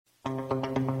Mr.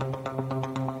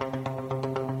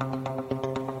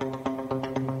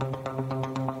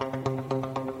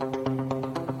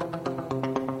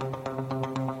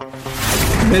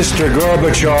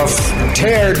 Gorbachev,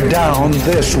 tear down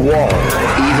this wall.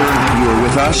 Either you are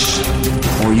with us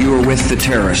or you are with the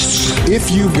terrorists. If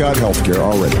you've got health care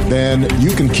already, then you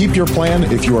can keep your plan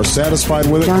if you are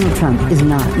satisfied with it. Donald Trump is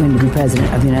not going to be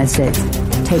president of the United States.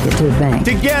 Take it to the bank.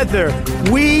 Together,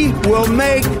 we will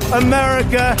make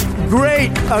America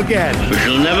great again. We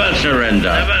shall never surrender.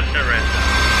 Never surrender.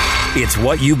 It's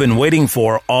what you've been waiting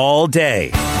for all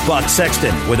day. Buck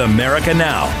Sexton with America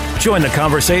Now. Join the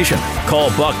conversation. Call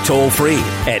Buck toll-free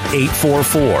at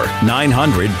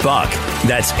 844-900-BUCK.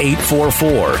 That's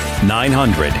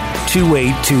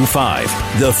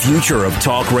 844-900-2825. The future of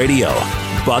talk radio.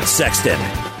 Buck Sexton.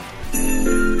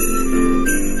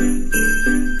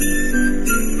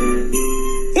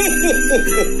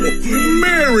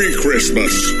 Merry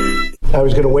Christmas. I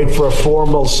was going to wait for a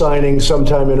formal signing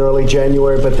sometime in early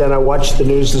January, but then I watched the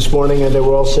news this morning and they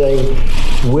were all saying,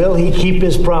 will he keep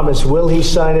his promise? Will he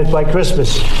sign it by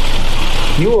Christmas?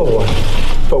 You are one.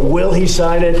 But will he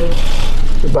sign it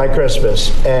by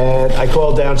Christmas? And I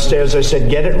called downstairs. I said,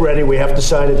 get it ready. We have to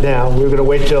sign it now. We were going to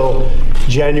wait till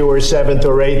January 7th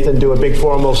or 8th and do a big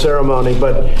formal ceremony.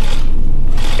 But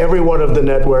every one of the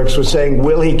networks was saying,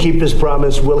 will he keep his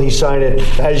promise? Will he sign it?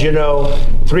 As you know,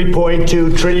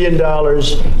 $3.2 trillion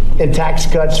in tax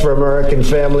cuts for American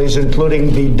families,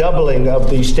 including the doubling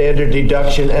of the standard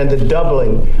deduction and the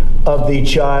doubling of the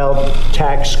child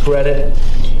tax credit.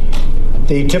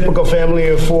 The typical family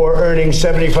of four earning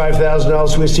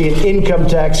 $75,000 will see an income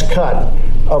tax cut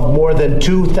of more than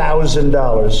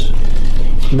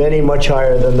 $2,000. Many much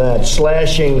higher than that,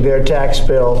 slashing their tax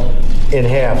bill in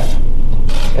half.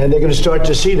 And they're going to start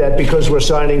to see that because we're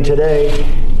signing today.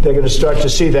 They're going to start to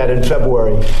see that in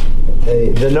February.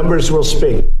 The numbers will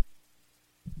speak.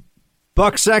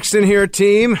 Buck Sexton here,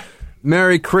 team.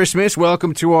 Merry Christmas.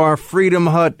 Welcome to our Freedom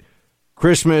Hut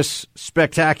Christmas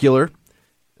Spectacular.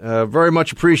 Very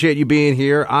much appreciate you being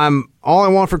here. All I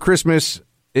want for Christmas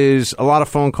is a lot of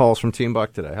phone calls from Team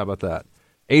Buck today. How about that?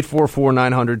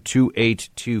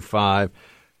 844-900-2825.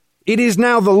 It is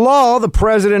now the law. The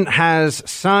president has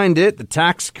signed it. The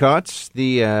tax cuts,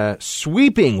 the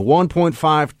sweeping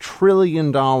 $1.5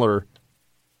 trillion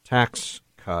tax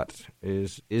cut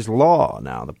is law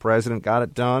now. The president got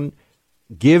it done.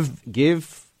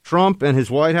 Give Trump and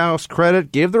his White House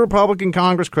credit. Give the Republican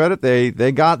Congress credit.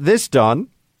 They got this done.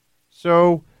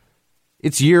 So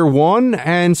it's year one,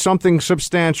 and something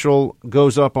substantial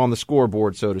goes up on the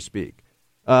scoreboard, so to speak.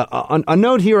 A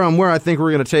note here on where I think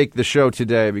we're going to take the show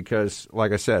today because,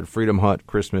 like I said, Freedom Hut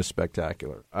Christmas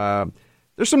Spectacular.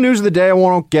 There's some news of the day I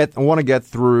want to get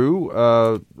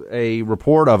through. A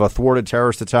report of a thwarted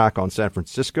terrorist attack on San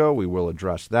Francisco. We will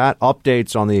address that.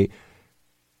 Updates on the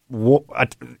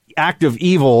act of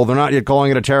evil. They're not yet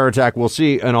calling it a terror attack. We'll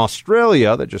see in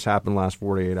Australia that just happened last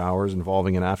 48 hours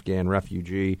involving an Afghan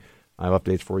refugee. I have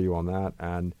updates for you on that.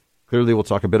 And clearly we'll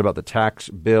talk a bit about the tax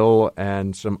bill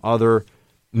and some other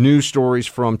news stories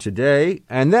from today,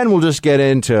 and then we'll just get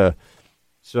into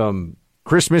some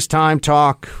Christmas time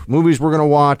talk, movies we're going to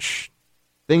watch,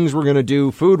 things we're going to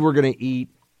do, food we're going to eat.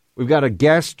 We've got a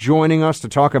guest joining us to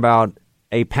talk about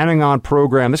a Pentagon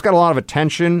program. This got a lot of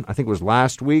attention. I think it was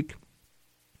last week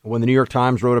when the New York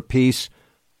Times wrote a piece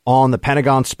on the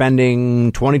Pentagon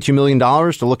spending $22 million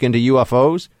to look into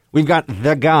UFOs. We've got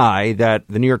the guy that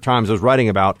the New York Times was writing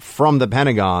about from the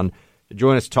Pentagon to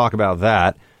join us to talk about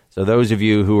that. So those of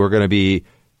you who are going to be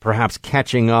perhaps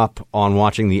catching up on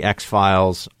watching the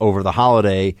X-Files over the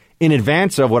holiday in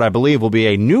advance of what I believe will be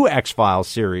a new X-Files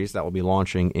series that will be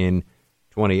launching in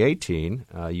 2018,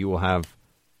 you will have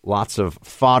lots of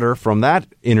fodder from that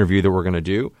interview that we're going to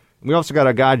do. And we also got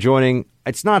a guy joining.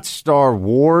 It's not Star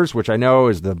Wars, which I know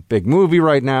is the big movie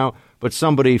right now, but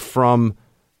somebody from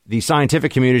the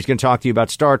scientific community is going to talk to you about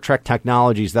Star Trek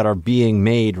technologies that are being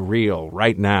made real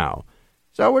right now.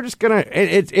 So we're just going to,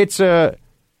 it's a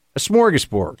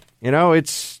smorgasbord, you know,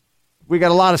 we got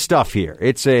a lot of stuff here.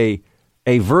 It's a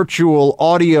virtual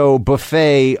audio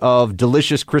buffet of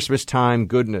delicious Christmas time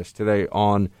goodness today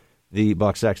on the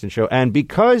Buck Sexton Show. And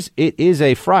because it is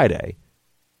a Friday,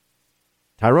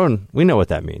 Tyrone, we know what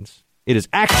that means. It is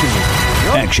action.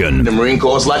 Action. The Marine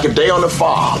Corps is like a day on the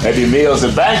farm. Every meal's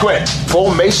a banquet.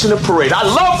 Formation of parade. I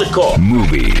love the Corps.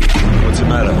 Movie. What's the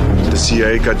matter? The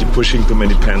CIA got you pushing too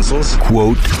many pencils?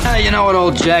 Quote. You know what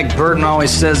old Jack Burton always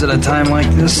says at a time like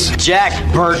this? Jack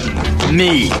Burton.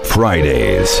 Me.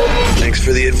 Fridays. Thanks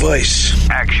for the advice.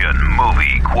 Action.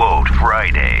 Movie. Quote.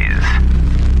 Fridays.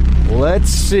 Let's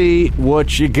see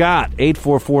what you got.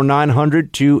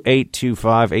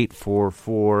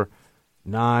 844-900-2825,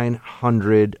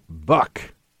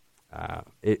 844-900-BUCK.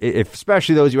 If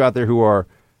especially those of you out there who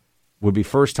would be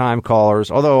first-time callers,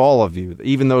 although all of you,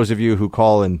 even those of you who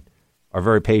call and are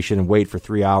very patient and wait for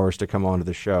 3 hours to come onto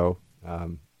the show,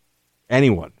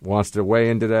 anyone wants to weigh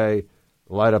in today,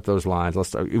 light up those lines.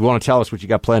 You want to tell us what you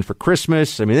got planned for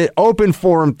Christmas? I mean, open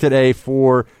forum today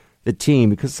for the team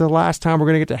because it's the last time we're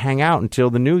going to get to hang out until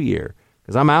the new year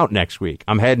because I'm out next week.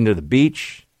 I'm heading to the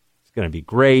beach. It's going to be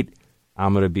great.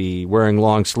 I'm going to be wearing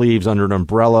long sleeves under an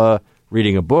umbrella,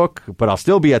 reading a book, but I'll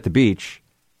still be at the beach.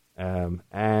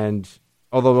 And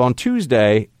although on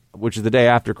Tuesday, which is the day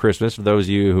after Christmas, for those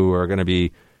of you who are going to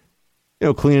be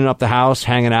cleaning up the house,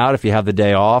 hanging out if you have the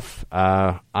day off,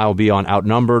 I'll be on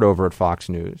Outnumbered over at Fox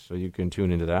News, so you can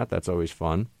tune into that. That's always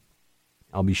fun.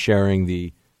 I'll be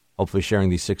hopefully sharing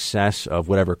the success of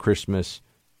whatever Christmas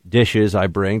dishes I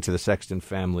bring to the Sexton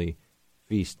family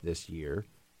feast this year.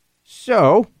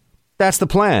 So that's the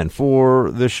plan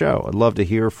for the show. I'd love to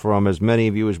hear from as many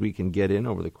of you as we can get in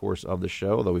over the course of the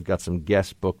show, although we've got some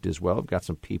guests booked as well. We've got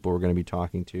some people we're going to be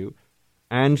talking to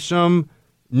and some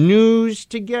news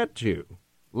to get to.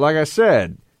 Like I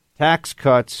said, tax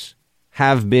cuts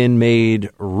have been made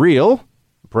real.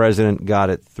 The president got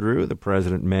it through. The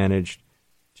president managed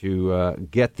to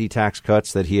get the tax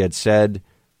cuts that he had said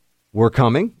were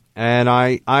coming. And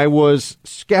I was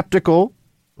skeptical,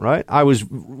 right? I was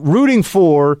rooting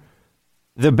for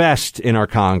the best in our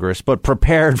Congress, but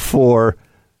prepared for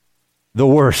the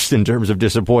worst in terms of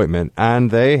disappointment. And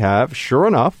they have, sure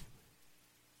enough,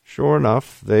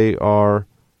 they are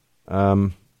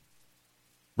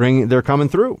they're coming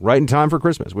through right in time for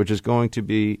Christmas, which is going to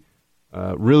be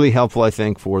really helpful, I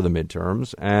think, for the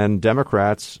midterms. And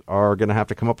Democrats are going to have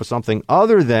to come up with something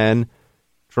other than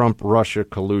Trump-Russia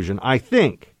collusion, I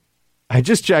think. I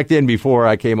just checked in before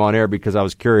I came on air because I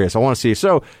was curious. I want to see.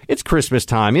 So it's Christmas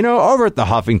time, over at the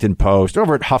Huffington Post,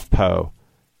 over at HuffPo.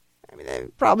 I mean, they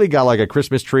probably got like a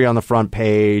Christmas tree on the front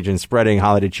page and spreading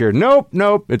holiday cheer.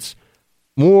 Nope. It's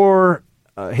more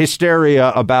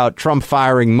hysteria about Trump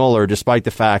firing Mueller, despite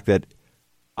the fact that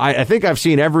I think I've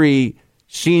seen every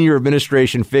senior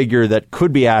administration figure that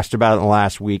could be asked about it in the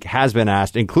last week has been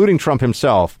asked, including Trump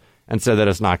himself, and said that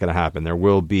it's not going to happen. There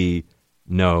will be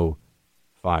no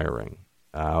firing.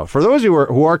 For those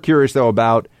who are curious, though,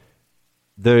 about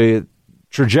the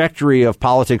trajectory of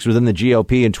politics within the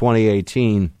GOP in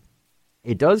 2018,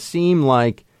 it does seem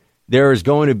like there is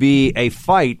going to be a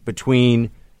fight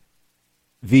between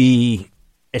the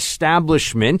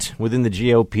establishment within the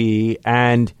GOP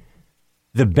and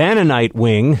the Bannonite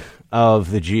wing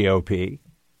of the GOP.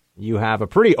 You have a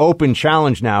pretty open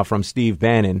challenge now from Steve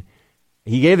Bannon.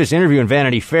 He gave this interview in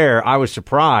Vanity Fair. I was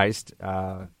surprised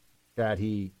that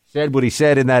he said what he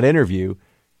said in that interview,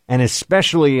 and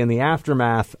especially in the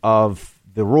aftermath of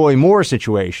the Roy Moore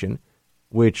situation,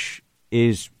 which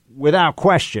is without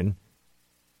question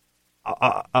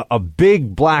a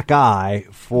big black eye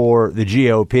for the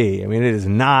GOP. I mean, it is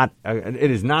not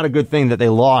a good thing that they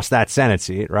lost that Senate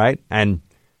seat, right? And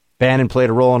Bannon played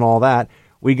a role in all that.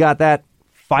 We got that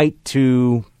fight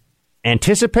to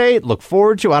anticipate, look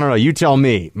forward to. I don't know. You tell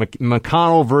me.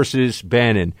 McConnell versus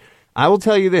Bannon. I will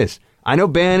tell you this. I know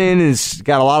Bannon has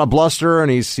got a lot of bluster,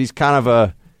 and he's kind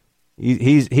of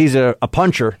he's a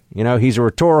puncher. He's a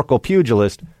rhetorical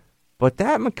pugilist. But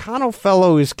that McConnell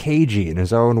fellow is cagey in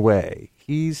his own way.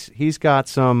 He's got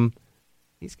some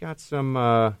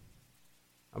of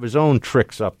his own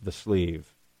tricks up the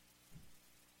sleeve.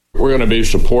 We're going to be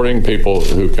supporting people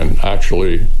who can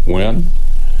actually win.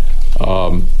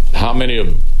 How many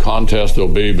of contests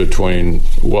there'll be between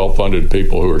well-funded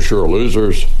people who are sure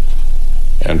losers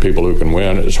and people who can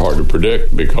win is hard to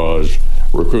predict because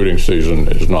recruiting season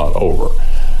is not over.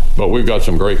 But we've got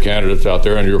some great candidates out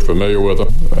there, and you're familiar with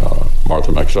them.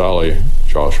 Martha McSally,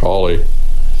 Josh Hawley.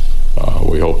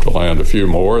 We hope to land a few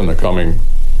more in the coming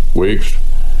weeks.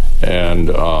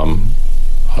 And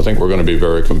I think we're going to be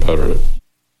very competitive.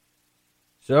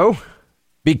 So,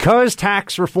 because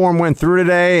tax reform went through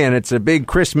today and it's a big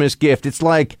Christmas gift, it's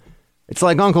like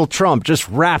Uncle Trump just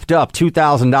wrapped up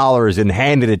 $2,000 and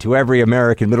handed it to every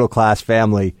American middle-class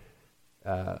family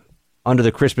under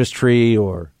the Christmas tree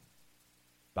or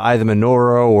by the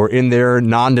menorah or in their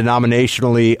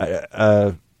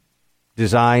non-denominationally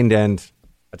designed and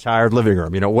attired living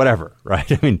room, whatever,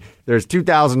 right? I mean, there's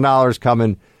 $2,000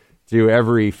 coming to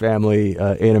every family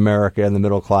in America in the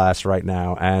middle class right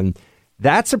now, and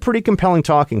that's a pretty compelling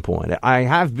talking point.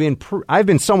 I've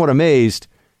been somewhat amazed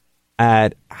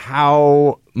at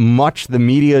how much the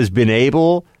media has been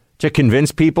able to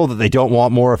convince people that they don't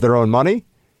want more of their own money.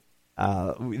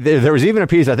 There was even a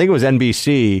piece, I think it was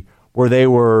NBC, where they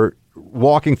were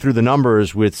walking through the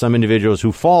numbers with some individuals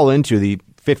who fall into the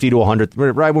 50 to 100.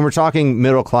 Right, when we're talking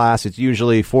middle class, it's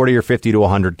usually 40 or 50 to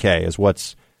 100K is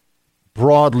what's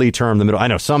broadly termed the middle. I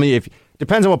know some of you,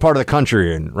 depends on what part of the country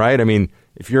you're in, right? I mean,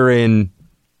 if you're in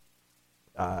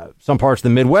some parts of the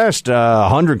Midwest,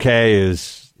 100K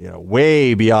is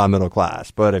way beyond middle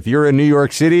class. But if you're in New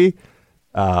York City,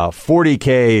 40K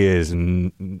is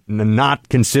not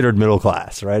considered middle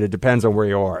class, right? It depends on where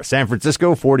you are. San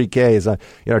Francisco, 40K is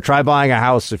try buying a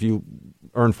house if you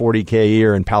earn 40K a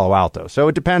year in Palo Alto. So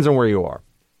it depends on where you are.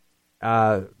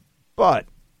 But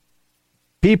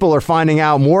people are finding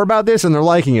out more about this and they're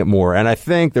liking it more. And I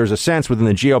think there's a sense within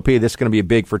the GOP this is going to be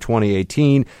big for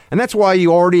 2018. And that's why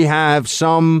you already have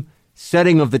some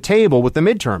setting of the table with the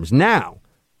midterms now.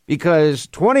 Because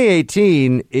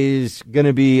 2018 is going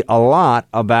to be a lot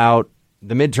about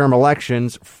the midterm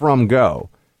elections from go.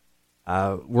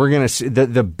 We're going to see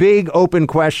the big open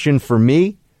question for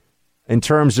me in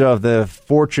terms of the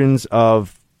fortunes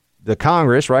of the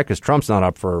Congress, right? Because Trump's not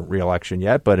up for re-election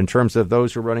yet. But in terms of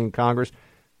those who are running Congress,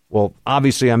 well,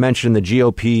 obviously I mentioned the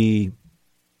GOP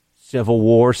civil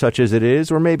war, such as it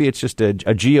is, or maybe it's just a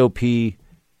GOP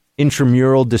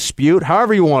intramural dispute,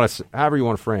 however you want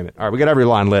to frame it. All right, we got every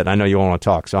line lit. I know you all want to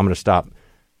talk, so I'm going to stop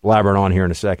blabbering on here in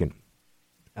a second.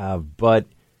 But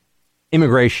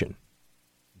immigration.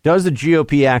 Does the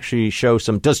GOP actually show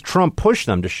some, does Trump push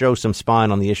them to show some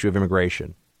spine on the issue of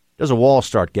immigration? Does a wall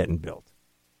start getting built?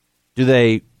 Do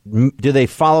they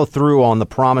follow through on the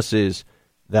promises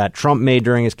that Trump made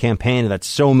during his campaign that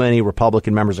so many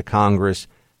Republican members of Congress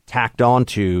tacked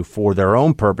onto for their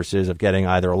own purposes of getting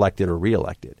either elected or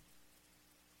reelected?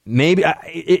 Maybe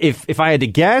if I had to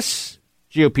guess,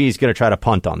 GOP is going to try to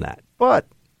punt on that, but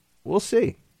we'll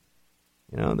see.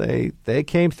 They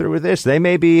came through with this. They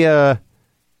may be,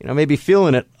 maybe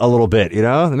feeling it a little bit.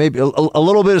 Maybe a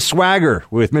little bit of swagger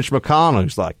with Mitch McConnell,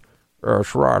 who's like,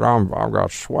 "That's right, I've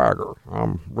got swagger.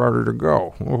 I'm ready to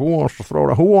go. Who wants to throw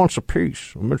that? Who wants a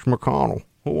piece? Mitch McConnell.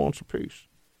 Who wants a piece?"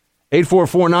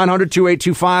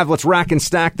 844-900-2825. Let's rack and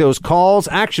stack those calls.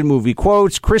 Action movie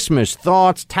quotes, Christmas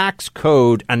thoughts, tax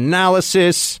code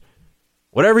analysis.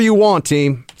 Whatever you want,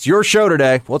 team. It's your show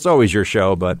today. Well, it's always your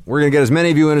show, but we're going to get as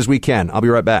many of you in as we can. I'll be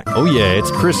right back. Oh, yeah,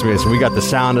 it's Christmas, and we got the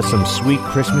sound of some sweet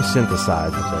Christmas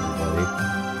synthesizers,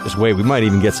 everybody. Just wait, we might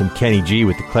even get some Kenny G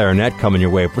with the clarinet coming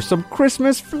your way for some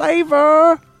Christmas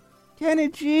flavor. Kenny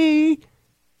G.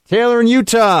 Taylor in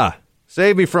Utah.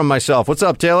 Save me from myself. What's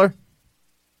up, Taylor?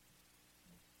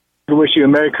 I wish you a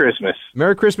Merry Christmas.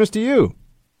 Merry Christmas to you.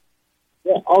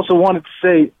 Yeah, also wanted to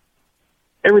say,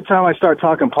 every time I start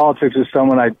talking politics with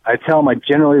someone, I tell them I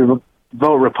generally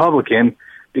vote Republican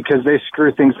because they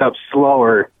screw things up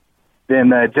slower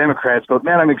than Democrats. But,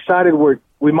 man, I'm excited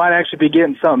we might actually be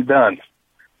getting something done.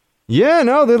 Yeah,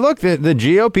 no, the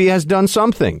GOP has done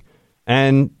something.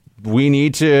 And we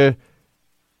need to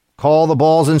call the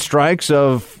balls and strikes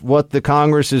of what the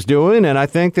Congress is doing. And I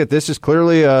think that this is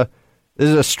clearly a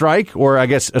strike, or I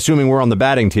guess assuming we're on the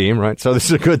batting team, right? So this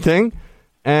is a good thing.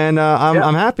 And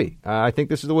I'm happy. I think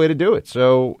this is the way to do it.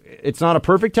 So it's not a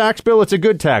perfect tax bill. It's a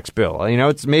good tax bill.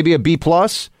 It's maybe a B+,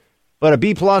 but a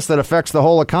B+ that affects the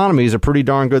whole economy is a pretty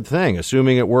darn good thing.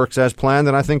 Assuming it works as planned,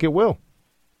 and I think it will.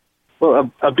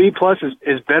 Well, a B+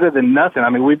 is better than nothing. I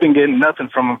mean, we've been getting nothing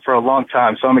from them for a long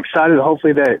time. So I'm excited.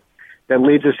 Hopefully that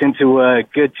leads us into a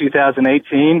good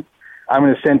 2018. I'm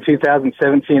going to send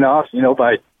 2017 off,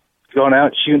 by going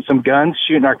out, shooting some guns,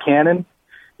 shooting our cannon.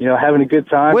 Having a good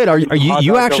time. Wait, are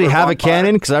you actually have a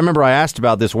cannon? Because I remember I asked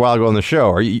about this a while ago on the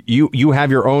show. Are you have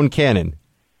your own cannon?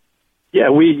 Yeah,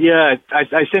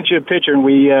 I sent you a picture and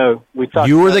we talked.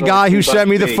 You were the guy who sent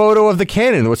me the photo of the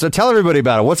cannon. Tell everybody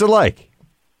about it. What's it like?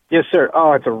 Yes, sir.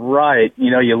 Oh, it's a riot.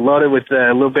 You load it with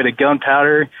a little bit of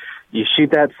gunpowder. You shoot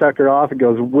that sucker off. It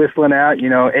goes whistling out.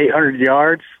 800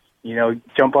 yards.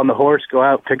 Jump on the horse, go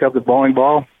out, pick up the bowling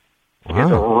ball. Wow.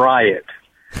 It's a riot.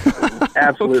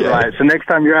 Absolute riot. So next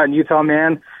time you're out in Utah,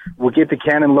 man, we'll get the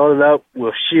cannon loaded up.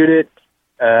 We'll shoot it.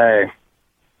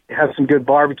 Have some good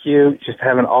barbecue. Just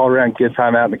have an all-around good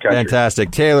time out in the country.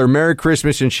 Fantastic. Taylor, Merry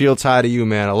Christmas and Shields High to you,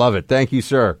 man. I love it. Thank you,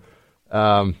 sir.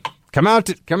 Come out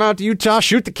to Utah,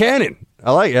 shoot the cannon.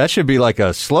 I like it. That should be like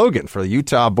a slogan for the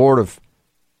Utah Board of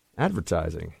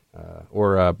Advertising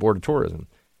or Board of Tourism.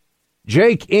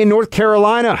 Jake in North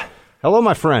Carolina. Hello,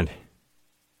 my friend.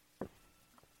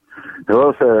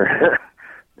 Hello, sir.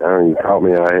 You caught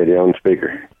me. I had you on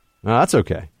speaker. No, that's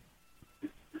okay.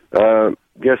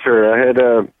 Yes,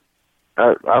 sir.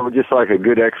 I would just like a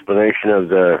good explanation of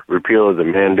the repeal of the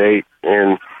mandate.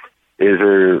 And is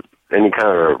there any kind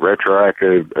of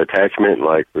retroactive attachment,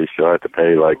 like we still have to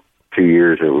pay like 2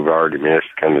 years that we've already missed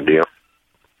kind of deal.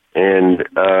 And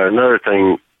another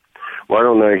thing, why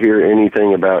don't I hear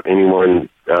anything about anyone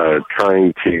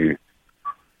trying to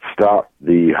stop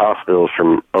the hospitals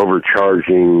from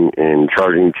overcharging and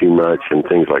charging too much and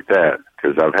things like that?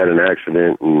 Because I've had an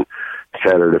accident and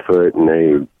shattered a foot, and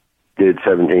they did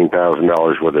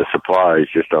 $17,000 worth of supplies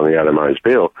just on the itemized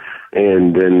bill.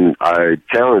 And then I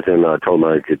challenged them. I told them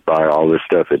I could buy all this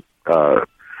stuff at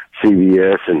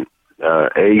CVS and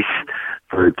Ace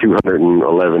for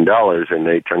 $211, and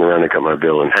they turned around and cut my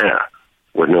bill in half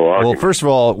with no argument. Well, first of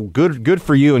all, good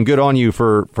for you and good on you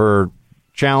for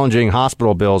challenging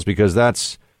hospital bills, because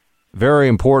that's very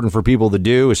important for people to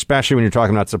do, especially when you're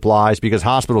talking about supplies, because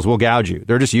hospitals will gouge you.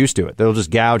 They're just used to it. They'll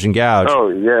just gouge and gouge. Oh,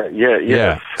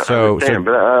 yeah. So, but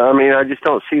I mean, I just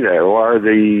don't see that. Why are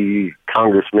the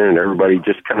congressmen and everybody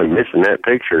just kind of missing that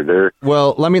picture?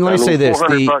 Well, let me say this: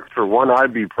 $400 for one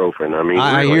ibuprofen. I mean,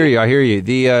 I hear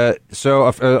you. So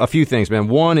a few things, man.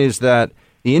 One is that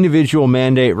the individual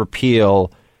mandate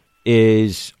repeal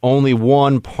is only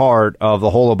one part of the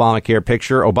whole Obamacare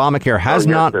picture. Obamacare has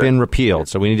not been repealed,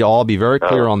 so we need to all be very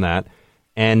clear on that.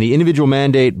 And the individual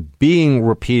mandate being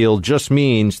repealed just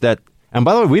means that, and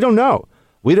by the way, we don't know.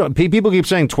 People keep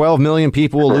saying 12 million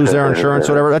people will lose their insurance,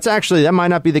 whatever. That might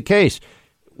not be the case.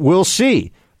 We'll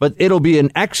see. But it'll be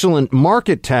an excellent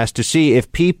market test to see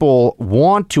if people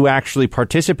want to actually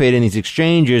participate in these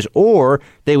exchanges, or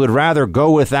they would rather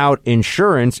go without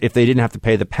insurance if they didn't have to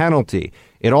pay the penalty.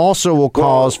 It also will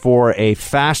cause for a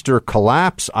faster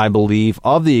collapse, I believe,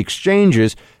 of the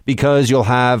exchanges, because you'll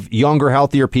have younger,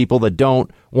 healthier people that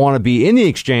don't want to be in the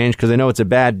exchange because they know it's a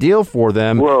bad deal for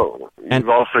them. Well, you've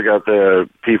also got the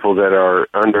people that are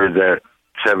under that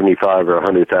 $75,000 or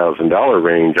 $100,000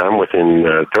 range. I'm within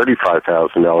the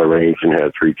 $35,000 range and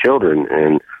had 3 children,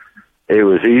 and it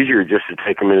was easier just to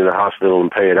take them into the hospital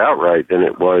and pay it outright than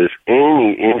it was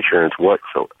any insurance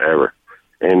whatsoever.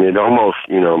 And it almost,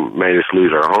 made us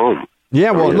lose our home. Yeah,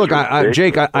 well, look,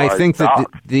 Jake, I think that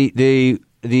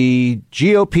the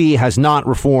GOP has not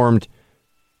reformed.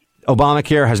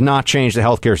 Obamacare has not changed the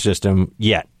healthcare system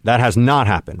yet. That has not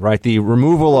happened, right? The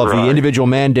removal of the individual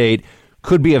mandate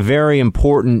could be a very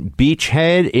important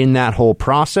beachhead in that whole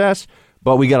process,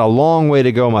 but we got a long way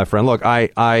to go, my friend. Look, I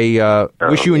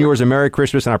wish you and yours a Merry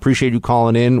Christmas, and I appreciate you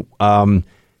calling in.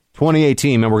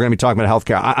 2018, and we're going to be talking about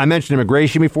healthcare. I mentioned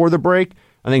immigration before the break.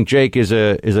 I think Jake is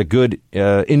a good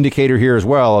indicator here as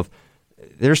well. Of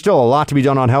there's still a lot to be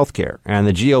done on healthcare, and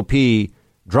the GOP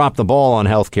dropped the ball on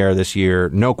healthcare this year,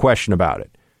 no question about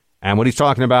it. And what he's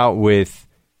talking about with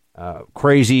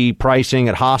crazy pricing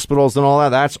at hospitals and all that,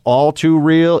 that's all too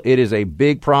real. It is a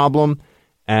big problem,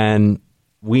 and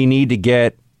we need to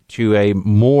get to a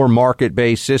more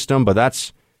market-based system. But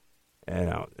that's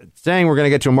saying we're going to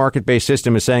get to a market-based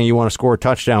system is saying you want to score a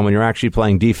touchdown when you're actually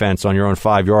playing defense on your own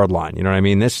 5-yard line. You know what I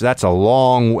mean? That's a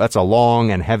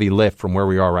long and heavy lift from where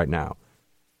we are right now.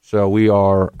 So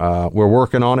we're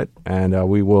working on it, and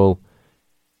we will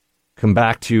come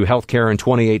back to healthcare in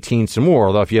 2018 some more.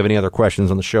 Although if you have any other questions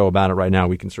on the show about it right now,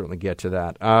 we can certainly get to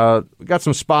that. We got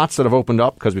some spots that have opened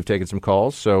up because we've taken some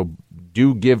calls. So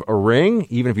do give a ring,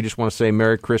 even if you just want to say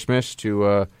Merry Christmas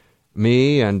to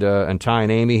me and Ty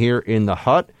and Amy here in the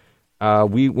hut.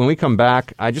 When we come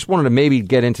back, I just wanted to maybe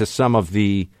get into some of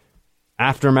the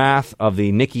aftermath of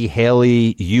the Nikki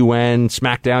Haley UN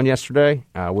smackdown yesterday,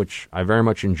 which I very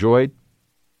much enjoyed.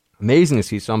 Amazing to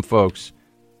see some folks,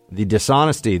 the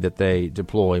dishonesty that they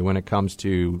deploy when it comes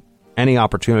to any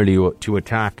opportunity to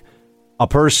attack a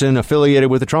person affiliated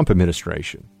with the Trump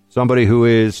administration. Somebody who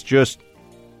is just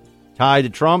tied to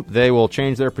Trump, they will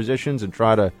change their positions and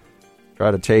try to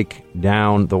take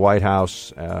down the White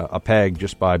House a peg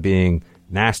just by being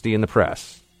nasty in the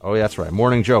press. Oh, that's right.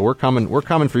 Morning Joe, we're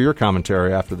coming for your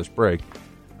commentary after this break.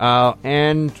 I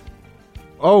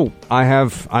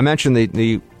mentioned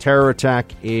the terror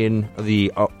attack in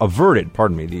the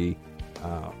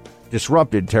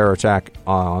disrupted terror attack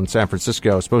on San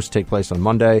Francisco is supposed to take place on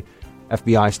Monday.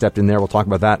 FBI stepped in there. We'll talk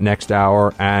about that next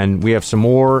hour. And we have some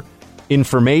more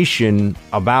information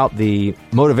about the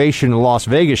motivation in the Las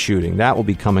Vegas shooting. That will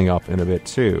be coming up in a bit,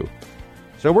 too.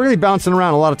 So we're going to be bouncing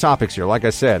around a lot of topics here. Like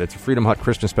I said, it's a Freedom Hut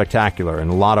Christmas Spectacular,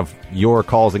 and a lot of your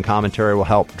calls and commentary will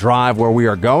help drive where we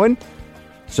are going.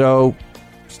 So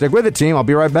stick with it, team. I'll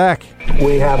be right back.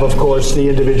 We have, of course, the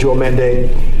individual mandate,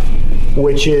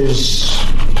 which is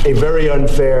a very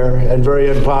unfair and very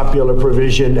unpopular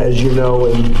provision, as you know,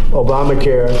 in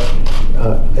Obamacare.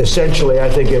 Essentially,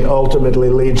 I think it ultimately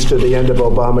leads to the end of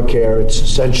Obamacare. It's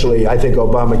essentially, I think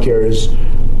Obamacare is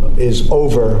is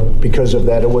over because of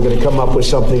that, and we're going to come up with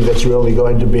something that's really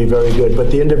going to be very good.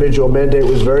 But the individual mandate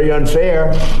was very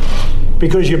unfair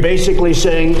because you're basically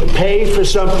saying pay for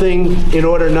something in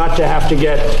order not to have to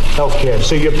get health care.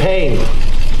 So you're paying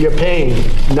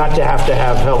not to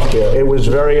have health care. It was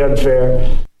very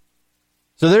unfair.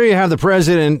 So there you have the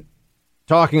president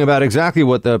talking about exactly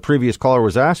what the previous caller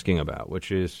was asking about,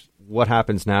 which is what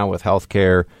happens now with health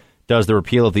care. Does the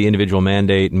repeal of the individual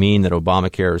mandate mean that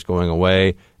Obamacare is going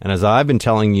away? And as I've been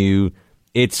telling you,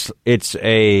 it's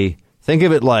a, think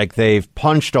of it like they've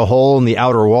punched a hole in the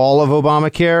outer wall of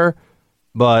Obamacare,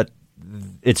 but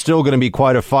it's still going to be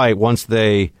quite a fight once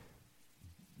they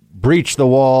breach the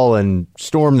wall and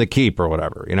storm the keep or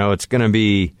whatever. You know, it's going to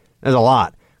be, there's a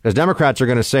lot. Because Democrats are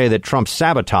going to say that Trump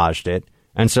sabotaged it.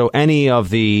 And so any of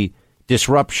the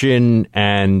disruption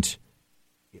and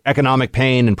economic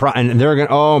pain and they're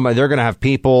going to have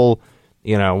people,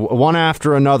 you know, one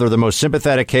after another, the most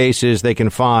sympathetic cases they can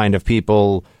find of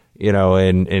people, you know,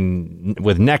 in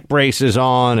with neck braces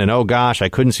on and, oh gosh, I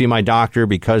couldn't see my doctor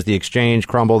because the exchange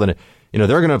crumbled. And, you know,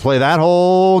 they're going to play that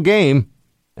whole game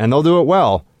and they'll do it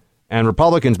well. And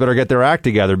Republicans better get their act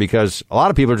together because a lot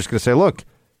of people are just going to say, look,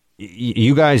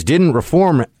 you guys didn't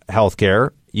reform health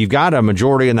care. You've got a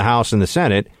majority in the House and the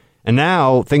Senate. And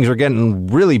now things are getting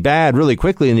really bad really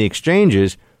quickly in the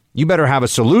exchanges. You better have a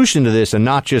solution to this and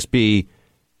not just be,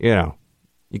 you know,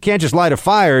 you can't just light a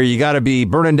fire. You got to be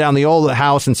burning down the old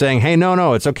house and saying, hey,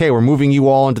 no, it's okay. We're moving you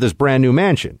all into this brand new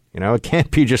mansion. You know, it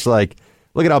can't be just like,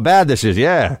 look at how bad this is.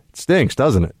 Yeah, it stinks,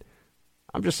 doesn't it?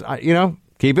 I'm just, you know,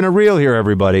 keeping it real here,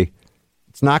 everybody.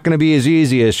 It's not going to be as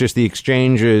easy as just the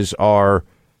exchanges are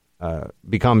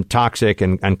become toxic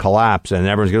and collapse, and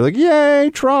everyone's going to be like,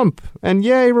 yay, Trump, and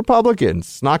yay, Republicans.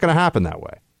 It's not going to happen that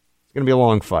way. It's going to be a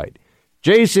long fight.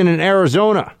 Jason in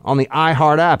Arizona on the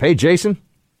iHeart app. Hey, Jason.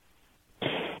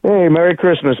 Hey, Merry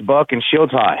Christmas, Buck, and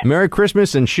Shields High. Merry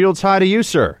Christmas and Shields High to you,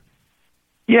 sir.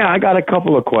 Yeah, I got a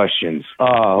couple of questions.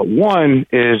 One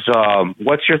is,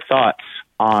 what's your thoughts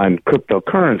on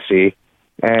cryptocurrency?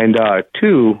 And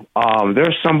two,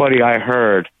 there's somebody I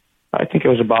heard, I think it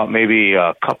was about maybe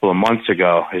a couple of months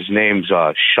ago. His name's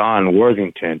Sean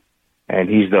Worthington, and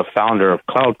he's the founder of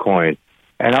CloudCoin.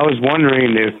 And I was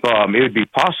wondering if it would be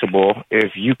possible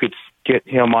if you could get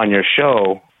him on your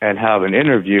show and have an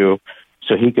interview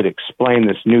so he could explain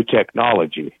this new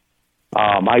technology.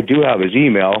 I do have his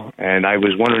email, and I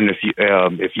was wondering if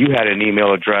you had an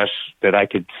email address that I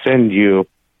could send you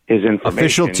his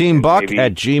information.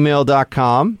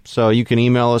 officialteambuck@gmail.com. So you can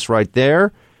email us right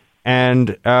there.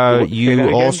 And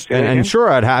sure,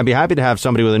 I'd be happy to have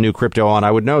somebody with a new crypto on. I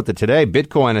would note that today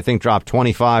Bitcoin, I think, dropped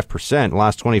 25% in the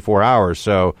last 24 hours.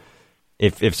 So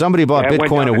if somebody bought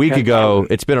Bitcoin a week ago,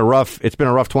 it's been a rough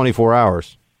 24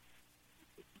 hours.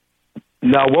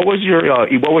 Now, what was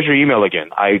your email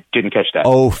again? I didn't catch that.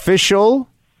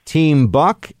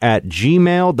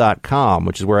 officialteambuck@gmail.com,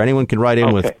 which is where anyone can write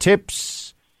in with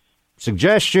tips,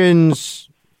 suggestions,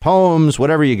 poems,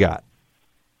 whatever you got.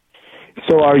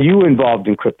 So are you involved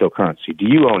in cryptocurrency? Do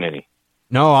you own any?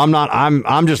 No, I'm not.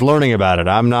 I'm just learning about it.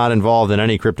 I'm not involved in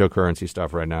any cryptocurrency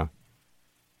stuff right now.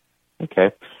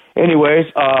 Okay. Anyways,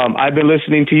 I've been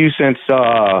listening to you since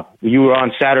you were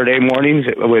on Saturday mornings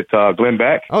with Glenn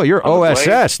Beck. Oh, you're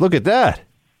OSS. Look at that.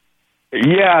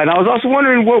 Yeah, and I was also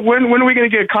wondering when are we going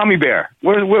to get Commie Bear?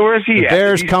 Where is he at?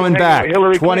 Bear's coming back.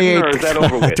 Hillary Clinton, or is that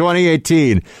over with?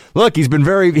 2018. Look, he's been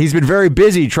very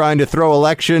busy trying to throw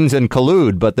elections and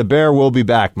collude, but the Bear will be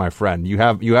back, my friend. You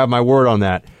have my word on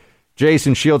that.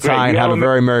 Jason Shields High, and have a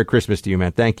very Merry Christmas to you,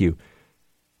 man. Thank you.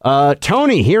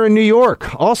 Tony here in New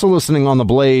York, also listening on the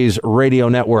Blaze Radio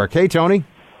Network. Hey, Tony.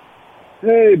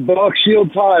 Hey, Buck.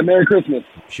 Shields High. Merry Christmas.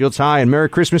 Shields High, and Merry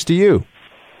Christmas to you.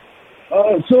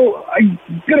 So I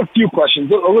got a few questions.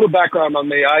 A little background on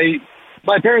me.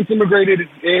 My parents immigrated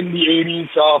in the 80s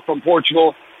from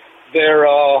Portugal. They're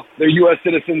U.S.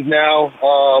 citizens now.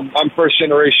 I'm first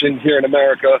generation here in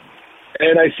America,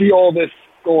 and I see all this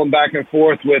going back and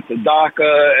forth with the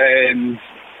DACA, and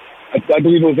I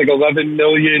believe it was like 11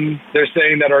 million they're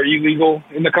saying that are illegal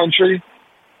in the country.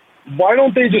 Why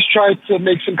don't they just try to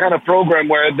make some kind of program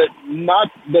where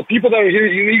not the people that are here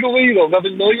illegally, the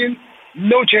 11 million,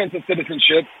 no chance of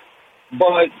citizenship,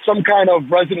 but some kind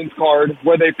of residence card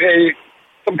where they pay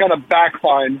some kind of back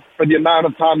fine for the amount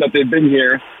of time that they've been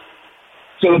here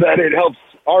so that it helps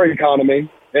our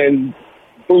economy and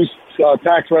boosts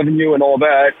tax revenue and all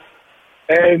that,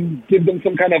 and give them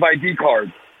some kind of ID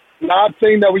card. Not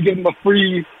saying that we give them a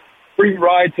free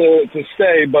ride to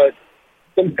stay, but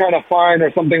some kind of fine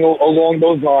or something along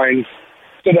those lines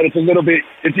so that it's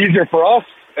easier for us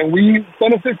and we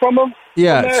benefit from them.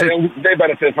 Yeah, and they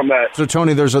benefit from that. So,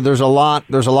 Tony, there's a lot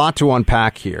to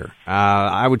unpack here.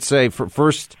 I would say,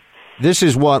 first, this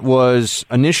is what was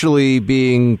initially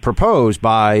being proposed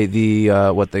by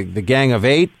the Gang of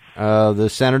Eight, the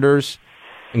senators,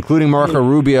 including Marco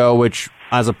Rubio, which,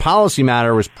 as a policy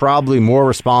matter, was probably more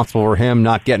responsible for him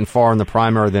not getting far in the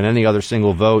primary than any other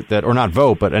single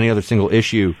any other single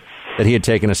issue that he had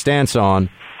taken a stance on.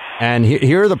 And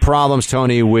here are the problems,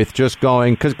 Tony, with just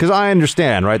going, because I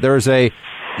understand, right?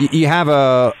 You have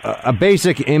a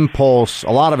basic impulse,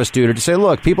 a lot of us do, to say,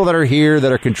 look, people that are here,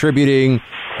 that are contributing,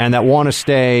 and that want to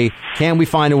stay, can we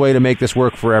find a way to make this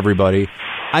work for everybody?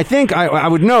 I think I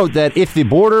would note that if the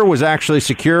border was actually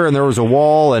secure and there was a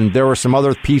wall and there were some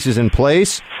other pieces in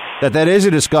place, that is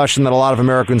a discussion that a lot of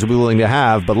Americans would be willing to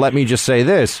have. But let me just say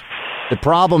this, the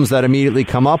problems that immediately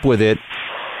come up with it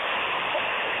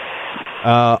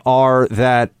are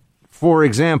that, for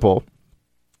example,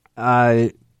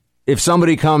 if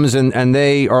somebody comes and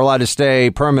they are allowed to stay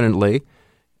permanently,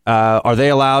 are they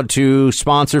allowed to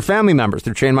sponsor family members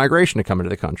through chain migration to come into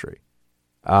the country?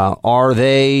 How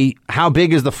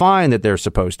big is the fine that they're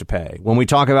supposed to pay? When we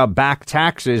talk about back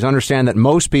taxes, understand that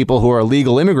most people who are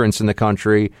legal immigrants in the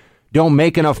country don't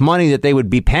make enough money that they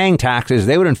would be paying taxes.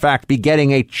 They would, in fact, be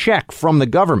getting a check from the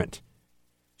government.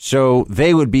 So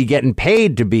they would be getting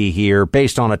paid to be here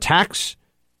based on a tax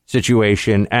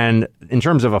situation. And in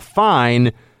terms of a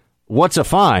fine, what's a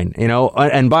fine?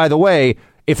 And by the way,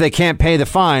 if they can't pay the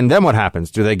fine, then what happens?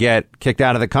 Do they get kicked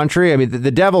out of the country? I mean, the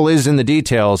devil is in the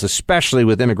details, especially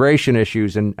with immigration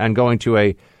issues and going to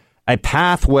a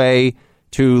pathway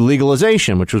to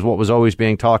legalization, which was what was always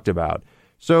being talked about.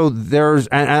 So and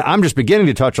I'm just beginning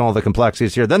to touch on all the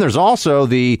complexities here. Then there's also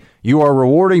you are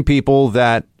rewarding people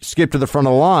that skipped to the front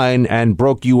of the line and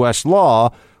broke U.S.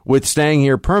 law with staying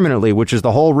here permanently, which is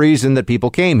the whole reason that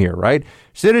people came here, right?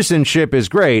 Citizenship is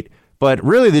great, but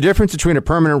really the difference between a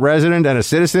permanent resident and a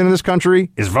citizen in this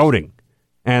country is voting.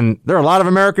 And there are a lot of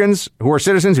Americans who are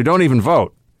citizens who don't even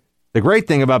vote. The great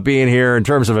thing about being here in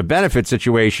terms of a benefit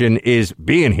situation is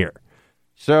being here.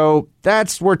 So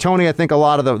that's where, Tony, I think a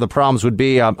lot of the problems would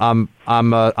be. I'm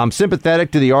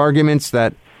sympathetic to the arguments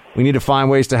that we need to find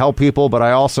ways to help people, but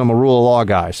I also am a rule of law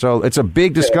guy. So it's a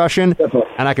big discussion,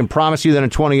 and I can promise you that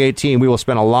in 2018 we will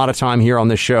spend a lot of time here on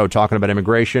this show talking about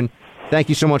immigration. Thank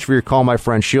you so much for your call, my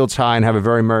friend. Shields high, and have a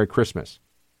very Merry Christmas.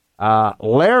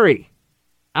 Larry,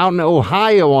 out in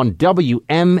Ohio on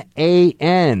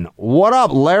WMAN. What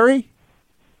up, Larry?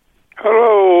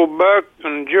 Hello, Buck.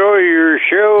 Enjoy your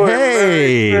show.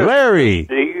 Hey, Larry.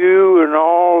 To you and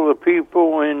all the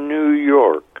people in New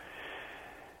York.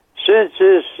 Since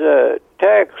this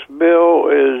tax bill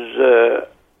is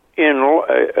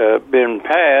been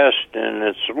passed and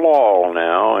it's law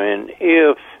now, and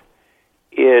if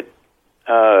it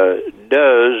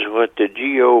does what the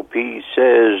GOP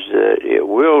says that it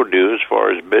will do as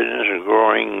far as business and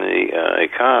growing the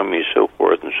economy, so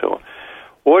forth and so on,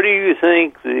 what do you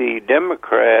think the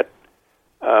Democrat,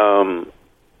 I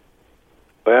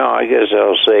guess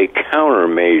I'll say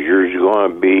countermeasures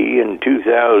going to be in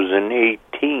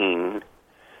 2018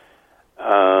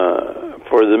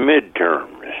 for the midterms?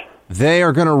 They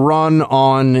are going to run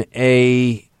on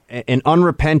an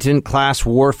unrepentant class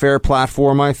warfare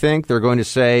platform, I think. They're going to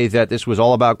say that this was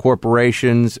all about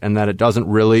corporations and that it doesn't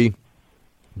really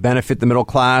benefit the middle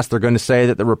class. They're going to say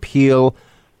that the repeal,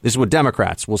 this is what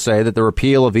Democrats will say, that the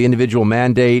repeal of the individual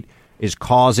mandate is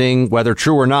causing, whether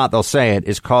true or not, they'll say it,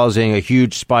 is causing a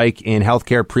huge spike in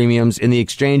healthcare premiums in the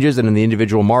exchanges and in the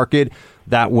individual market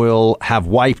that will have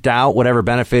wiped out whatever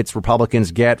benefits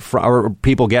Republicans get, or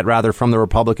people get rather, from the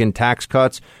Republican tax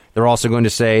cuts. They're also going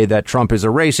to say that Trump is a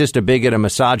racist, a bigot, a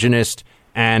misogynist,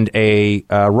 and a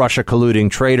Russia colluding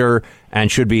traitor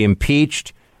and should be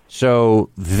impeached.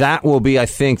 So that will be, I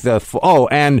think, and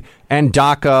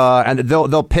DACA, and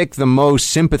they'll pick the most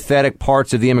sympathetic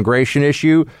parts of the immigration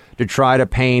issue to try to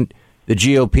paint the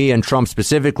GOP and Trump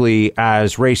specifically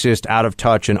as racist, out of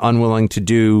touch, and unwilling to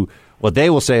do what they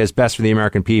will say is best for the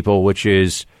American people, which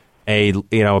is a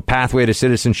pathway to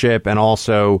citizenship and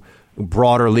also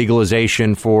broader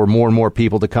legalization for more and more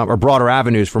people to come, or broader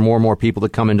avenues for more and more people to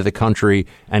come into the country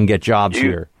and get jobs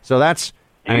here. So that's,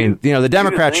 the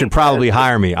Democrats should probably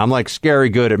hire me. I'm like scary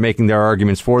good at making their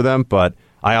arguments for them, but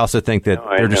I also think that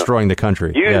they're destroying the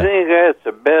country. Do you think that's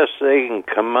the best they can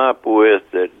come up with,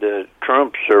 that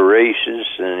Trump's a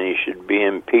racist and he should be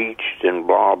impeached and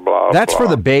blah, blah, That's blah? For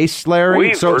the base,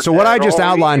 Larry. So what I just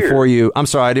outlined for you, I'm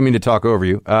sorry, I didn't mean to talk over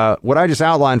you. What I just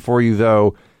outlined for you,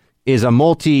 though, is a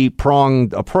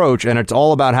multi-pronged approach, and it's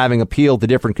all about having appeal to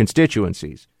different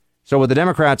constituencies. So what the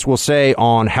Democrats will say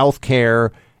on health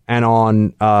care and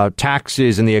on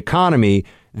taxes and the economy,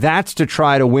 that's to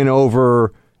try to win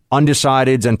over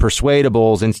undecideds and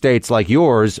persuadables in states like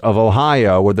yours of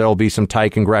Ohio, where there'll be some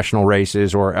tight congressional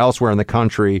races, or elsewhere in the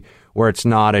country where it's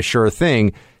not a sure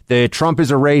thing. The Trump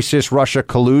is a racist, Russia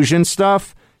collusion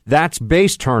stuff, that's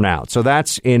base turnout. So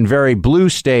that's in very blue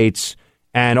states,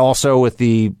 and also with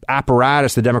the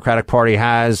apparatus the Democratic Party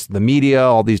has, the media,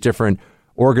 all these different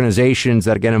organizations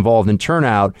that get involved in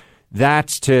turnout.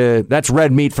 That's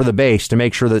red meat for the base, to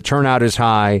make sure that turnout is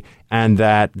high and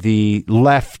that the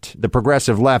left, the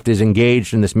progressive left, is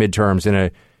engaged in this midterms in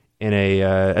a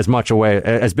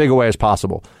as big a way as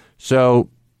possible. So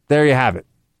there you have it.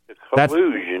 The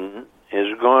collusion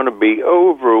is going to be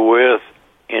over with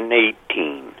in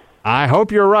 18. I hope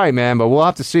you're right, man, but we'll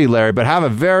have to see, Larry. But have a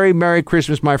very Merry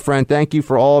Christmas, my friend. Thank you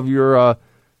for all of your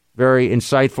very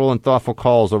insightful and thoughtful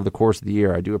calls over the course of the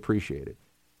year. I do appreciate it.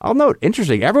 I'll note,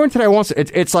 interesting, everyone today wants,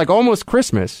 it's like almost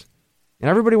Christmas, and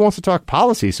everybody wants to talk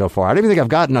policy so far. I don't even think I've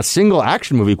gotten a single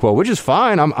action movie quote, which is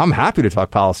fine. I'm happy to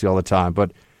talk policy all the time. But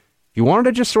if you wanted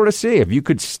to just sort of see if you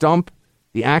could stump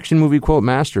the action movie quote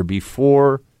master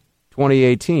before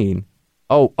 2018.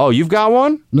 Oh, you've got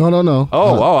one? No.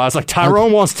 I was like,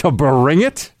 Tyrone wants to bring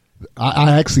it?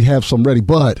 I actually have some ready,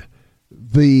 but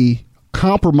the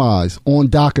compromise on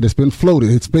DACA that's been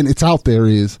floated, it's out there,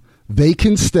 is they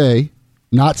can stay,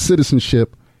 not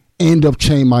citizenship, end of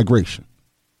chain migration.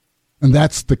 And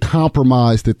that's the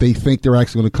compromise that they think they're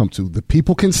actually going to come to. The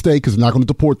people can stay because they're not going to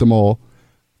deport them all.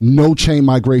 No chain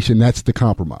migration, that's the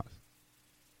compromise.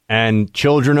 And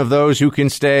children of those who can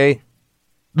stay?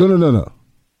 No.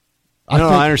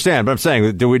 I understand, but I'm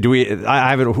saying,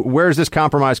 where's this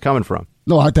compromise coming from?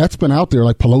 No, that's been out there.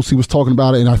 Like Pelosi was talking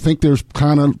about it, and I think there's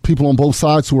kind of people on both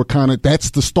sides who are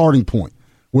that's the starting point,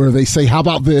 where they say, how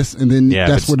about this? And then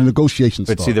that's where the negotiations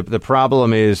start. But see, the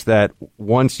problem is that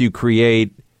once you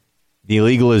create the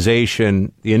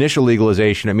legalization, the initial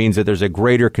legalization, it means that there's a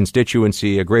greater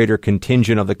constituency, a greater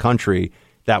contingent of the country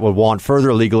that would want further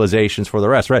legalizations for the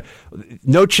rest, right?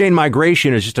 No chain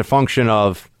migration is just a function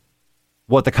of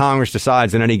what the Congress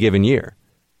decides in any given year.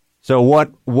 So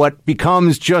what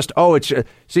becomes just, the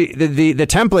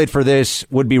template for this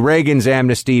would be Reagan's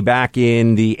amnesty back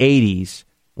in the 80s,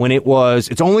 when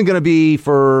it's only going to be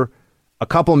for a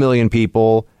couple million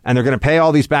people, and they're going to pay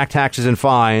all these back taxes and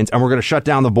fines, and we're going to shut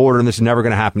down the border, and this is never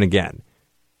going to happen again.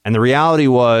 And the reality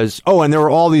was, and there were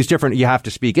all these different, you have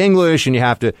to speak English, and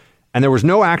and there was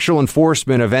no actual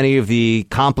enforcement of any of the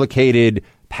complicated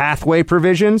pathway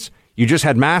provisions. You just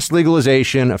had mass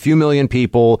legalization, a few million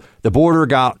people. The border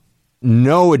got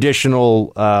no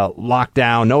additional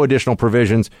lockdown, no additional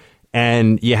provisions,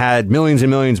 and you had millions and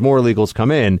millions more illegals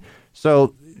come in.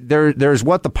 So there's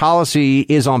what the policy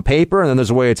is on paper, and then there's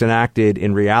the way it's enacted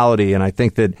in reality. And I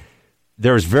think that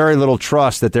there's very little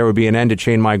trust that there would be an end to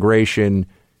chain migration,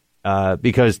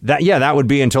 because that would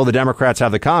be until the Democrats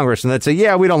have the Congress, and they'd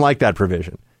say, we don't like that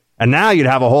provision. And now you'd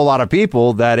have a whole lot of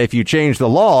people that if you change the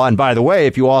law, and by the way,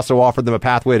 if you also offered them a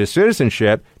pathway to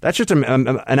citizenship, that's just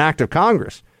an act of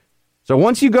Congress. So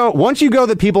once you go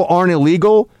that people aren't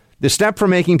illegal, the step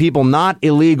from making people not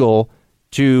illegal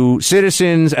to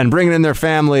citizens and bringing in their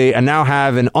family and now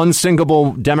have an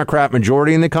unsinkable Democrat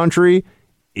majority in the country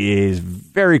is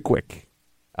very quick.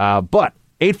 But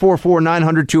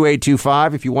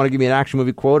 844-900-2825, if you want to give me an action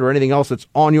movie quote or anything else that's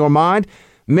on your mind.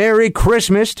 Merry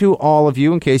Christmas to all of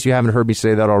you, in case you haven't heard me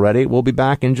say that already. We'll be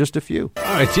back in just a few. All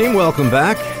right, team, welcome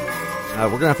back. We're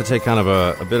going to have to take kind of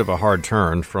a bit of a hard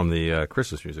turn from the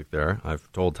Christmas music there.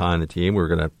 I've told Ty and the team we're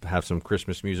going to have some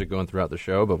Christmas music going throughout the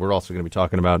show, but we're also going to be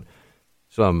talking about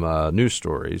some news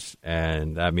stories,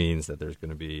 and that means that there's going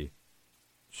to be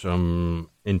some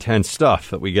intense stuff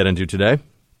that we get into today.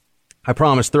 I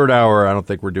promise, third hour, I don't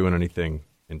think we're doing anything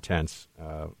intense,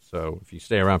 so if you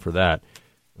stay around for that,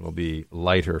 it'll be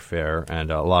lighter fare, and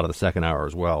a lot of the second hour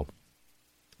as well.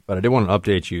 But I did want to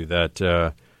update you that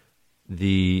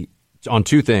on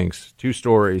two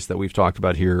stories that we've talked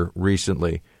about here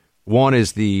recently. One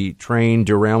is the train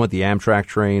derailment, the Amtrak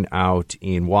train out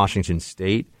in Washington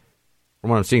State. From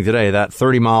what I'm seeing today, that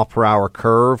 30-mile-per-hour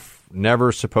curve,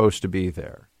 never supposed to be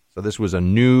there. So this was a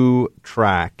new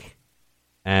track,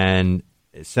 and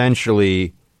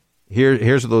essentially,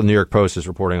 here's what the New York Post is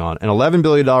reporting on. An $11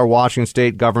 billion Washington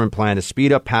State government plan to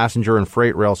speed up passenger and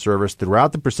freight rail service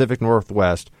throughout the Pacific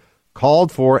Northwest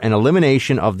called for an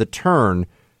elimination of the turn,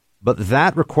 but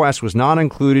that request was not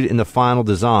included in the final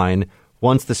design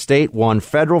once the state won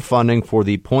federal funding for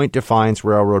the Point Defiance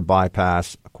Railroad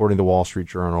bypass, according to the Wall Street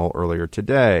Journal earlier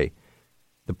today.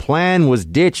 The plan was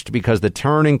ditched because the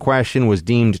turn in question was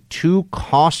deemed too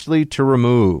costly to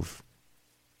remove.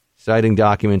 citing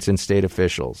documents and state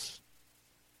officials.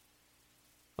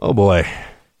 Oh, boy.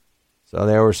 So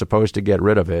they were supposed to get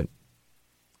rid of it,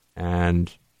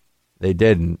 and they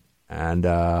didn't. And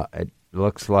it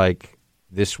looks like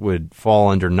this would fall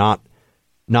under not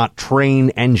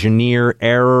train engineer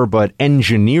error, but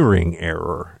engineering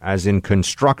error, as in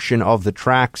construction of the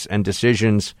tracks and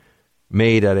decisions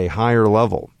made at a higher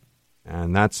level.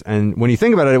 And when you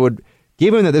think about it, it would,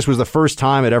 given that this was the first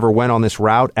time it ever went on this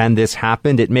route and this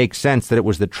happened, it makes sense that it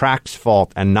was the track's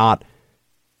fault and not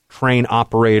train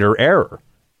operator error,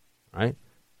 right?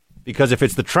 Because if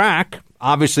it's the track,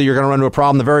 obviously you're going to run into a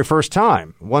problem the very first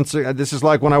time. This is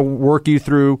like when I work you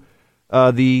through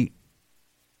the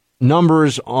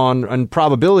numbers and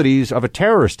probabilities of a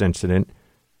terrorist incident.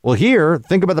 Well, here,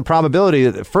 think about the probability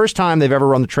that the first time they've ever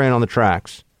run the train on the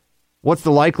tracks. What's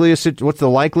the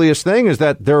likeliest thing is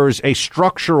that there's a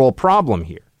structural problem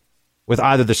here with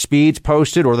either the speeds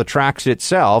posted or the tracks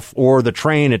itself, or the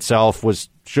train itself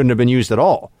shouldn't have been used at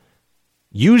all.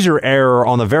 User error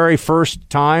on the very first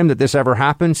time that this ever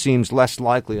happened seems less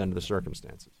likely under the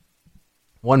circumstances.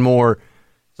 One more.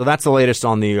 So that's the latest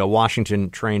on the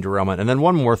Washington train derailment. And then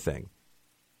one more thing.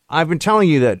 I've been telling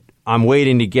you that I'm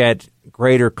waiting to get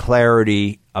greater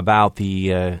clarity about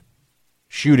the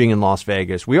shooting in Las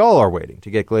Vegas. We all are waiting to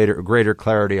get greater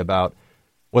clarity about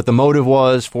what the motive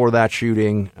was for that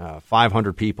shooting.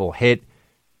 500 people hit.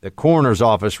 The coroner's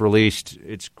office released,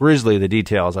 it's grisly, the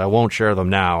details. I won't share them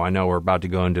now. I know we're about to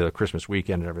go into the Christmas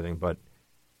weekend and everything, but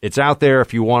it's out there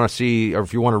if you want to see, or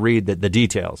if you want to read the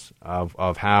details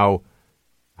of how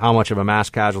much of a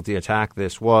mass casualty attack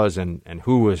this was and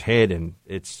who was hit, and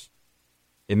it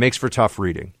makes for tough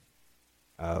reading.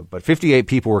 But 58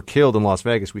 people were killed in Las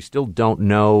Vegas. We still don't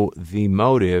know the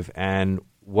motive, and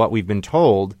what we've been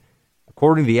told,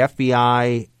 according to the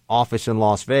FBI office in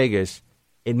Las Vegas,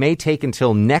 it may take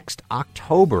until next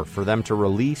October for them to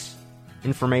release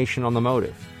information on the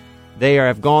motive. They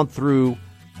have gone through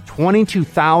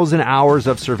 22,000 hours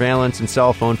of surveillance and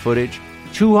cell phone footage,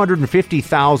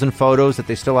 250,000 photos that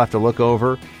they still have to look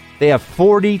over. They have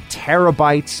 40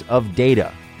 terabytes of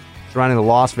data surrounding the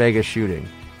Las Vegas shooting.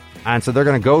 And so they're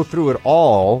going to go through it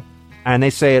all, and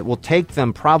they say it will take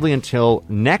them probably until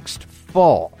next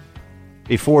fall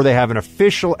before they have an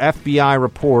official FBI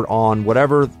report on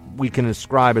whatever we can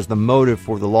describe as the motive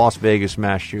for the Las Vegas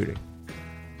mass shooting.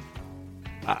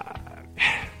 I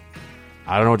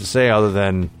don't know what to say other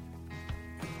than,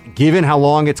 given how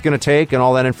long it's going to take and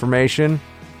all that information,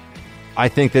 I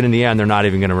think that in the end they're not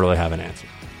even going to really have an answer.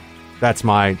 That's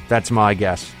my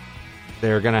guess.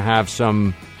 They're going to have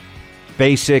some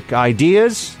basic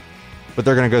ideas, but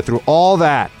they're going to go through all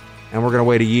that, and we're going to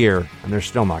wait a year, and they're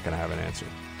still not going to have an answer.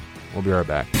 We'll be right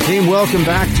back. Team, welcome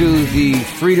back to the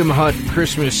Freedom Hut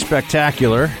Christmas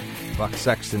Spectacular. Buck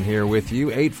Sexton here with you.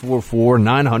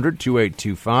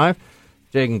 844-900-2825.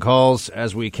 Taking calls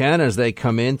as we can as they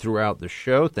come in throughout the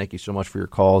show. Thank you so much for your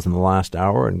calls in the last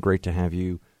hour, and great to have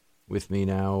you with me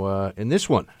now in this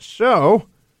one. So,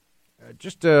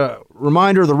 just a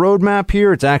reminder of the roadmap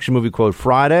here. It's Action Movie Quote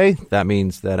Friday. That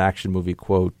means that Action Movie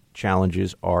Quote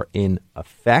challenges are in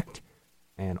effect.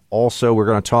 And also, we're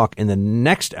going to talk in the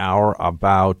next hour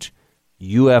about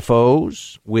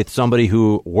UFOs with somebody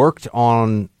who worked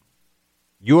on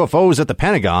UFOs at the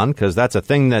Pentagon, because that's a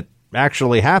thing that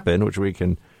actually happened, which we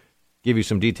can give you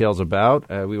some details about.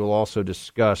 We will also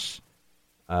discuss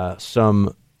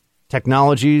some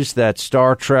technologies that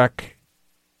Star Trek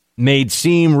made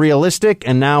seem realistic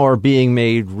and now are being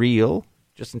made real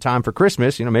just in time for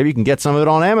Christmas. Maybe you can get some of it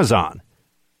on Amazon.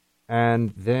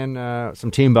 And then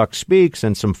some Team Buck Speaks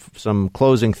and some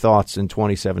closing thoughts in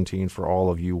 2017 for all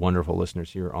of you wonderful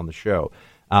listeners here on the show.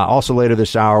 Also later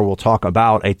this hour, we'll talk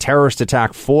about a terrorist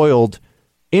attack foiled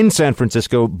in San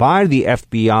Francisco by the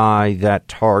FBI that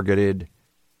targeted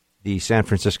the San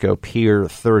Francisco Pier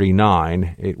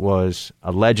 39. It was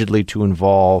allegedly to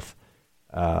involve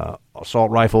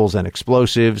assault rifles and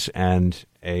explosives and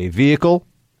a vehicle,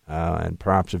 and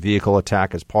perhaps a vehicle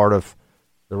attack as part of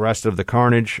the rest of the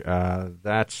carnage.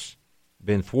 That's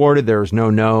been thwarted. There is no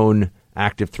known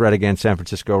active threat against San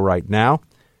Francisco right now.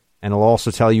 And I'll also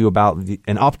tell you about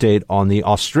an update on the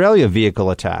Australia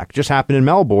vehicle attack. Just happened in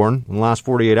Melbourne in the last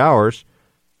 48 hours.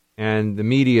 And the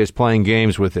media is playing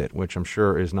games with it, which I'm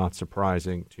sure is not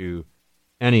surprising to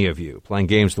any of you. Playing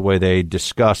games the way they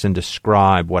discuss and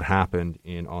describe what happened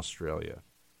in Australia.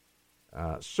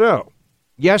 So,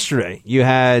 yesterday you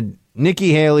had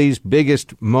Nikki Haley's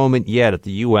biggest moment yet at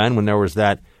the UN when there was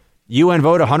that UN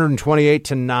vote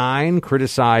 128-9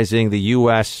 criticizing the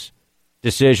U.S.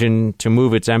 decision to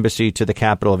move its embassy to the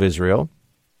capital of Israel.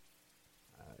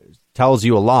 Tells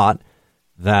you a lot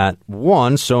that,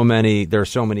 one, there are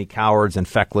so many cowards and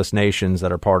feckless nations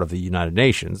that are part of the United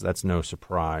Nations. That's no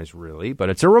surprise, really, but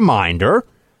it's a reminder.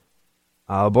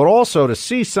 But also to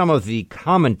see some of the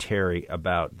commentary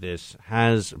about this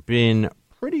has been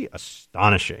pretty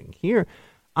astonishing. Here,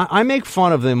 I make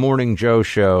fun of the Morning Joe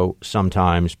show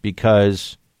sometimes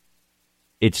because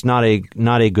it's not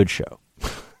a good show.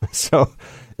 So,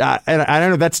 and I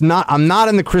don't know. I'm not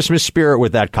in the Christmas spirit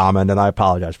with that comment, and I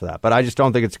apologize for that. But I just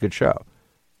don't think it's a good show.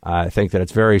 I think that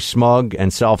it's very smug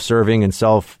and self-serving and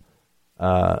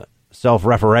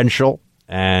self-referential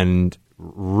and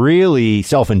really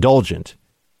self-indulgent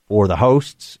for the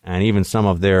hosts and even some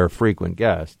of their frequent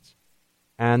guests.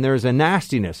 And there's a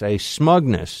nastiness, a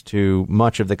smugness to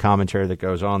much of the commentary that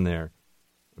goes on there.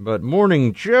 But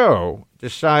Morning Joe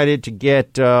decided to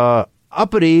get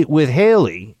uppity with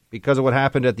Haley because of what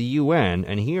happened at the UN.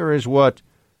 And here is what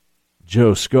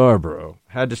Joe Scarborough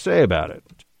had to say about it.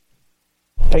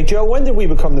 Hey, Joe, when did we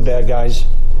become the bad guys?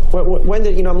 When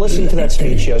did, I'm listening to that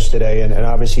speech yesterday, and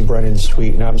obviously Brennan's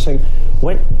tweet, and I'm saying,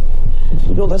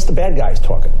 that's the bad guys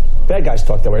talking. Bad guys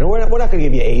talk that way. We're not going to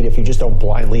give you aid if you just don't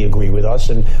blindly agree with us,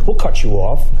 and we'll cut you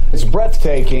off. It's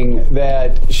breathtaking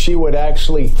that she would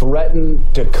actually threaten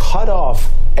to cut off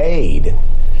aid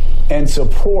and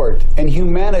support and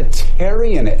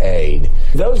humanitarian aid.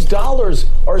 Those dollars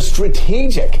are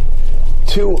strategic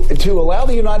to allow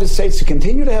the United States to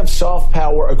continue to have soft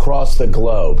power across the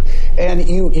globe. And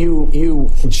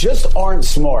you just aren't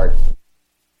smart.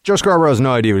 Joe Scarborough has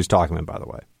no idea what he's talking about, by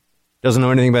the way. Doesn't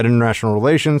know anything about international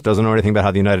relations, doesn't know anything about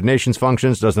how the United Nations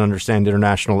functions, doesn't understand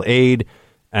international aid,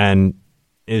 and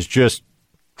is just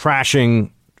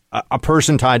trashing a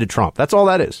person tied to Trump. That's all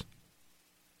that is.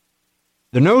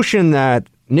 The notion that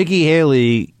Nikki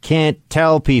Haley can't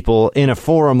tell people in a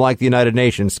forum like the United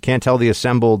Nations, can't tell the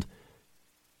assembled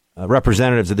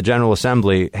representatives of the General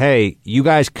Assembly, hey, you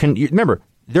guys can remember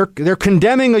they're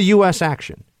condemning a U.S.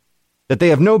 action that they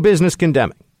have no business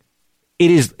condemning. It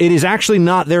is actually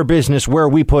not their business where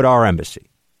we put our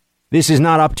embassy. This is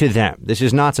not up to them.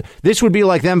 This would be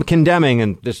like them condemning,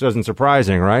 and this isn't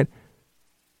surprising, right?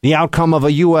 The outcome of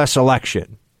a U.S.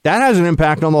 election. That has an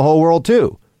impact on the whole world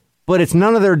too, but it's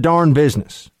none of their darn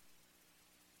business.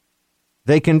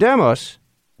 They condemn us.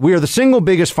 We are the single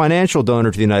biggest financial donor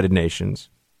to the United Nations.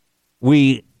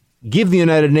 We give the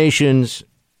United Nations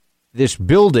this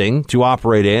building to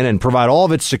operate in and provide all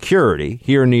of its security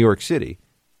here in New York City.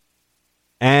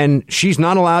 And she's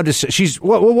not allowed to.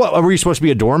 What are we supposed to be,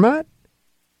 a doormat?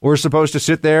 We're supposed to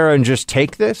sit there and just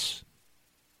take this?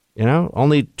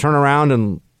 Only turn around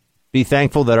and be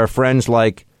thankful that our friends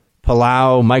like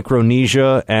Palau,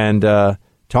 Micronesia, and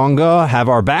Tonga have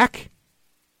our back?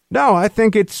 No, I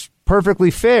think it's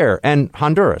perfectly fair. And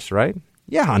Honduras, right?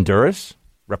 Yeah, Honduras.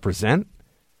 Represent.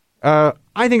 I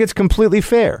think it's completely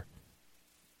fair.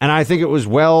 And I think it was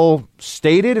well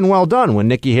stated and well done when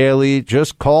Nikki Haley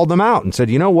just called them out and said,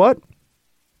 you know what?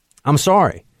 I'm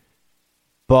sorry,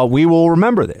 but we will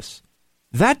remember this.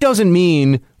 That doesn't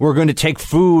mean we're going to take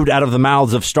food out of the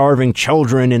mouths of starving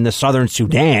children in the southern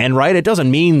Sudan, right? It doesn't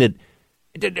mean that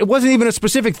it wasn't even a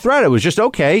specific threat. It was just,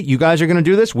 okay, you guys are going to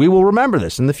do this. We will remember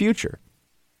this in the future.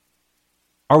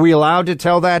 Are we allowed to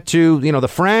tell that to, the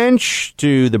French,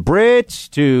 to the Brits,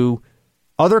 to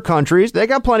other countries? They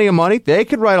got plenty of money. They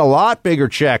could write a lot bigger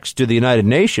checks to the United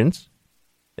Nations.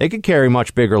 They could carry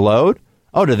much bigger load.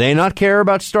 Oh, do they not care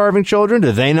about starving children?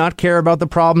 Do they not care about the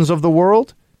problems of the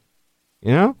world?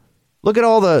 Look at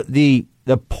all the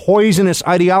poisonous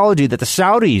ideology that the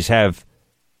Saudis have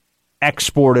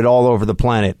exported all over the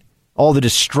planet. All the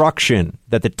destruction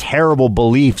that the terrible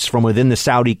beliefs from within the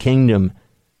Saudi kingdom,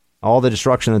 all the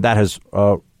destruction that has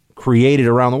created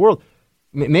around the world.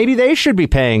 Maybe they should be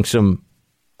paying some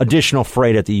additional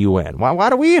freight at the UN. Why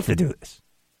do we have to do this?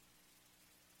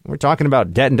 We're talking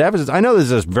about debt and deficits. I know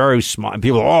this is very small.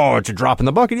 People, it's a drop in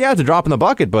the bucket. Yeah, it's a drop in the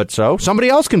bucket, but somebody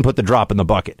else can put the drop in the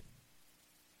bucket.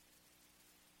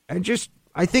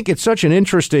 I think it's such an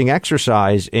interesting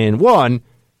exercise in, one,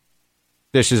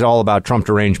 this is all about Trump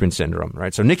derangement syndrome,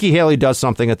 right? So Nikki Haley does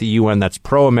something at the UN that's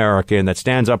pro-American, that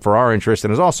stands up for our interests,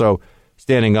 and is also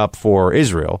standing up for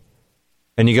Israel.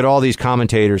 And you get all these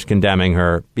commentators condemning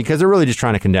her because they're really just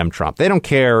trying to condemn Trump. They don't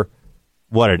care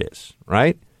what it is,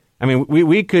 right? I mean,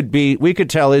 we could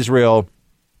tell Israel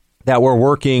that we're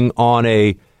working on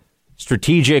a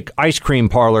strategic ice cream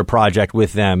parlor project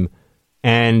with them,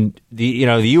 and the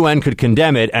UN could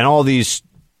condemn it, and all these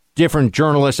different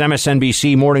journalists,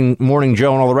 MSNBC, Morning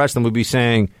Joe, and all the rest of them would be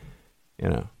saying,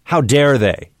 how dare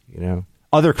they?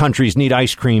 Other countries need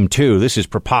ice cream too. This is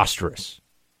preposterous.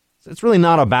 It's really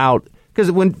not about, because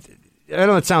I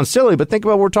know it sounds silly, but think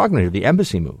about what we're talking about here, the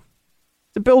embassy move.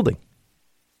 It's a building.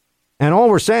 And all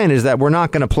we're saying is that we're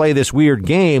not going to play this weird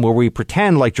game where we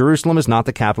pretend like Jerusalem is not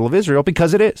the capital of Israel,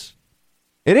 because it is.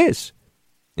 It is.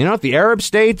 You know, if the Arab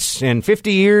states in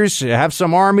 50 years have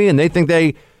some army and they think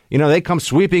they come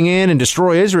sweeping in and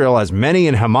destroy Israel, as many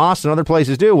in Hamas and other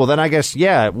places do, well, then I guess,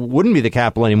 yeah, it wouldn't be the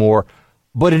capital anymore,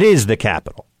 but it is the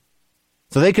capital.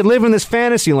 So they could live in this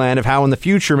fantasy land of how in the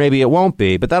future maybe it won't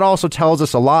be. But that also tells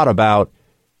us a lot about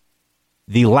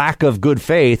the lack of good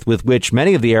faith with which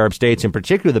many of the Arab states, in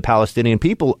particular the Palestinian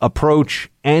people, approach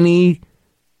any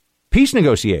peace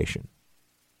negotiation.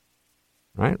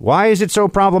 Right? Why is it so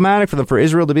problematic for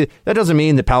Israel to be? That doesn't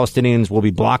mean that Palestinians will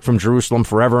be blocked from Jerusalem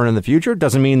forever and in the future. It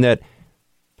doesn't mean that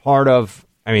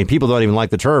people don't even like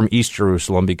the term East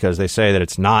Jerusalem because they say that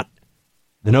it's not,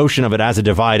 the notion of it as a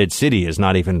divided city is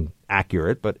not even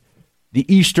accurate. But the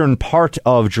eastern part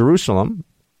of Jerusalem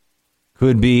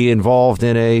could be involved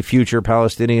in a future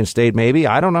Palestinian state, maybe.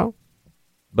 I don't know.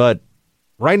 But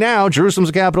right now, Jerusalem's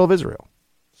the capital of Israel.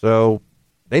 So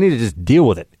they need to just deal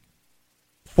with it.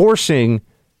 Forcing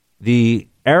the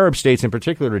Arab states in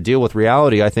particular to deal with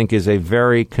reality, I think, is a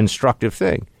very constructive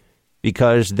thing,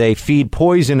 because they feed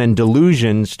poison and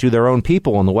delusions to their own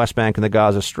people on the West Bank and the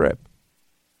Gaza Strip,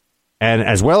 and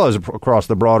as well as across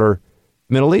the broader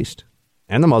Middle East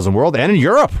and the Muslim world and in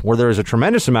Europe, where there is a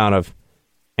tremendous amount of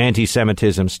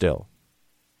anti-Semitism still.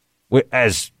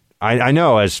 As I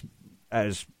know, as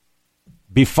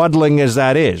befuddling as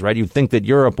that is, right? You'd think that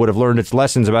Europe would have learned its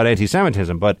lessons about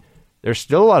anti-Semitism, but there's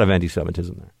still a lot of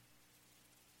anti-Semitism there.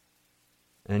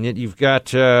 And yet you've got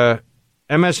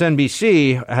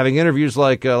MSNBC having interviews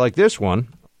like this one.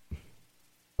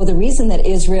 Well, the reason that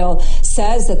Israel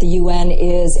says that the UN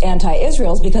is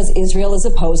anti-Israel is because Israel is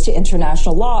opposed to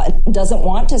international law and doesn't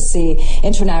want to see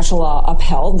international law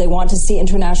upheld. They want to see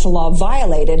international law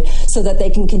violated so that they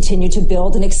can continue to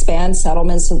build and expand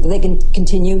settlements, so that they can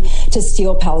continue to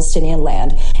steal Palestinian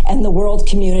land. And the world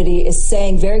community is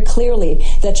saying very clearly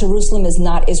that Jerusalem is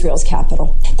not Israel's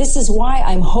capital. This is why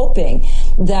I'm hoping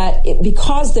that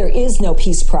because there is no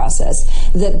peace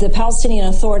process, that the Palestinian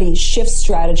Authority shifts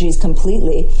strategies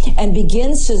completely and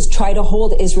begins to try to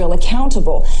hold Israel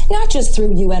accountable, not just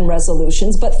through UN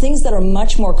resolutions, but things that are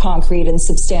much more concrete and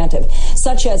substantive,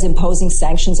 such as imposing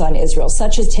sanctions on Israel,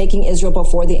 such as taking Israel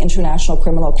before the International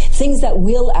Criminal, things that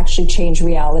will actually change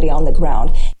reality on the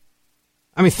ground.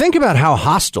 I mean, think about how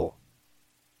hostile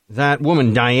that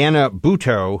woman, Diana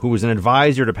Bhutto, who was an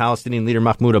advisor to Palestinian leader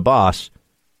Mahmoud Abbas.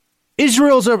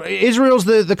 Israel's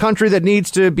the country that needs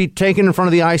to be taken in front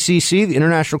of the ICC, the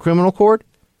International Criminal Court.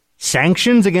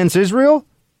 Sanctions against Israel?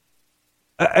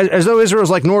 As though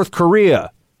Israel's like North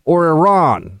Korea or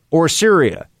Iran or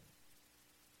Syria.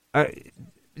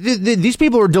 These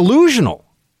people are delusional.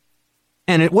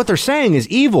 And what they're saying is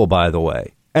evil, by the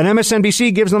way. And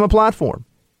MSNBC gives them a platform.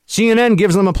 CNN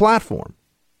gives them a platform.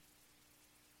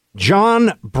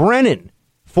 John Brennan,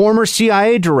 former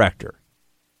CIA director,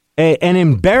 an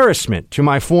embarrassment to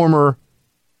my former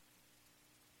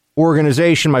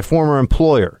organization, my former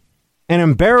employer. An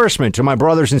embarrassment to my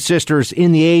brothers and sisters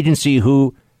in the agency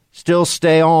who still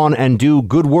stay on and do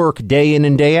good work day in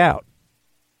and day out.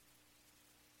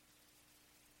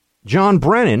 John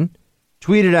Brennan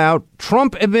tweeted out,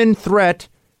 Trump-even threat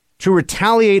to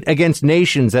retaliate against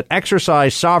nations that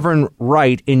exercise sovereign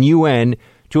right in UN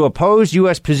to oppose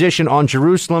U.S. position on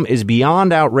Jerusalem is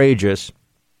beyond outrageous.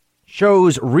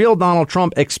 Shows real Donald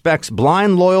Trump expects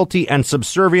blind loyalty and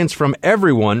subservience from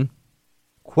everyone.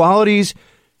 Qualities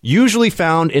usually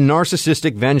found in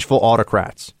narcissistic, vengeful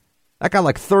autocrats. That got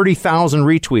like 30,000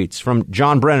 retweets from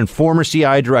John Brennan, former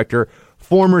CIA director,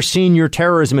 former senior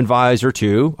terrorism advisor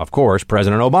to, of course,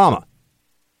 President Obama.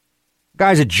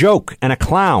 Guy's a joke and a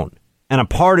clown and a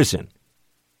partisan,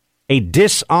 a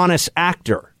dishonest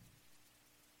actor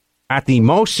at the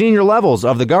most senior levels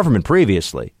of the government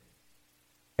previously,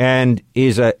 and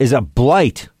is a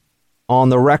blight on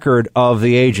the record of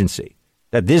the agency.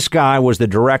 That this guy was the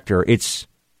director, it's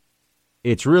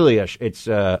really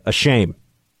a shame.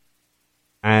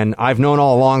 And I've known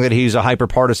all along that he's a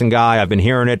hyper-partisan guy. I've been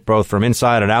hearing it both from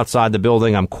inside and outside the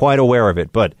building. I'm quite aware of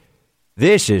it. But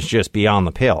this is just beyond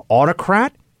the pale.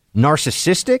 Autocrat?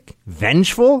 Narcissistic?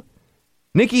 Vengeful?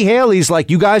 Nikki Haley's like,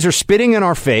 you guys are spitting in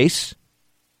our face.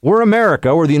 We're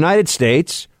America. We're the United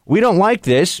States. We don't like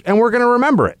this, and we're going to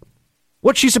remember it.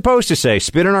 What's she supposed to say?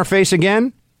 Spit in our face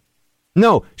again?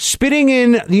 No, spitting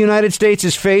in the United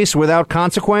States' face without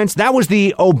consequence, that was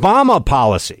the Obama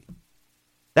policy.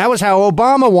 That was how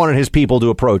Obama wanted his people to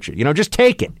approach it. You know, just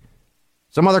take it.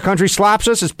 Some other country slaps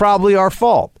us, it's probably our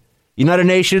fault. United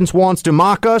Nations wants to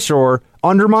mock us or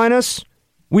undermine us,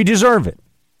 we deserve it.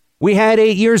 We had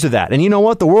 8 years of that. And you know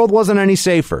what? The world wasn't any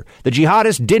safer. The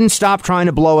jihadists didn't stop trying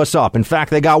to blow us up. In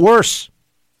fact, they got worse.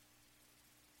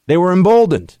 They were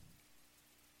emboldened.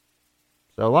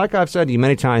 So like I've said to you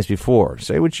many times before,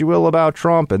 say what you will about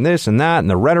Trump and this and that and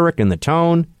the rhetoric and the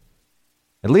tone.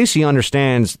 At least he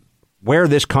understands where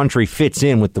this country fits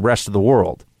in with the rest of the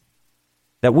world.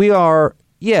 That we are,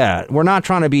 we're not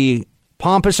trying to be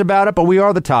pompous about it, but we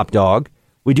are the top dog.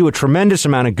 We do a tremendous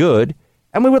amount of good,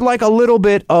 and we would like a little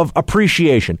bit of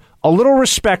appreciation. A little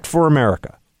respect for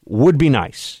America would be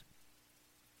nice.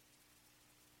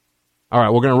 All right,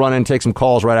 we're going to run in and take some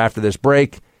calls right after this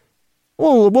break.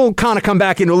 We'll kind of come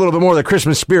back into a little bit more of the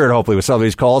Christmas spirit, hopefully, with some of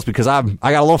these calls, because I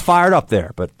got a little fired up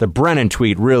there. But the Brennan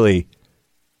tweet really,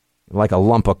 like a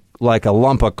lump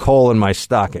of coal in my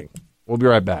stocking. We'll be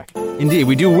right back. Indeed,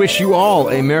 we do wish you all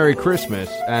a Merry Christmas,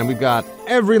 and we've got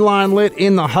every line lit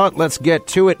in the hut. Let's get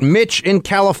to it. Mitch in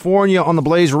California on the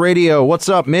Blaze Radio. What's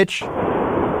up, Mitch? Hey,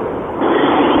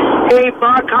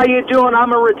 Buck, how you doing?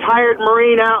 I'm a retired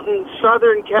Marine out in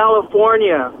Southern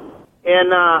California,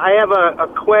 and I have a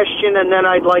question, and then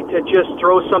I'd like to just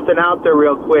throw something out there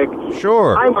real quick.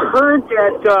 Sure. I've heard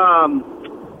that,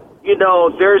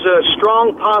 there's a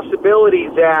strong possibility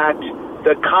that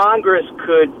the Congress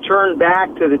could turn back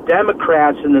to the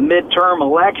Democrats in the midterm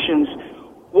elections.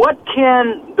 What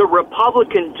can the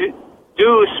Republicans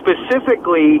do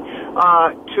specifically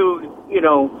to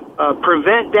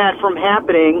prevent that from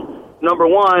happening, number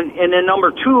one? And then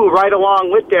number two, right along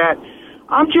with that,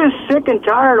 I'm just sick and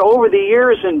tired over the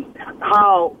years and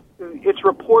how it's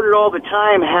reported all the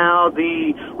time how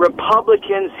the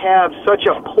Republicans have such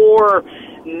a poor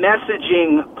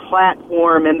messaging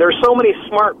platform, and there's so many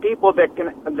smart people that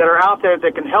are out there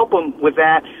that can help them with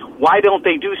that. Why don't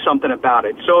they do something about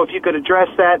it? So if you could address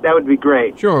that would be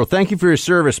great. Sure. Well, thank you for your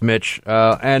service, Mitch.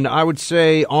 And I would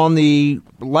say on the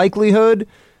likelihood,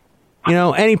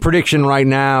 any prediction right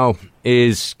now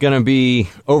is going to be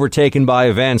overtaken by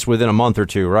events within a month or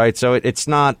two, right? So it's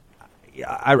not.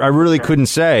 I really couldn't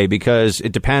say, because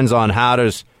it depends on how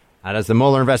does the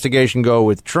Mueller investigation go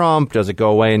with Trump? Does it go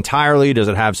away entirely? Does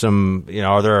it have some,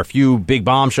 are there a few big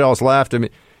bombshells left? I mean,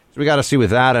 so we got to see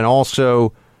with that. And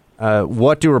also,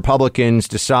 what do Republicans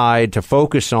decide to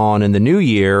focus on in the new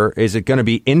year? Is it going to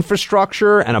be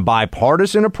infrastructure and a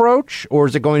bipartisan approach? Or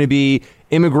is it going to be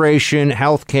immigration,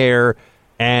 health care,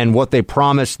 and what they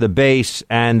promised the base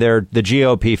and the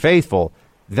GOP faithful?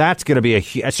 That's going to be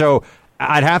so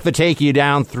I'd have to take you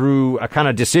down through a kind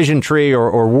of decision tree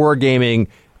or wargaming,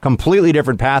 completely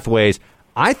different pathways.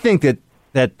 I think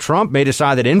that Trump may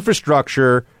decide that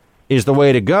infrastructure is the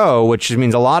way to go, which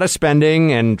means a lot of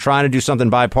spending and trying to do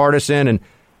something bipartisan. And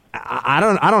I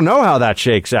don't know how that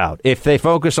shakes out. If they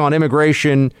focus on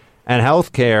immigration and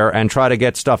health care and try to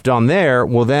get stuff done there,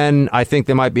 well, then I think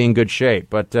they might be in good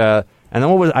shape. But and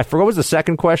then I forgot what was the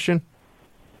second question?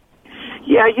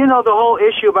 Yeah, the whole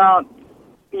issue about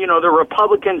the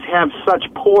Republicans have such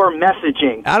poor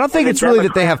messaging. I don't think it's really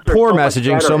that they have poor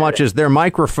messaging so much as their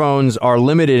microphones are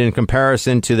limited in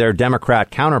comparison to their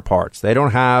Democrat counterparts. They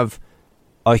don't have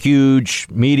a huge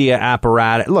media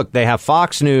apparatus. Look, they have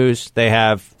Fox News, they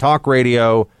have talk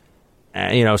radio,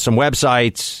 some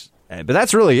websites, but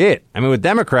that's really it. I mean, with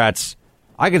Democrats,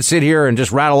 I could sit here and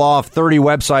just rattle off 30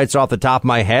 websites off the top of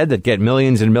my head that get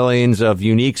millions and millions of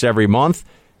uniques every month.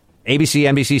 ABC,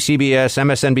 NBC, CBS,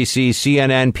 MSNBC,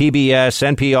 CNN,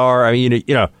 PBS, NPR. I mean,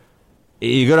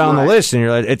 you go down the list and you're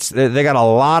like, they got a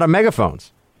lot of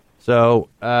megaphones. So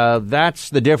that's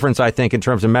the difference, I think, in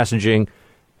terms of messaging.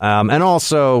 And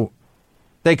also,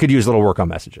 they could use a little work on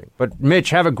messaging. But Mitch,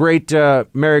 have a great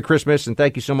Merry Christmas, and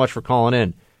thank you so much for calling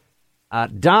in.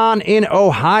 Don in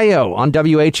Ohio on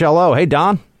WHLO. Hey,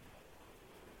 Don.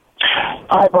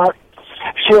 Hi, Mark.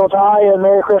 Shields high and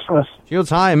Merry Christmas. Shields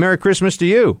high and Merry Christmas to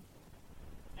you.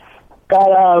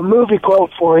 Got a movie quote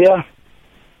for you.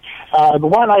 The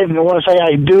one I want to say,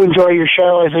 I do enjoy your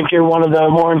show. I think you're one of the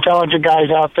more intelligent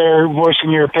guys out there voicing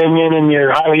your opinion, and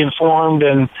you're highly informed,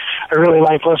 and I really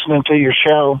like listening to your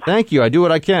show. Thank you. I do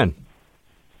what I can.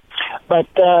 But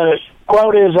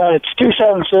quote is, it's two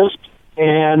sentences,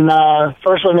 and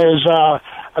first one is, I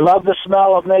love the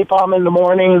smell of napalm in the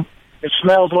morning. It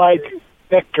smells like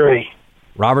victory.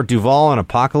 Robert Duvall on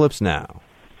Apocalypse Now.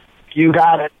 You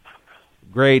got it.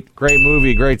 Great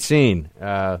movie, great scene.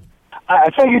 I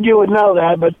figured you would know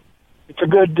that, but it's a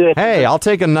good. Hey, I'll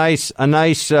take a nice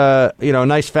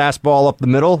fastball up the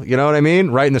middle. You know what I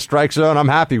mean? Right in the strike zone. I'm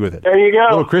happy with it. There you go. A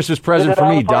little Christmas present for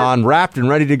me, Don. Wrapped and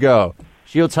ready to go.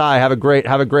 Shields high. Have a great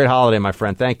holiday, my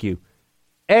friend. Thank you.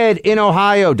 Ed in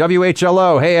Ohio,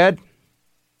 WHLO. Hey, Ed.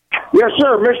 Yes,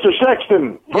 sir, Mr.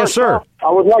 Sexton. Yes, sir.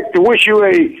 I would like to wish you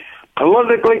a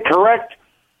politically correct,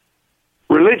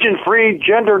 religion-free,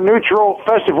 gender-neutral,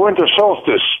 festive winter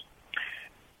solstice.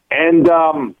 And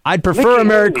I'd prefer a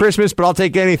Merry Christmas, but I'll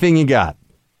take anything you got.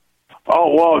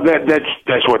 Oh, well,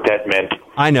 that's what that meant.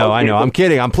 I know. I'm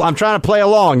kidding. I'm trying to play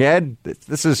along, Ed.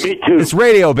 This is Me too. It's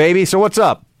radio, baby. So what's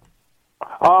up?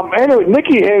 Anyway,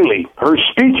 Nikki Haley, her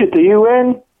speech at the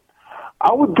UN,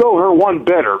 I would go her one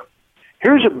better.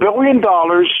 Here's $1 billion.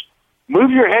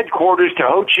 Move your headquarters to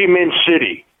Ho Chi Minh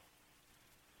City.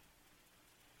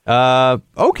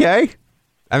 Okay.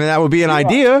 I mean, that would be an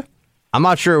idea. I'm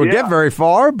not sure it would get very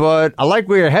far, but I like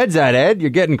where your head's at, Ed. You're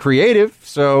getting creative,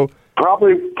 so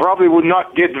probably would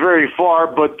not get very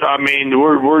far. But I mean,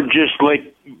 we're just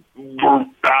like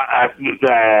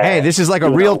hey, this is like a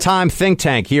real-time think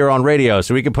tank here on radio,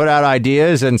 so we can put out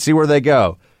ideas and see where they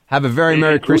go. Have a very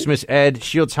Merry Christmas, Ed.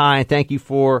 Shields High. Thank you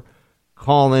for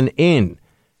calling in.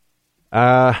 Where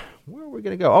are we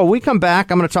going to go? Oh, we come back.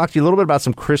 I'm going to talk to you a little bit about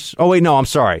some Oh, wait, no, I'm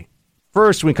sorry.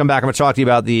 First, when we come back, I'm going to talk to you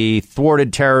about the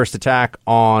thwarted terrorist attack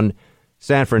on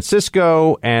San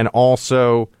Francisco and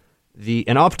also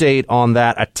an update on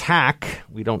that attack.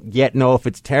 We don't yet know if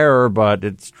it's terror, but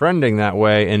it's trending that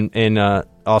way in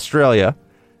Australia.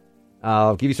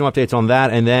 I'll give you some updates on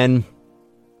that, and then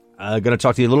I'm going to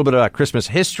talk to you a little bit about Christmas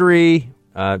history.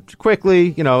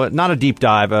 Quickly, not a deep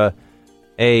dive,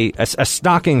 a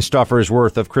stocking stuffer's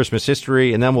worth of Christmas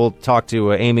history, and then we'll talk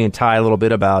to Amy and Ty a little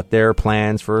bit about their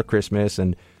plans for Christmas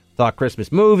and talk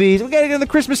Christmas movies. We got to get in the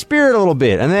Christmas spirit a little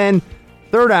bit, and then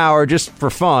third hour, just for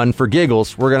fun, for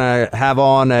giggles, we're going to have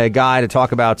on a guy to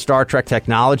talk about Star Trek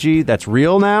technology that's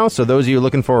real now. So those of you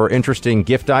looking for interesting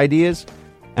gift ideas,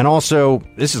 and also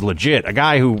this is legit, a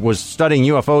guy who was studying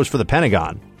UFOs for the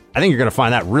Pentagon. I think you're going to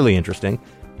find that really interesting.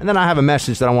 And then I have a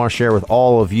message that I want to share with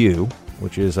all of you,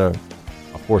 which is of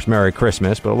course, Merry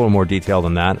Christmas, but a little more detail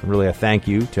than that. Really a thank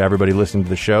you to everybody listening to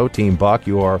the show. Team Buck,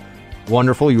 you are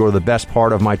wonderful. You are the best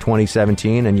part of my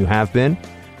 2017, and you have been.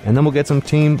 And then we'll get some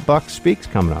Team Buck Speaks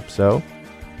coming up. So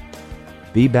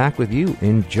be back with you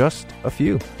in just a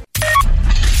few.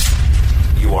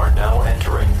 You are now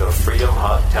entering the Freedom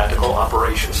Hut Tactical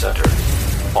Operations Center.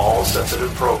 All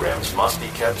sensitive programs must be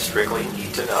kept strictly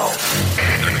need to know.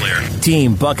 They're clear.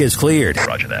 Team Buck is cleared.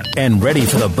 Roger that. And ready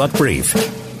for the Buck Brief.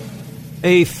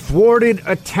 A thwarted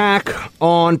attack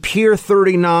on Pier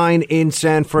 39 in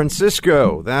San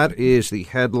Francisco. That is the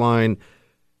headline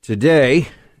today.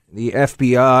 The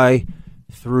FBI,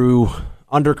 through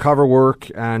undercover work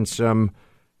and some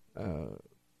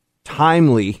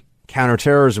timely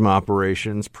counterterrorism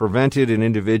operations, prevented an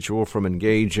individual from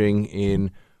engaging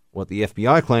in what the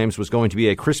FBI claims was going to be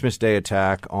a Christmas Day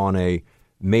attack on a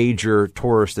major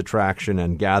tourist attraction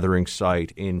and gathering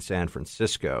site in San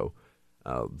Francisco.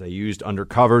 They used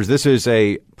undercovers. This is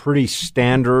a pretty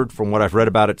standard, from what I've read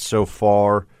about it so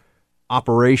far,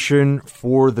 operation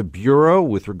for the Bureau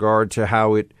with regard to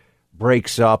how it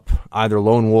breaks up either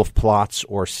lone wolf plots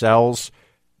or cells.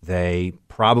 They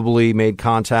probably made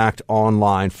contact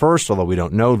online first, although we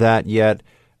don't know that yet.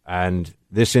 And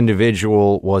this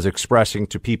individual was expressing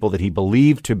to people that he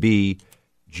believed to be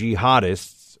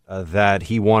jihadists that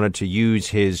he wanted to use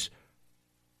his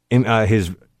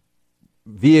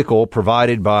vehicle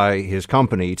provided by his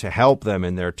company to help them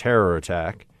in their terror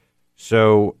attack.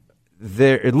 So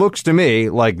it looks to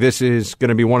me like this is going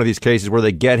to be one of these cases where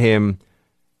they get him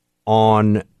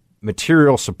on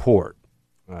material support.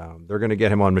 They're going to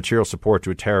get him on material support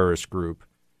to a terrorist group.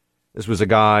 This was a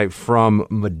guy from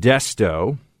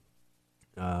Modesto.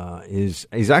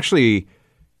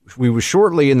 He was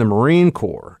shortly in the Marine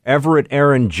Corps, Everett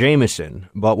Aaron Jameson,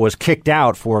 but was kicked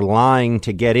out for lying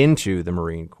to get into the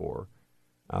Marine Corps.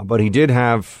 But he did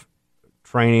have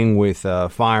training with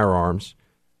firearms,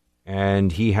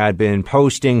 and he had been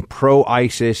posting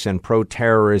pro-ISIS and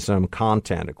pro-terrorism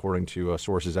content, according to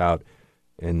sources out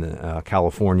in the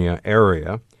California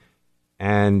area.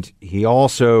 And he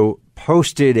also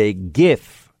posted a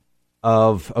GIF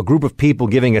of a group of people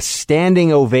giving a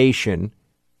standing ovation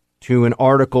to an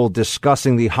article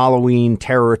discussing the Halloween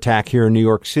terror attack here in New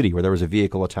York City, where there was a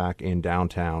vehicle attack in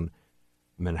downtown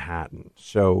Manhattan.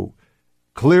 So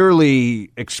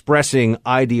clearly expressing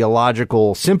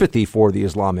ideological sympathy for the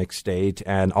Islamic State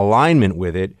and alignment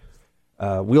with it.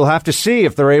 We'll have to see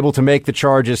if they're able to make the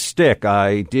charges stick.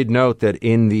 I did note that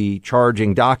in the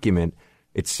charging document,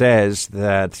 it says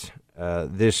that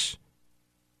this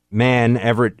man,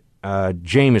 Everett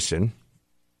Jameson,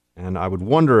 and I would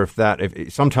wonder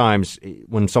if sometimes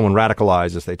when someone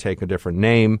radicalizes, they take a different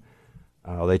name.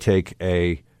 They take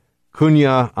a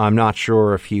kunya. I'm not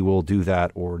sure if he will do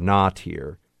that or not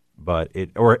here,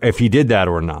 or if he did that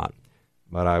or not.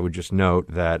 But I would just note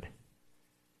that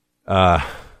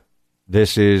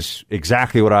this is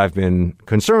exactly what I've been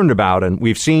concerned about. And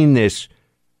we've seen this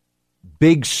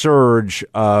big surge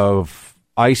of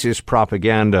ISIS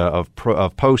propaganda,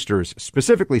 of posters,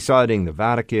 specifically citing the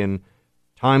Vatican,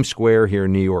 Times Square here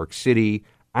in New York City,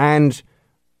 and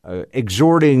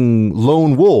exhorting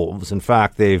lone wolves. In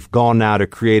fact, they've gone now to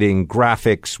creating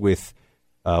graphics with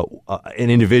an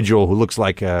individual who looks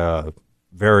like a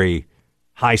very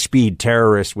high-speed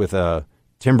terrorist with a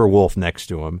timber wolf next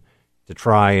to him to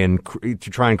try and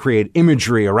create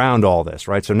imagery around all this,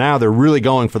 right? So now they're really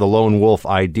going for the lone wolf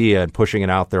idea and pushing it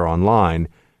out there online.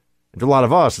 And to a lot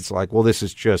of us, it's like, well, these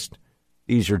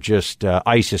are just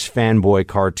ISIS fanboy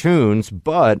cartoons,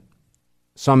 but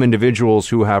some individuals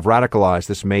who have radicalized,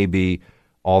 this may be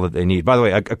all that they need. By the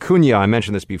way, a kunya, I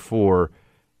mentioned this before,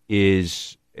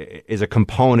 is a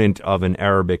component of an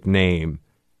Arabic name.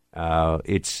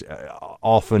 It's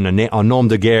often a nom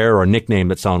de guerre or a nickname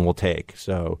that someone will take.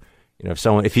 So,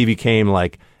 if he became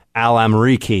like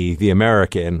Al-Amriki, the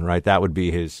American, right, that would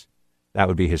be his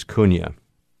kunya.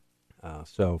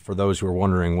 So for those who are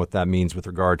wondering what that means with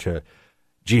regard to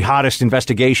jihadist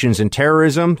investigations and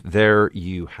terrorism, there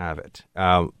you have it.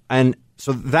 And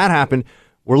so that happened.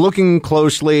 We're looking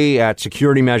closely at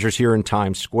security measures here in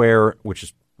Times Square, which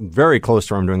is very close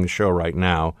to where I'm doing the show right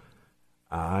now.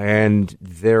 And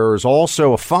there's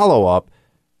also a follow-up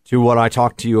to what I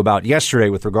talked to you about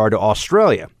yesterday with regard to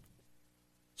Australia.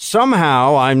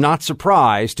 Somehow, I'm not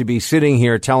surprised to be sitting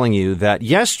here telling you that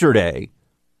yesterday,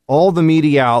 all the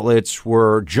media outlets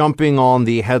were jumping on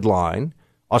the headline,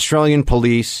 Australian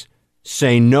police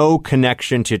say no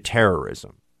connection to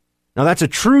terrorism. Now, that's a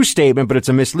true statement, but it's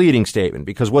a misleading statement,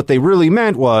 because what they really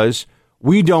meant was,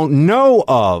 we don't know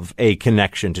of a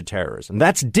connection to terrorism.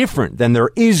 That's different than there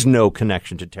is no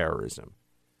connection to terrorism.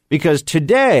 Because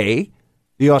today,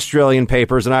 the Australian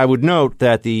papers, and I would note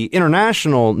that the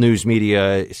international news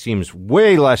media seems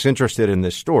way less interested in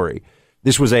this story.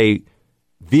 This was a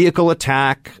vehicle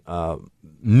attack,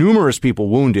 numerous people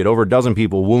wounded, over a dozen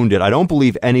people wounded. I don't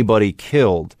believe anybody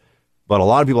killed, but a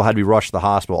lot of people had to be rushed to the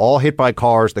hospital, all hit by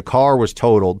cars. The car was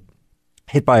totaled,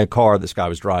 hit by a car this guy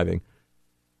was driving.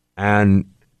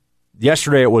 And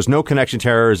yesterday it was no connection to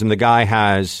terrorism. The guy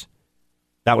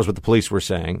that was what the police were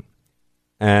saying.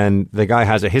 And the guy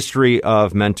has a history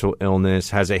of mental illness,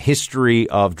 has a history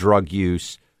of drug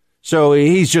use. So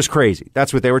he's just crazy.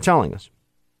 That's what they were telling us.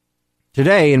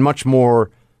 Today, in much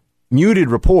more muted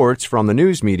reports from the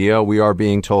news media, we are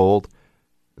being told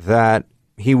that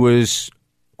he was,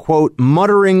 quote,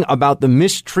 muttering about the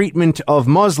mistreatment of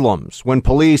Muslims when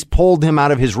police pulled him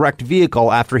out of his wrecked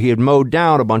vehicle after he had mowed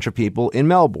down a bunch of people in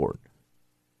Melbourne.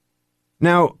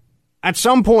 Now, at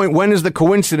some point, when is the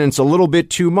coincidence a little bit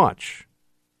too much?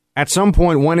 At some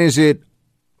point, when is it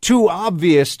too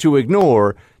obvious to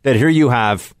ignore that here you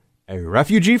have a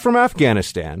refugee from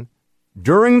Afghanistan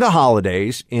during the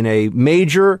holidays in a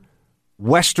major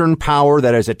Western power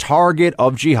that is a target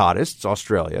of jihadists,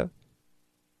 Australia,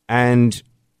 and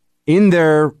in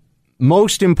their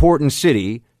most important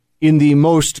city, in the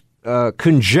most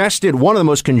congested, one of the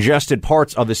most congested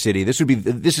parts of the city, this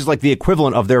is like the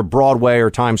equivalent of their Broadway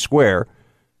or Times Square,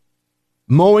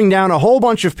 mowing down a whole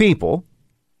bunch of people.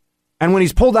 And when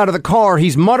he's pulled out of the car,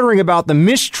 he's muttering about the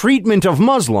mistreatment of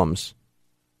Muslims.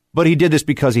 But he did this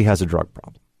because he has a drug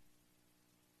problem.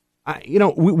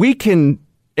 We can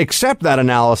accept that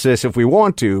analysis if we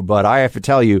want to, but I have to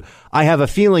tell you, I have a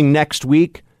feeling next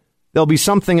week there'll be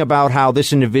something about how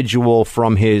this individual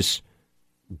from his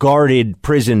guarded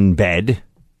prison bed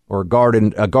or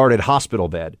a guarded hospital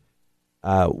bed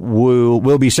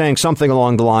will be saying something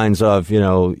along the lines of,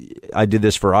 I did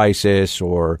this for ISIS,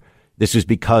 or this is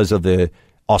because of the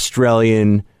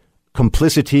Australian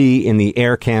complicity in the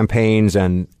air campaigns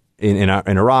and in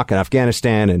Iraq and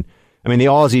Afghanistan. And I mean, the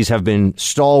Aussies have been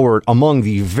stalwart, among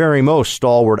the very most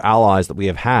stalwart allies that we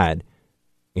have had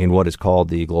in what is called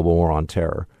the global war on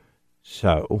terror.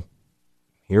 So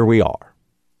here we are.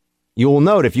 You will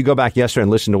note, if you go back yesterday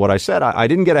and listen to what I said, I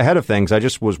didn't get ahead of things. I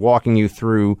just was walking you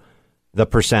through the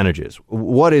percentages.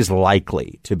 What is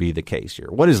likely to be the case here?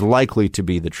 What is likely to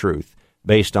be the truth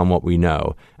based on what we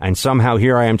know? And somehow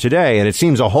here I am today, and it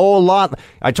seems a whole lot.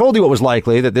 I told you what was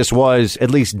likely, that this was at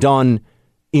least done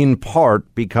in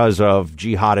part because of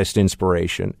jihadist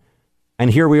inspiration.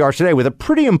 And here we are today with a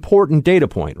pretty important data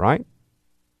point, right?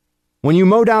 When you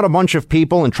mow down a bunch of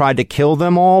people and tried to kill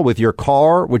them all with your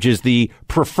car, which is the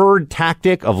preferred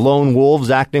tactic of lone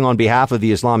wolves acting on behalf of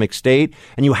the Islamic State,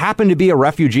 and you happen to be a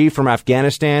refugee from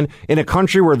Afghanistan in a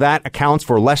country where that accounts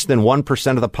for less than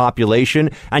 1% of the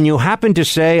population, and you happen to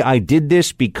say, I did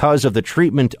this because of the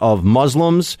treatment of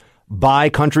Muslims by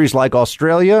countries like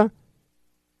Australia,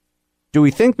 Do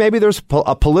we think maybe there's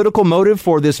a political motive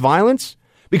for this violence?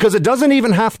 Because it doesn't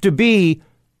even have to be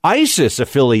ISIS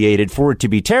affiliated for it to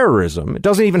be terrorism. It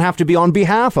doesn't even have to be on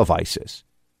behalf of ISIS.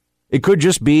 It could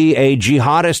just be a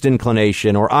jihadist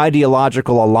inclination or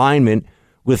ideological alignment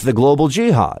with the global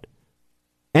jihad.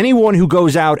 Anyone who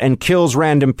goes out and kills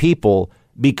random people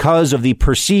because of the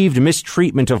perceived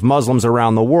mistreatment of Muslims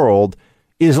around the world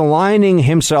is aligning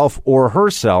himself or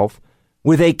herself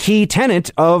with a key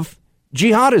tenet of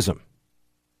jihadism.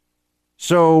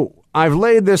 So I've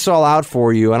laid this all out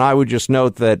for you, and I would just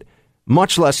note that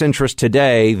much less interest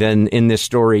today than in this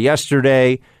story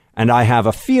yesterday, and I have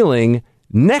a feeling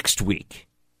next week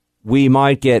we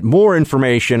might get more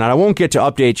information, and I won't get to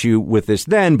update you with this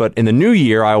then, but in the new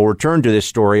year I will return to this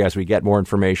story as we get more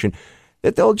information,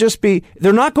 that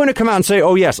they're not going to come out and say,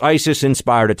 oh yes,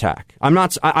 ISIS-inspired attack.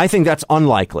 I think that's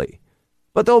unlikely.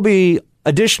 But there'll be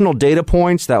additional data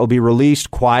points that will be released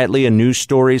quietly in news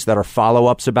stories that are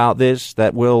follow-ups about this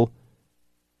that will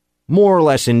more or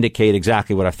less indicate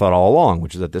exactly what I thought all along,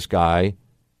 which is that this guy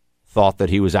thought that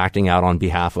he was acting out on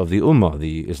behalf of the Ummah,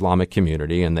 the Islamic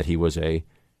community, and that he was a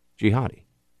jihadi.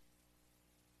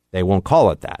 They won't call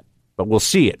it that, but we'll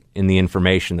see it in the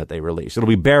information that they release. It'll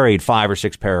be buried 5 or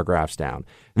 6 paragraphs down.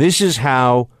 This is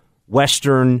how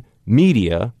Western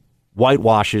media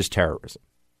whitewashes terrorism.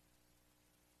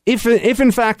 If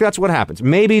in fact that's what happens,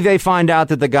 maybe they find out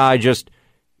that the guy just,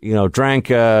 drank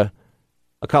a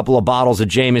couple of bottles of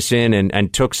Jameson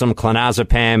and took some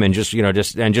clonazepam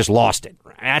and just lost it.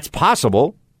 That's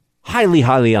possible. Highly,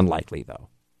 highly unlikely, though.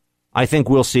 I think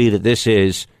we'll see that this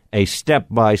is a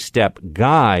step-by-step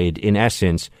guide, in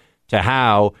essence, to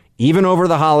how, even over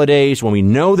the holidays, when we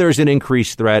know there's an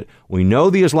increased threat, we know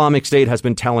the Islamic State has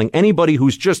been telling anybody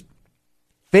who's just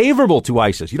favorable to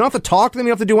ISIS. You don't have to talk to them.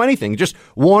 You don't have to do anything. You just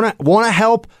want to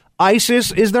help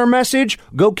ISIS is their message.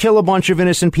 Go kill a bunch of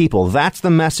innocent people. That's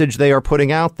the message they are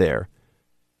putting out there.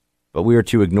 But we are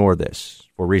to ignore this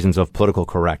for reasons of political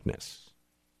correctness.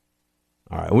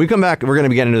 All right. When we come back, we're going to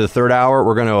be getting into the third hour.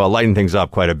 We're going to lighten things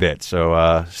up quite a bit.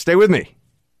 So stay with me.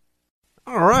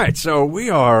 All right. So we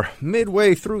are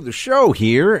midway through the show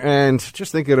here and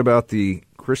just thinking about the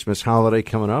Christmas holiday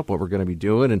coming up, what we're going to be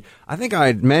doing. And I think I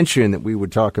had mentioned that we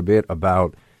would talk a bit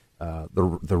about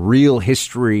the real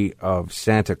history of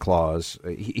Santa Claus.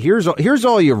 Here's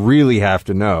all you really have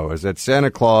to know is that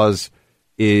Santa Claus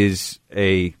is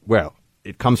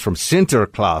it comes from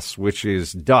Sinterklaas, which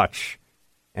is Dutch.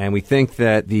 And we think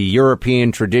that the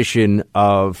European tradition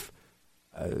of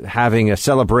having a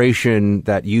celebration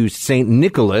that used St.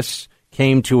 Nicholas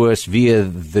came to us via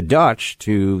the Dutch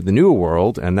to the New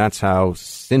World, and that's how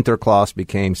Sinterklaas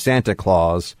became Santa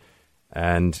Claus.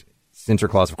 And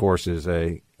Sinterklaas, of course, is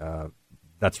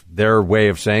that's their way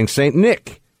of saying St.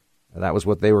 Nick. That was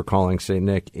what they were calling St.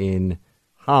 Nick in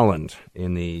Holland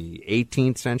in the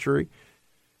 18th century.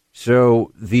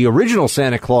 So the original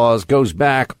Santa Claus goes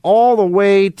back all the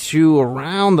way to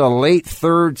around the late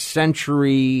 3rd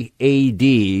century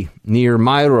A.D. near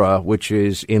Myra, which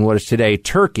is in what is today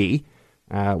Turkey,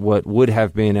 what would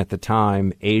have been at the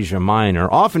time Asia Minor.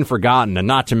 Often forgotten, and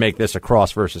not to make this a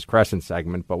cross versus crescent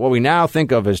segment, but what we now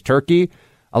think of as Turkey,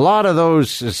 a lot of those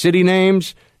city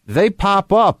names, they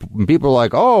pop up. And people are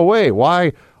like, oh, wait,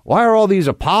 why are all these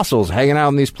apostles hanging out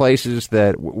in these places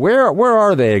where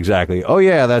are they exactly? Oh,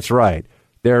 yeah, that's right.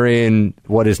 They're in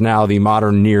what is now the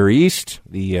modern Near East,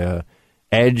 the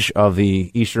edge of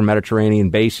the Eastern Mediterranean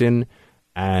basin,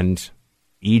 and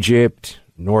Egypt,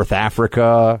 North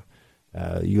Africa.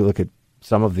 You look at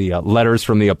some of the letters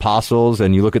from the apostles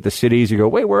and you look at the cities, you go,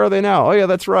 wait, where are they now? Oh, yeah,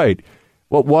 that's right.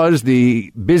 What was the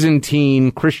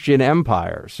Byzantine Christian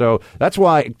Empire. So that's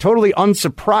why totally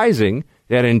unsurprising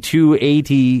that in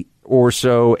 280 or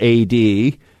so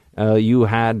A.D., you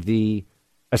had the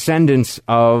ascendance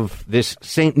of this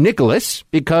St. Nicholas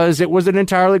because it was an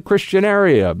entirely Christian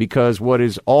area, because what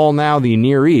is all now the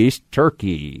Near East,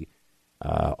 Turkey,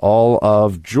 all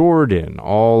of Jordan,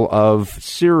 all of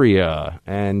Syria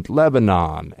and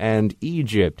Lebanon and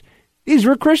Egypt, these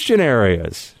were Christian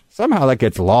areas. Somehow that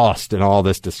gets lost in all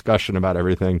this discussion about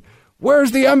everything.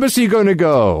 Where's the embassy going to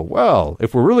go? Well,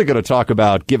 if we're really going to talk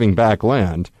about giving back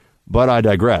land, but I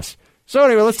digress. So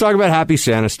anyway, let's talk about Happy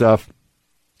Santa stuff.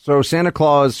 So Santa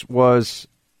Claus was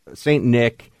St.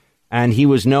 Nick, and he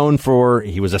was known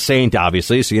he was a saint,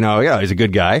 obviously, so he's a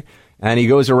good guy. And he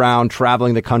goes around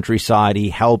traveling the countryside. He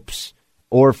helps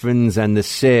orphans and the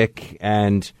sick,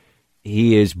 and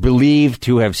he is believed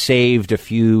to have saved a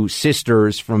few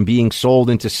sisters from being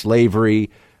sold into slavery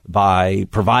by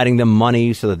providing them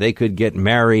money so that they could get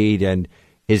married. And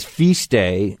his feast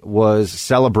day was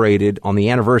celebrated on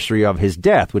the anniversary of his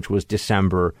death, which was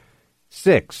December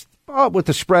 6th. But with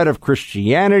the spread of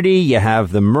Christianity, you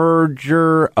have the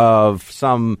merger of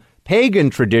some pagan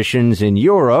traditions in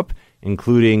Europe,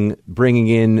 including bringing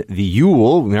in the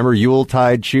Yule. Remember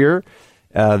Yuletide cheer?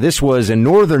 This was in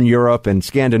Northern Europe and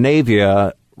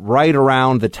Scandinavia right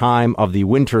around the time of the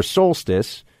winter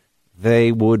solstice.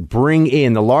 They would bring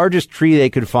in the largest tree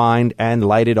they could find and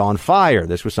light it on fire.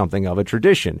 This was something of a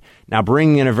tradition. Now,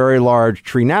 bringing in a very large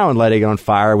tree now and lighting it on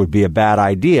fire would be a bad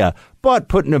idea. But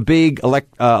putting a big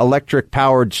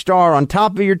electric-powered star on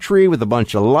top of your tree with a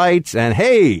bunch of lights and,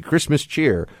 hey, Christmas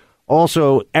cheer.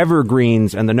 Also,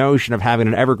 evergreens and the notion of having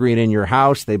an evergreen in your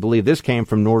house. They believe this came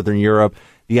from Northern Europe.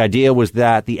 The idea was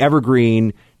that the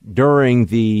evergreen during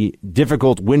the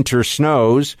difficult winter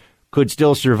snows could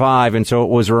still survive, and so it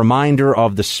was a reminder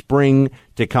of the spring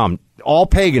to come. All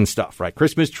pagan stuff, right?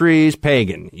 Christmas trees,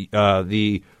 pagan.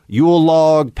 The Yule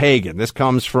log, pagan. This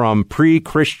comes from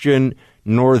pre-Christian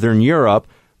Northern Europe.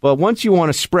 But once you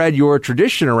want to spread your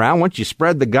tradition around, once you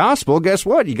spread the gospel, guess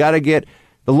what? You got to get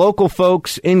the local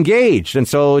folks engaged. And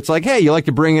so it's like, hey, you like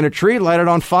to bring in a tree, light it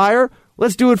on fire?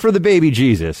 Let's do it for the baby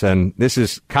Jesus. And this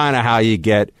is kind of how you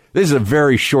get, this is a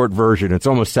very short version. It's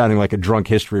almost sounding like a drunk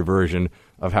history version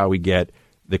of how we get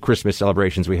the Christmas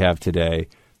celebrations we have today.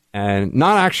 And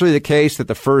not actually the case that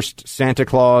the first Santa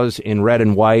Claus in red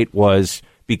and white was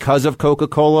because of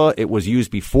Coca-Cola. It was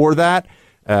used before that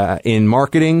in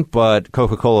marketing, but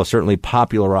Coca-Cola certainly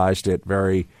popularized it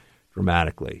very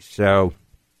dramatically. So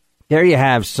there you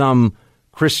have some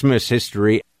Christmas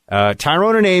history.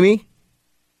 Tyrone and Amy,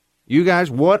 you guys,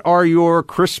 what are your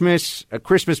Christmas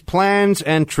plans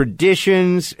and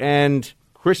traditions and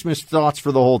Christmas thoughts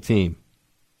for the whole team?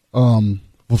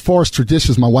 As far as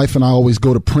traditions, my wife and I always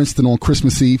go to Princeton on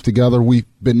Christmas Eve together. We've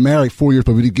been married 4 years,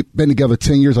 but we've been together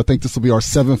 10 years. I think this will be our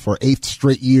 7th or 8th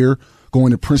straight year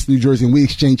going to Princeton, New Jersey, and we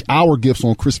exchange our gifts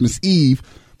on Christmas Eve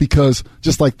because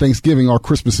just like Thanksgiving, our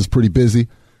Christmas is pretty busy.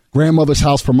 Grandmother's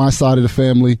house for my side of the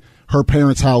family, her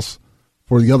parents' house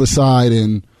for the other side,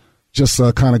 and just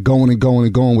kind of going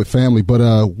with family. But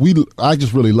I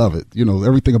just really love it,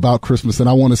 everything about Christmas. And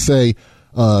I want to say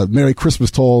Merry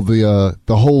Christmas to all the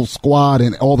whole squad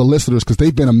and all the listeners because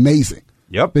they've been amazing.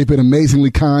 Yep, they've been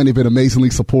amazingly kind. They've been amazingly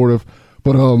supportive.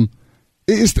 But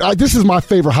this is my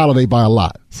favorite holiday by a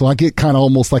lot, so I get kind of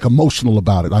almost like emotional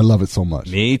about it. I love it so much.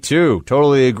 Me too.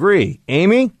 Totally agree.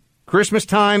 Amy, Christmas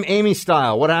time, Amy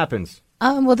style. What happens?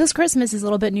 Well, this Christmas is a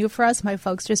little bit new for us. My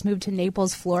folks just moved to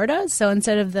Naples, Florida. So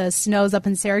instead of the snows up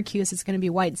in Syracuse, it's going to be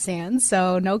white sand.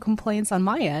 So no complaints on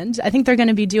my end. I think they're going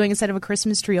to be doing, instead of a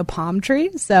Christmas tree, a palm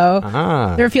tree. So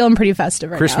they're feeling pretty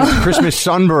festive right now. Christmas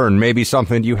sunburn may be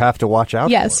something you have to watch out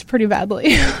for. Yes, pretty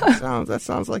badly. That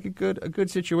sounds like a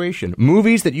good situation.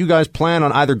 Movies that you guys plan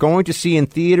on either going to see in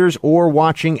theaters or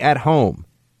watching at home.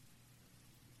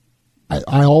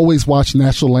 I always watch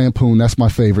National Lampoon. That's my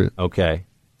favorite. Okay.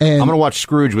 And I'm going to watch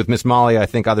Scrooge with Miss Molly, I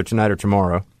think, either tonight or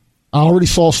tomorrow. I already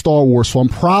saw Star Wars, so I'm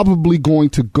probably going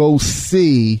to go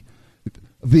see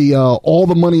the All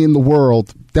the Money in the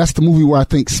World. That's the movie where I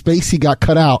think Spacey got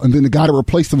cut out, and then the guy that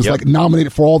replaced him is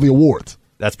nominated for all the awards.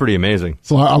 That's pretty amazing.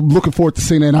 So I'm looking forward to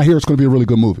seeing that, and I hear it's going to be a really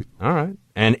good movie. All right.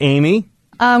 And Amy?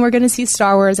 We're going to see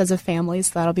Star Wars as a family,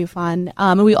 so that'll be fun.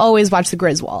 And we always watch the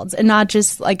Griswolds, and not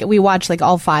just like we watch like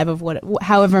all 5 of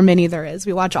however many there is.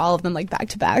 We watch all of them like back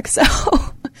to back. So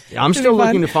yeah, I'm still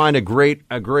looking to find a great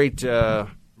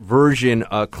version,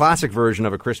 a classic version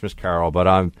of A Christmas Carol. But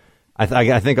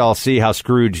I think I'll see how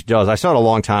Scrooge does. I saw it a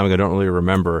long time ago. I don't really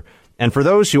remember. And for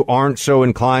those who aren't so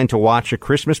inclined to watch a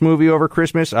Christmas movie over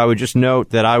Christmas, I would just note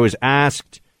that I was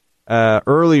asked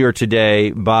earlier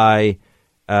today by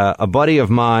a buddy of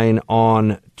mine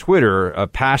on Twitter,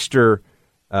 Pastor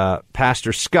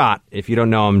Scott, if you don't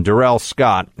know him, Darrell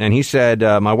Scott, and he said,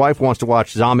 my wife wants to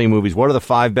watch zombie movies. What are the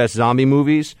 5 best zombie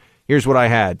movies? Here's what I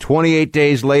had. 28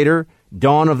 Days Later,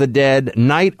 Dawn of the Dead,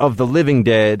 Night of the Living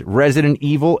Dead, Resident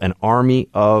Evil, and Army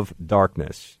of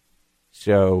Darkness.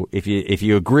 So if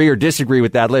you agree or disagree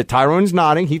with that list, Tyrone's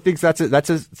nodding. He thinks that's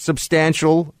a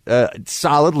substantial,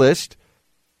 solid list.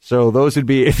 So those would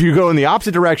be, if you go in the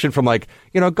opposite direction from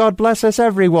God bless us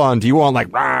everyone, do you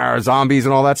want zombies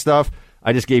and all that stuff?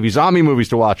 I just gave you zombie movies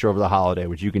to watch over the holiday,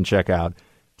 which you can check out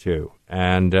too.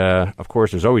 And of course,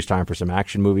 there's always time for some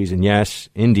action movies. And yes,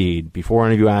 indeed, before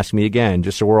any of you ask me again,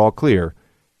 just so we're all clear,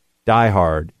 Die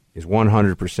Hard is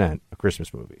 100% a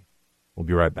Christmas movie. We'll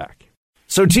be right back.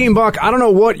 So, Team Buck, I don't know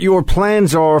what your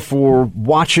plans are for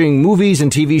watching movies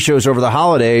and TV shows over the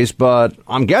holidays, but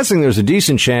I'm guessing there's a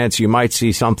decent chance you might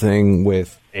see something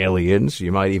with aliens.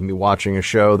 You might even be watching a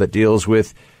show that deals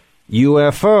with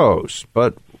UFOs.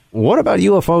 But what about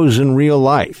UFOs in real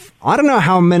life? I don't know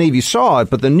how many of you saw it,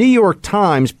 but the New York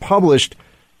Times published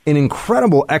an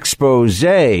incredible expose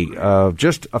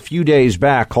just a few days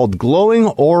back called Glowing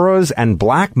Auras and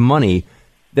Black Money,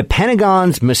 the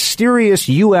Pentagon's mysterious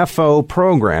UFO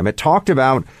program. It talked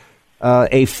about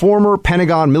a former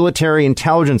Pentagon military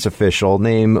intelligence official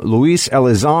named Luis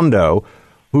Elizondo,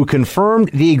 who confirmed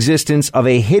the existence of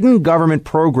a hidden government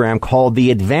program called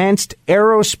the Advanced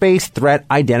Aerospace Threat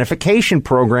Identification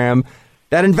Program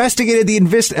that investigated the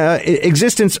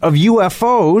existence of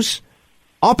UFOs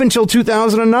up until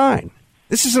 2009.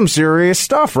 This is some serious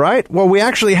stuff, right? Well, we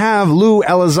actually have Lou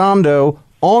Elizondo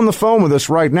on the phone with us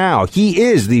right now. He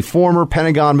is the former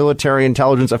Pentagon military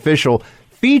intelligence official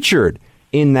featured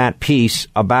in that piece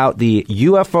about the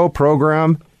UFO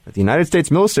program that the United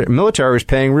States military is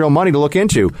paying real money to look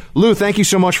into. Lou, thank you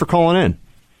so much for calling in.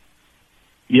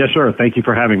 Yes, sir. Thank you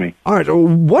for having me. All right.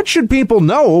 What should people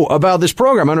know about this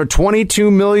program? Under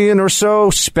 $22 million or so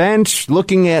spent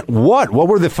looking at what? What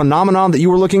were the phenomenon that you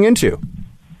were looking into?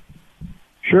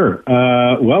 Sure.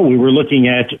 Well, we were looking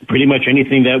at pretty much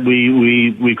anything that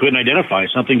we couldn't identify,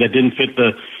 something that didn't fit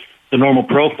the normal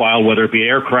profile, whether it be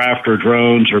aircraft or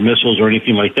drones or missiles or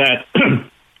anything like that.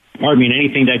 Pardon me,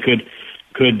 anything that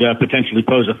could potentially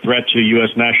pose a threat to U.S.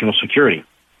 national security.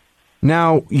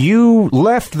 Now, you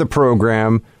left the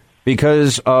program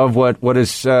because of what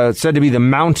is said to be the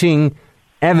mounting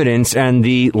evidence and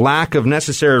the lack of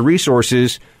necessary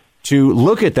resources to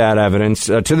look at that evidence.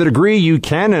 To the degree you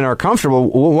can and are comfortable,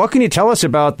 what can you tell us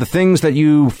about the things that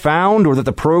you found or that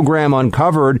the program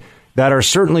uncovered that are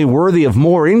certainly worthy of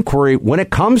more inquiry when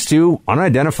it comes to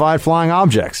unidentified flying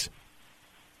objects?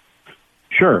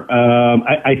 Sure.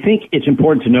 I think it's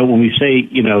important to know when we say,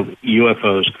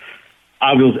 UFOs,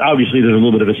 obviously there's a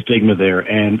little bit of a stigma there.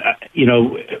 And,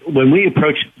 when we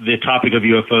approached the topic of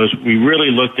UFOs, we really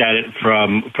looked at it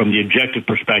from the objective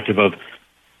perspective of,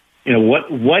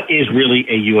 what is really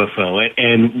a UFO?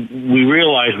 And we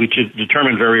realized we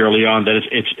determined very early on that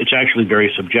it's actually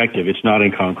very subjective. It's not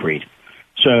in concrete.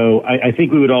 So I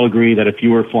think we would all agree that if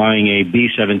you were flying a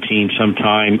B-17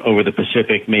 sometime over the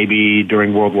Pacific, maybe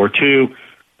during World War II,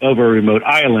 over a remote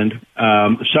island,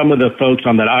 some of the folks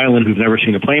on that island who've never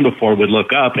seen a plane before would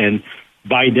look up, and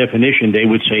by definition, they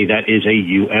would say that is a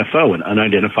UFO, an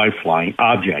unidentified flying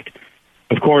object.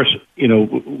 Of course,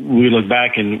 we look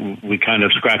back and we kind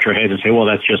of scratch our heads and say, well,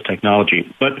 that's just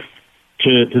technology. But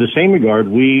to the same regard,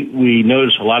 we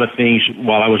noticed a lot of things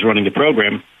while I was running the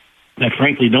program that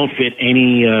frankly don't fit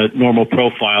any normal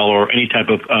profile or any type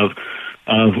of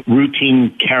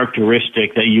routine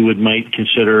characteristic that you might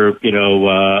consider, in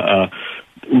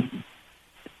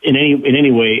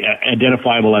any way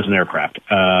identifiable as an aircraft,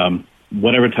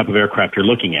 whatever type of aircraft you're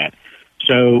looking at.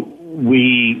 So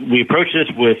we approach this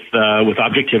with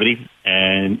objectivity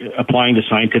and applying the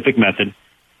scientific method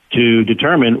to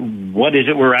determine what is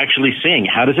it we're actually seeing,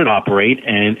 how does it operate,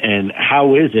 and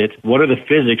how is it, what are the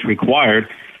physics required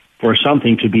for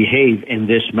something to behave in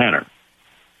this manner.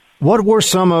 What were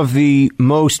some of the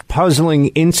most puzzling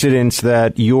incidents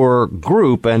that your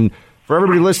group, and for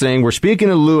everybody listening, we're speaking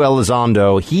to Lou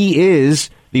Elizondo. He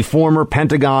is the former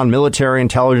Pentagon military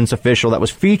intelligence official that was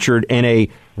featured in a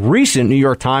recent New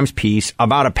York Times piece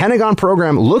about a Pentagon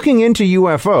program looking into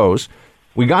UFOs.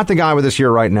 We got the guy with us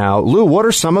here right now. Lou, what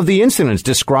are some of the incidents?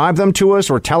 Describe them to us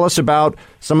or tell us about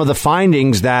some of the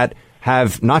findings that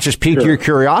have not just piqued your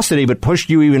curiosity, but pushed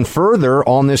you even further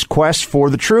on this quest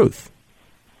for the truth.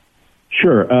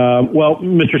 Sure. Well,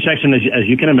 Mr. Sexton, as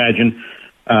you can imagine,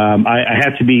 I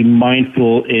have to be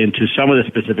mindful into some of the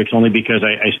specifics only because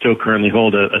I still currently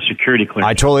hold a security clearance.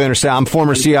 I totally understand. I'm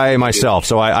former CIA myself,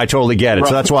 so I totally get it.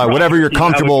 So that's why whatever you're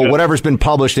comfortable, whatever's been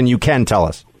published, and you can tell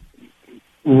us.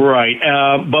 Right.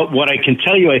 But what I can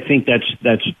tell you, I think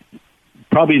that's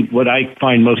probably what I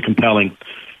find most compelling,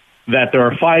 that there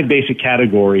are 5 basic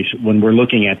categories when we're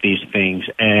looking at these things.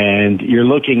 And you're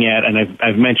looking at, and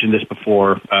I've mentioned this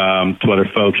before to other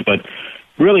folks, but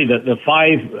really the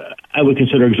 5 I would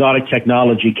consider exotic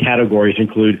technology categories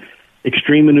include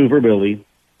extreme maneuverability,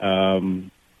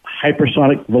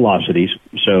 hypersonic velocities,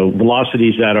 so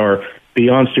velocities that are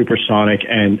beyond supersonic,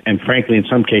 and frankly, in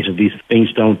some cases, these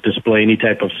things don't display any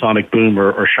type of sonic boom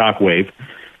or shock wave.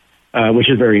 Which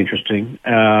is very interesting.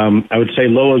 I would say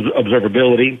low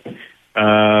observability,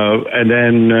 and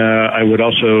then I would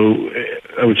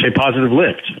say positive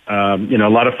lift. A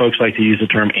lot of folks like to use the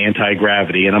term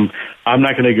anti-gravity, and I'm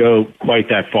not going to go quite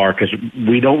that far because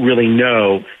we don't really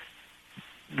know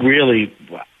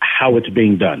how it's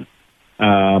being done.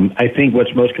 I think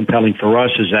what's most compelling for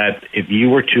us is that if you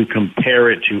were to compare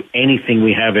it to anything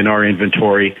we have in our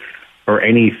inventory or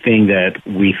anything that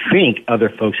we think other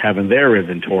folks have in their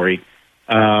inventory,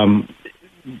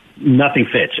 nothing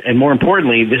fits. And more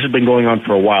importantly, this has been going on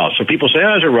for a while. So people say,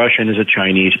 is it Russian? Is it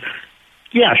Chinese?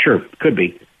 Yeah, sure, could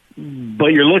be.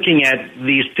 But you're looking at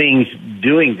these things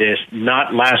doing this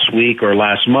not last week or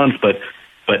last month, but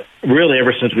really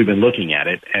ever since we've been looking at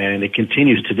it, and it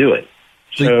continues to do it.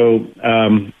 So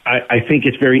I think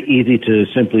it's very easy to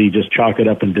simply just chalk it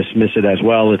up and dismiss it as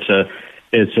well. It's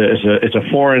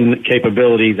a foreign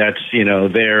capability that's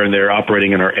there, and they're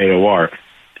operating in our AOR.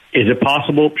 Is it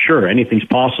possible? Sure, anything's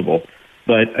possible.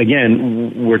 But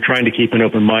again, we're trying to keep an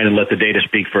open mind and let the data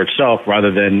speak for itself,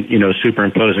 rather than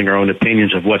superimposing our own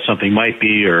opinions of what something might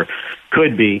be or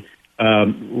could be.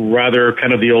 Rather,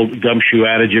 kind of the old gumshoe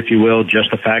adage, if you will,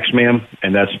 just the facts, ma'am.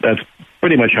 And that's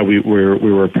pretty much how we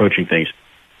were approaching things.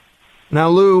 Now,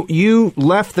 Lou, you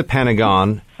left the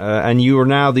Pentagon, and you are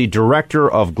now the Director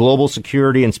of Global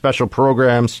Security and Special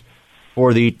Programs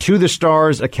for the To the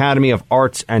Stars Academy of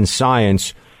Arts and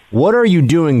Science. What are you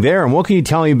doing there, and what can you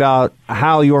tell me about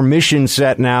how your mission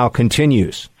set now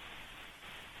continues?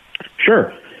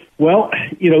 Sure. Well,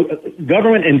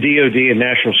 government and DOD and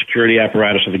national security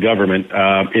apparatus of the government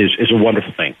is a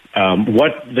wonderful thing.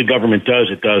 What the government does,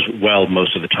 it does well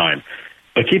most of the time.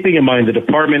 But keeping in mind, the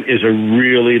department is a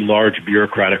really large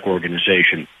bureaucratic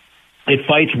organization. It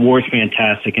fights wars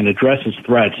fantastic and addresses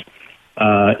threats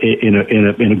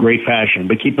in a great fashion.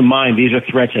 But keep in mind, these are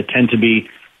threats that tend to be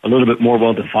a little bit more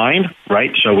well-defined, right?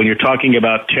 So when you're talking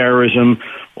about terrorism,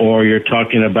 or you're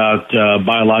talking about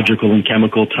biological and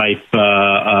chemical type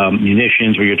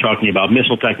munitions, or you're talking about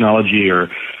missile technology or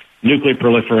nuclear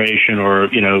proliferation, or,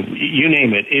 you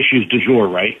name it, issues du jour,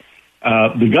 right?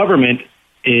 The government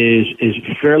is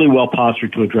fairly well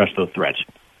postured to address those threats.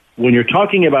 When you're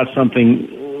talking about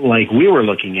something like we were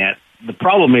looking at, the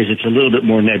problem is it's a little bit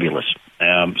more nebulous.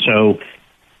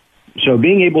 So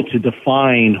being able to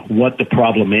define what the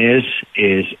problem is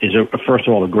first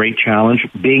of all, a great challenge.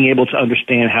 Being able to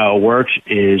understand how it works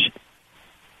is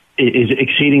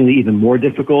exceedingly even more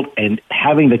difficult. And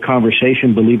having the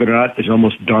conversation, believe it or not, is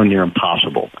almost darn near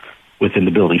impossible within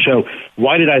the building. So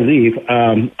why did I leave?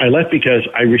 I left because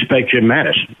I respect Jim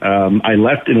Mattis. I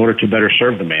left in order to better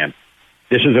serve the man.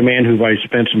 This is a man who I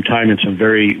spent some time in some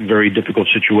very, very difficult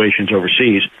situations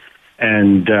overseas.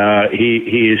 And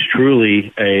he is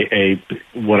truly a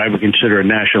what I would consider a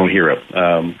national hero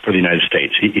for the United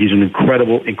States. He's an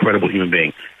incredible, incredible human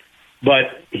being.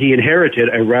 But he inherited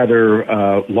a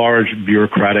rather large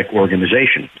bureaucratic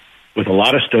organization with a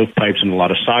lot of stovepipes and a lot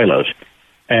of silos.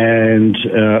 And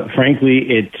frankly,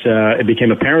 it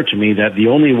became apparent to me that the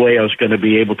only way I was going to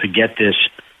be able to get this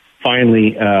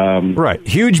finally... right.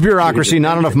 Huge bureaucracy,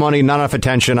 not enough money, not enough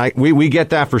attention. We get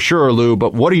that for sure, Lou,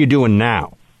 but what are you doing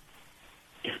now?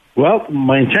 Well,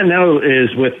 my intent now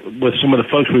is with some of the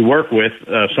folks we work with,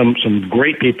 some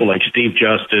great people like Steve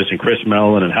Justice and Chris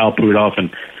Mellon and Hal Pudoff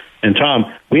and Tom.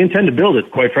 We intend to build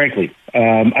it, quite frankly.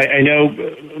 I know,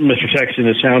 Mr. Sexton,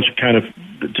 it sounds kind of,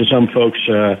 to some folks,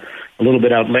 a little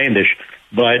bit outlandish,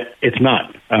 but it's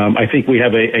not. I think we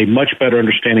have a much better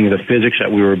understanding of the physics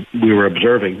that we were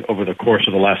observing over the course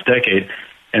of the last decade.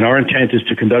 And our intent is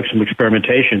to conduct some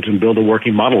experimentations and build a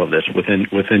working model of this within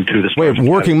To the Stars. Wait,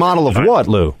 working model of what,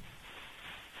 Lou?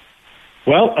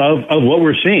 Well, of what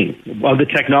we're seeing, of the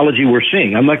technology we're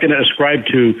seeing. I'm not going to ascribe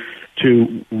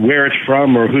to where it's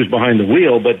from or who's behind the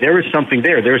wheel, but there is something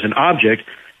there. There's an object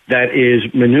that is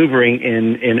maneuvering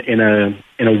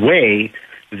in a way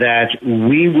that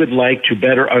we would like to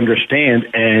better understand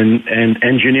and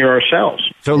engineer ourselves.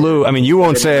 So, Lou, I mean, you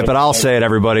won't say it, but I'll say it,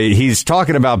 everybody. He's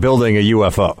talking about building a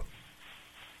UFO,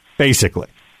 basically.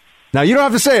 Now, you don't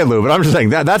have to say it, Lou, but I'm just saying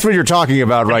that's what you're talking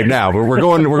about right now. We're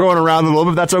going around a little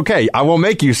bit. That's okay. I won't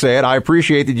make you say it. I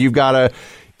appreciate that you've got to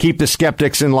keep the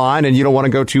skeptics in line and you don't want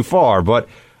to go too far. But,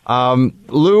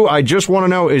 Lou, I just want to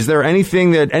know, is there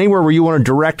anywhere where you want to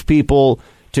direct people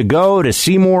to go to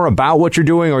see more about what you're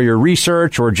doing or your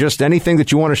research or just anything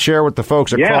that you want to share with the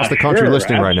folks across the country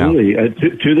listening right now?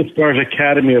 Absolutely. To the Stars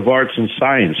Academy of Arts and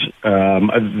Science.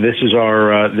 This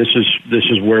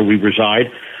is where we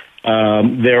reside.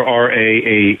 There are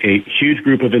a huge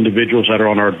group of individuals that are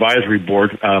on our advisory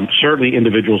board, certainly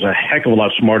individuals a heck of a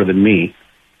lot smarter than me.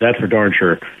 That's for darn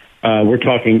sure. We're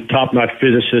talking top-notch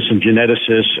physicists and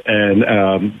geneticists and,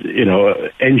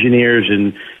 engineers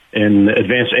and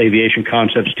advanced aviation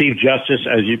concepts. Steve Justice,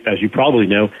 as you probably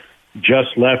know,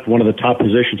 just left one of the top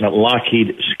positions at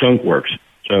Lockheed Skunk Works.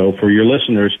 So for your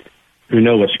listeners who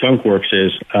know what Skunk Works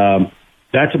is,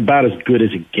 that's about as good as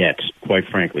it gets, quite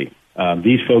frankly.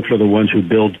 These folks are the ones who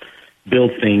build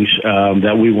things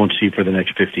that we won't see for the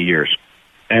next 50 years.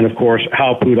 And, of course,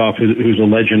 Hal Pudoff, who's a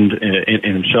legend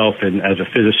in himself and as a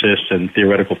physicist and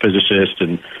theoretical physicist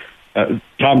and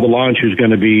Tom DeLonge, who's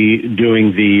going to be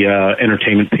doing the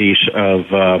entertainment piece of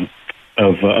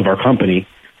our company.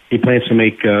 He plans to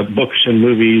make books and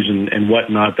movies and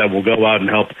whatnot that will go out and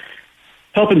help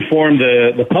inform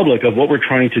the public of what we're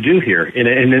trying to do here in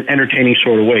an entertaining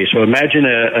sort of way. So imagine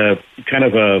a kind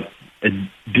of a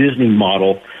Disney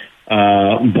model,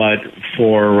 but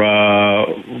for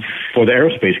the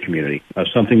aerospace community,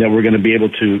 something that we're going to be able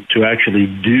to actually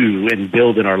do and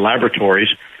build in our laboratories,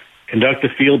 conduct the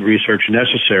field research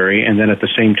necessary, and then at the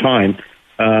same time,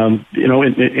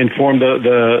 inform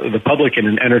the public in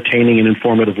an entertaining and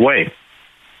informative way.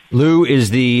 Lou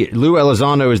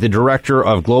Elizondo is the Director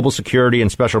of Global Security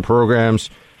and Special Programs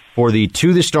for the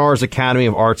To the Stars Academy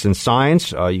of Arts and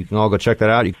Science. You can all go check that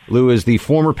out. Lou is the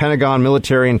former Pentagon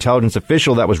military intelligence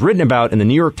official that was written about in the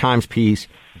New York Times piece,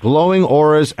 Glowing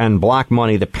Auras and Black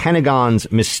Money, the Pentagon's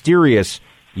mysterious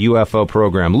UFO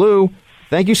program. Lou,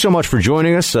 thank you so much for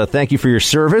joining us. Thank you for your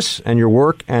service and your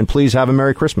work, and please have a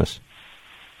Merry Christmas.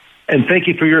 And thank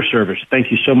you for your service.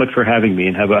 Thank you so much for having me,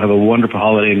 and have a wonderful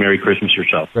holiday and Merry Christmas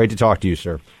yourself. Great to talk to you,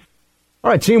 sir. All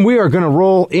right, team, we are going to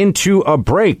roll into a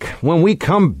break. When we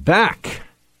come back,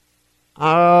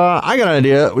 I got an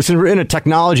idea. Since we're in a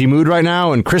technology mood right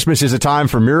now and Christmas is a time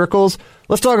for miracles,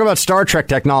 let's talk about Star Trek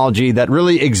technology that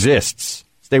really exists.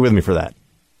 Stay with me for that.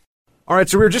 All right,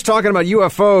 so we were just talking about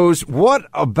UFOs. What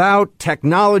about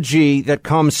technology that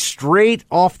comes straight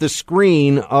off the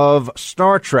screen of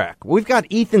Star Trek? We've got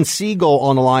Ethan Siegel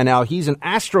on the line now. He's an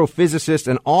astrophysicist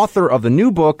and author of the new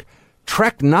book,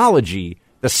 Treknology,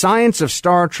 The Science of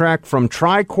Star Trek from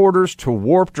Tricorders to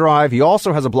Warp Drive. He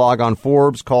also has a blog on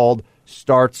Forbes called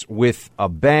Starts with a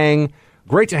Bang.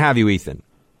 Great to have you, Ethan.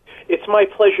 It's my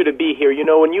pleasure to be here. You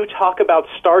know, when you talk about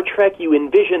Star Trek, you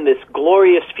envision this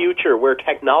glorious future where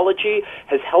technology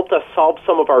has helped us solve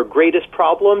some of our greatest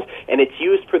problems, and it's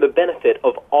used for the benefit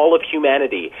of all of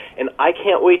humanity. And I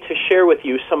can't wait to share with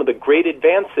you some of the great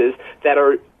advances that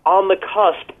are on the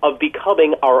cusp of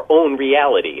becoming our own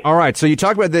reality. All right, so you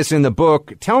talk about this in the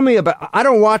book. Tell me about, I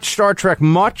don't watch Star Trek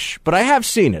much, but I have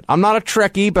seen it. I'm not a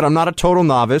Trekkie, but I'm not a total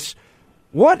novice.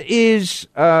 What is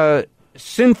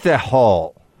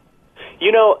synthehol?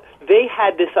 You know, they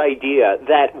had this idea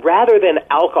that rather than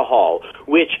alcohol,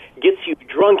 which gets you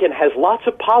drunk and has lots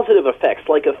of positive effects,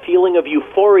 like a feeling of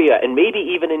euphoria and maybe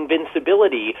even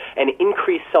invincibility and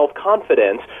increased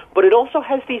self-confidence, but it also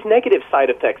has these negative side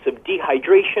effects of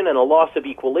dehydration and a loss of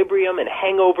equilibrium and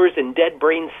hangovers and dead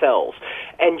brain cells.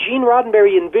 And Gene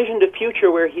Roddenberry envisioned a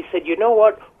future where he said, you know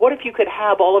what if you could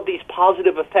have all of these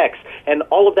positive effects and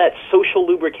all of that social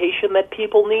lubrication that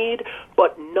people need,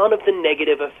 but none of the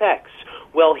negative effects?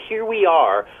 Well, here we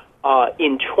are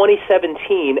in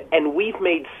 2017, and we've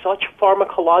made such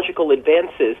pharmacological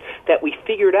advances that we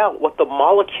figured out what the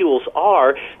molecules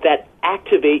are that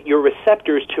activate your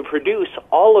receptors to produce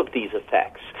all of these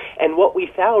effects. And what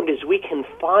we found is we can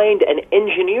find and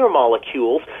engineer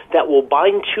molecules that will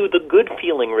bind to the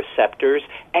good-feeling receptors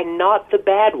and not the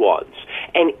bad ones.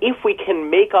 And if we can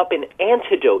make up an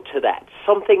antidote to that,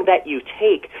 something that you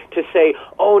take to say,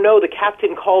 oh no, the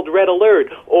captain called red alert,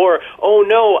 or oh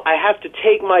no, I have to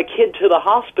take my kid to the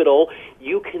hospital,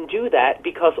 you can do that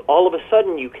because all of a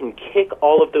sudden you can kick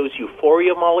all of those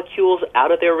euphoria molecules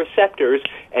out of their receptors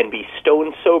and be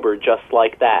stone sober just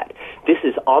like that. This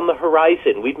is on the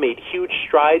horizon. We've made huge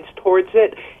strides towards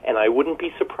it, and I wouldn't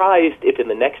be surprised if in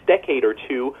the next decade or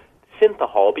two,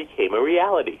 synthehol became a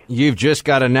reality. You've just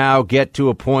got to now get to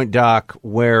a point, Doc,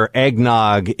 where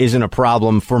eggnog isn't a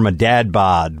problem for my dad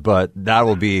bod, but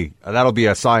that'll be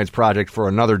a science project for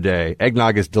another day.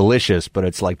 Eggnog is delicious, but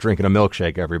it's like drinking a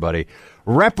milkshake, everybody.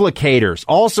 Replicators,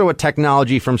 also a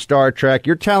technology from Star Trek.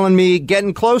 You're telling me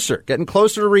getting closer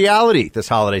to reality this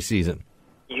holiday season.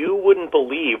 You wouldn't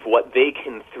believe what they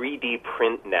can 3D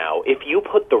print now. If you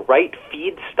put the right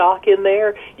feedstock in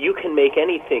there, you can make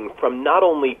anything from not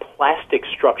only plastic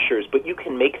structures, but you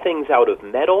can make things out of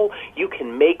metal. You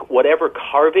can make whatever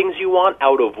carvings you want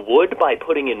out of wood by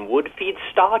putting in wood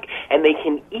feedstock, and they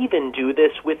can even do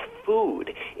this with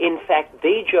food. In fact,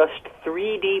 they just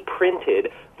 3D printed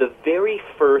the very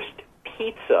first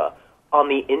pizza on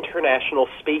the International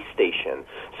Space Station.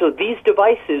 So these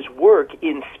devices work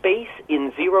in space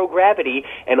in zero gravity,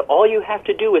 and all you have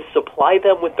to do is supply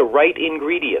them with the right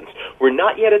ingredients. We're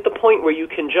not yet at the point where you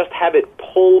can just have it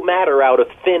pull matter out of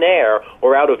thin air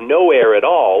or out of no air at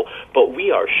all, but we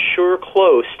are sure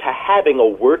close to having a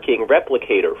working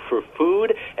replicator for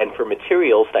food and for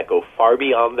materials that go far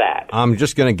beyond that. I'm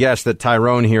just going to guess that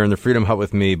Tyrone here in the Freedom Hut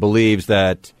with me believes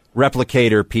that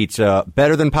replicator pizza.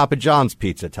 Better than Papa John's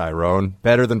pizza, Tyrone.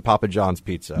 Better than Papa John's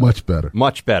pizza. Much better.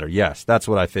 Much better, yes. That's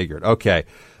what I figured. Okay.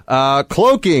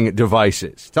 Cloaking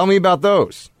devices. Tell me about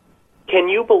those. Can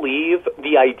you believe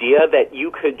the idea that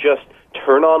you could just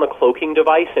turn on a cloaking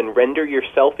device and render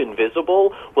yourself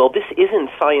invisible? Well, this isn't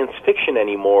science fiction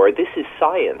anymore. This is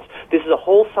science. This is a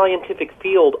whole scientific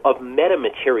field of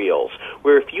metamaterials,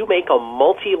 where if you make a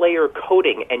multi-layer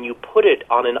coating and you put it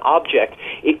on an object,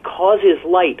 it causes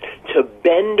light to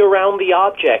bend around the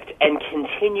object and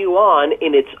continue on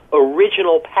in its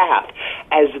original path,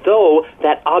 as though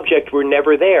that object were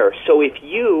never there. So if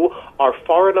you are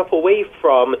far enough away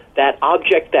from that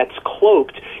object that's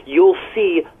cloaked, you'll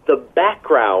see the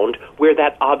background where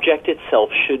that object itself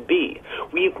should be.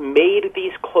 We've made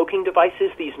these cloaking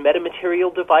devices, these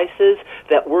metamaterial devices,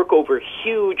 that work over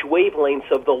huge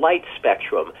wavelengths of the light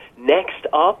spectrum. Next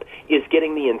up is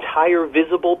getting the entire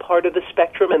visible part of the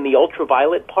spectrum and the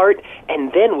ultraviolet part,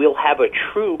 and then we'll have a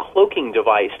true cloaking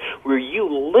device where you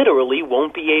literally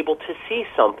won't be able to see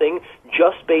something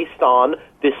just based on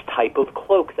this type of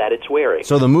cloak that it's wearing.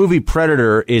 So the movie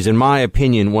Predator is, in my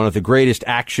opinion, one of the greatest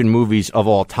action movies of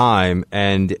all time.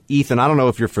 And Ethan, I don't know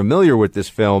if you're familiar with this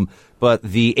film, but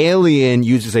the alien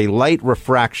uses a light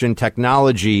refraction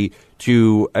technology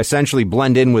to essentially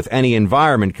blend in with any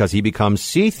environment because he becomes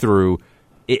see-through.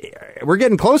 We're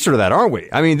getting closer to that, aren't we?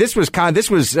 I mean, this was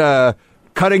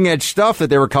cutting edge stuff that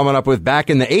they were coming up with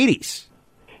back in the 80s.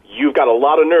 You've got a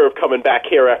lot of nerve coming back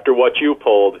here after what you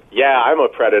pulled. Yeah, I'm a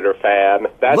Predator fan.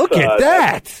 Look at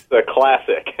that. That's the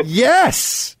classic.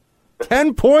 Yes.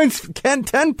 10 points.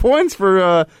 10 points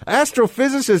for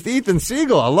astrophysicist Ethan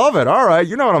Siegel. I love it. All right.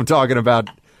 You know what I'm talking about.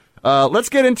 Let's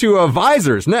get into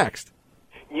visors next.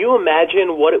 You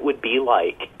imagine what it would be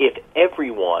like if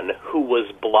everyone who was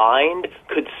blind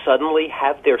could suddenly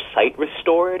have their sight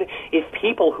restored, if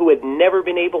people who had never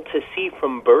been able to see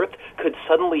from birth could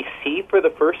suddenly see for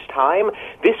the first time.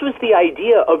 This was the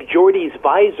idea of Geordi's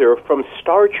visor from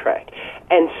Star Trek.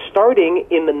 And starting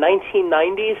in the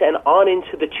 1990s and on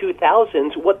into the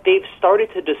 2000s, what they've started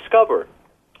to discover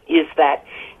is that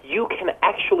you can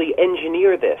actually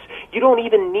engineer this. You don't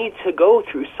even need to go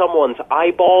through someone's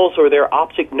eyeballs or their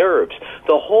optic nerves.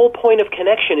 The whole point of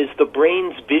connection is the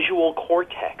brain's visual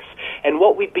cortex. And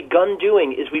what we've begun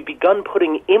doing is we've begun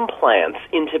putting implants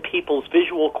into people's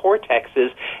visual cortexes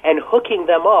and hooking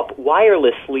them up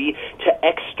wirelessly to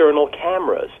external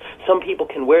cameras. Some people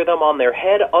can wear them on their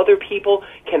head. Other people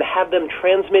can have them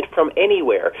transmit from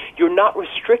anywhere. You're not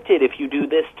restricted if you do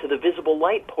this to the visible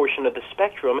light portion of the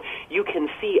spectrum. You can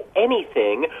see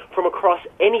anything from across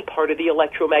any part of the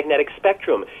electromagnetic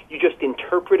spectrum. You just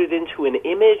interpret it into an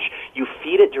image, you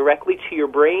feed it directly to your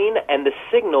brain, and the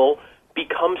signal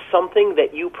becomes something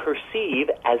that you perceive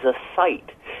as a sight.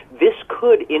 This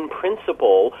could, in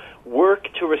principle, work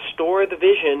to restore the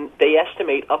vision. They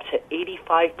estimate up to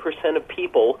 85% of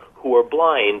people who are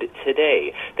blind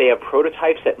today. They have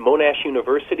prototypes at Monash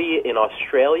University in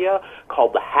Australia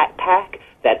called the Hat Pack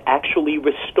that actually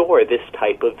restore this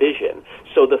type of vision.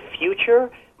 So the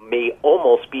future may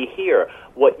almost be here.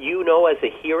 What you know as a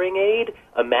hearing aid,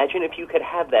 imagine if you could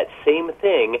have that same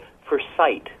thing for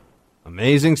sight.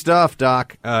 Amazing stuff,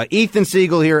 Doc. Ethan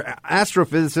Siegel here,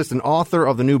 astrophysicist and author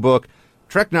of the new book,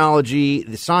 Treknology,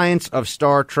 The Science of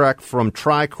Star Trek from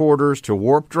Tricorders to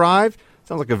Warp Drive.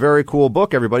 Sounds like a very cool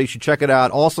book, everybody. You should check it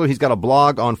out. Also, he's got a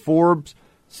blog on Forbes,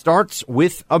 Starts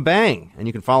With a Bang, and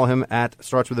you can follow him at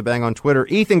Starts With a Bang on Twitter.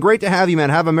 Ethan, great to have you, man.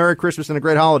 Have a Merry Christmas and a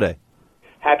great holiday.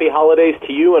 Happy holidays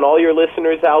to you and all your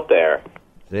listeners out there.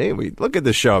 See, we look at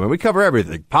the show, man. We cover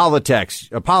everything. Politics,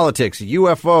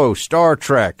 UFO, Star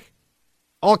Trek.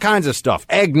 All kinds of stuff.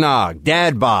 Eggnog,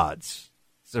 dad bods.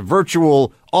 It's a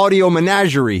virtual audio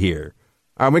menagerie here.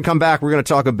 All right, when we come back, we're going to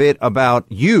talk a bit about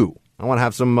you. I want to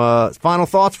have some final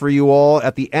thoughts for you all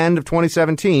at the end of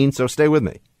 2017, so stay with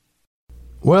me.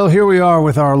 Well, here we are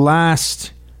with our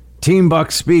last Team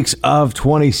Buck Speaks of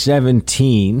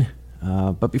 2017.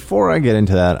 But before I get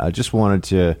into that, I just wanted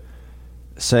to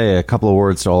say a couple of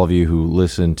words to all of you who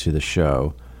listen to the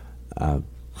show.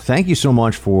 Thank you so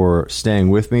much for staying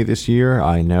with me this year.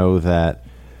 I know that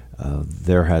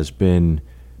there has been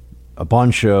a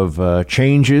bunch of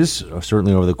changes,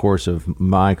 certainly over the course of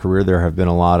my career. There have been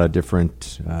a lot of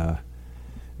different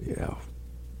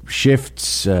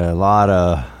shifts, a lot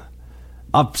of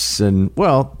ups and,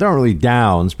 well, not really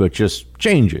downs, but just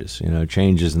changes.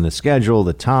 Changes in the schedule,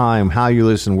 the time, how you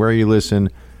listen, where you listen.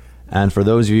 And for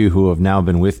those of you who have now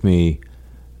been with me,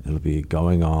 it'll be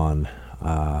going on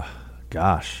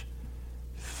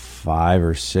 5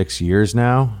 or 6 years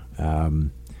now.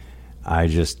 I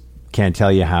just can't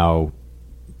tell you how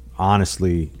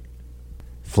honestly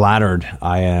flattered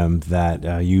I am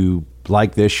that you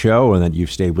like this show and that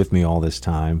you've stayed with me all this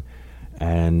time.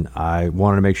 And I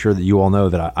wanted to make sure that you all know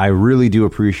that I really do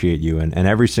appreciate you and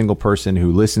every single person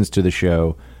who listens to the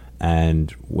show.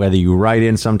 And whether you write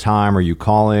in sometime or you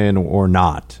call in or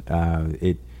not,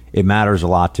 it matters a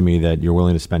lot to me that you're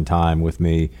willing to spend time with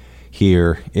me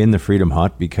here in the Freedom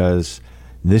Hut, because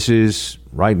this is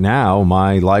right now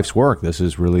my life's work. This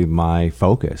is really my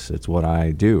focus. It's what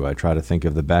I do. I try to think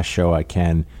of the best show I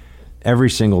can every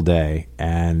single day.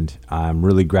 And I'm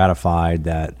really gratified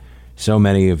that so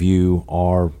many of you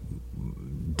are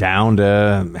down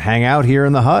to hang out here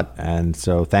in the hut. And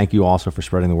so thank you also for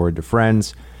spreading the word to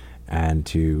friends and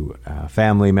to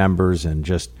family members and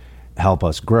just help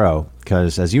us grow.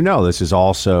 Because as you know, this is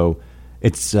also,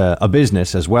 it's a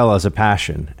business as well as a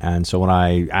passion. And so when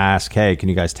I ask, hey, can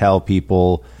you guys tell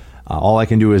people, all I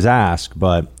can do is ask.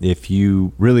 But if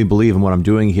you really believe in what I'm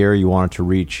doing here, you want it to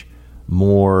reach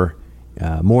more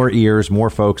ears, more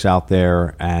folks out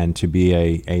there, and to be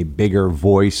a bigger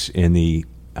voice in the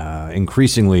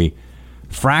increasingly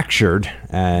fractured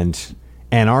and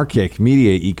anarchic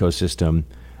media ecosystem,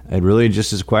 it really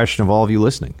just is a question of all of you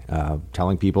listening,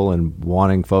 telling people and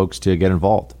wanting folks to get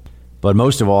involved. But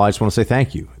most of all, I just want to say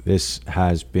thank you. This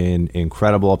has been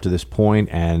incredible up to this point,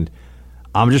 and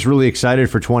I'm just really excited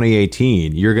for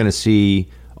 2018. You're going to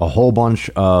see a whole bunch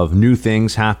of new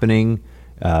things happening,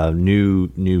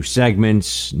 new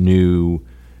segments, new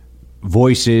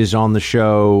voices on the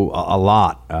show, a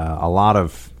lot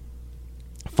of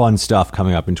fun stuff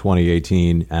coming up in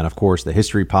 2018. And of course, the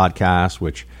History Podcast,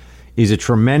 which is a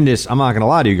tremendous, I'm not going to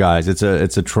lie to you guys, it's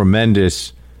a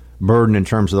tremendous burden in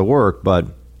terms of the work, but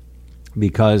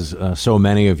because so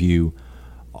many of you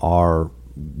are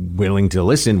willing to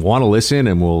listen, want to listen,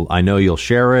 and I know you'll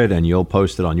share it and you'll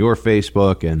post it on your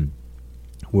Facebook, and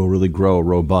we'll really grow a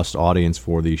robust audience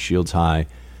for the Shields High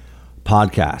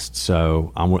podcast.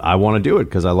 So I want to do it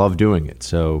because I love doing it.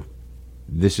 So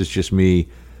this is just me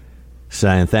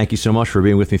saying thank you so much for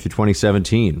being with me through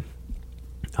 2017.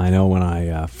 I know when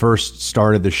I first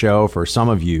started the show, for some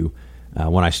of you,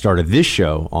 when I started this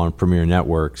show on Premier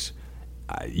Networks,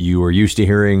 you were used to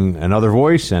hearing another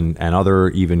voice and other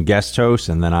even guest hosts,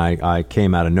 and then I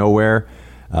came out of nowhere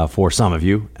for some of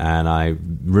you, and I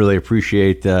really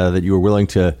appreciate that you were willing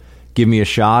to give me a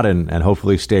shot and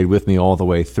hopefully stayed with me all the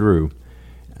way through.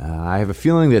 I have a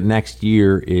feeling that next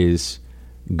year is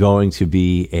going to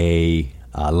be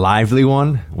a lively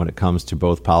one when it comes to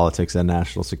both politics and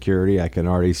national security. I can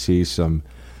already see some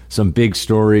big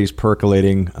stories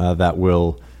percolating that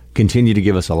will continue to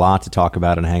give us a lot to talk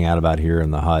about and hang out about here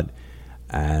in the hut.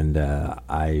 And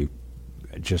I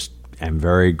just am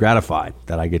very gratified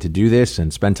that I get to do this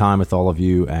and spend time with all of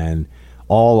you, and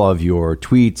all of your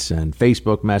tweets and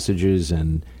Facebook messages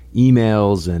and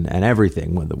emails and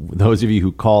everything. Those of you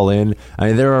who call in, I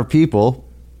mean, there are people,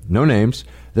 no names,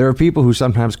 there are people who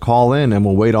sometimes call in and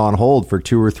will wait on hold for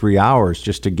 2 or 3 hours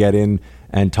just to get in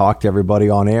and talk to everybody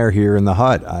on air here in the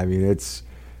hut. I mean, it's,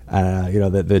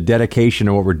 the dedication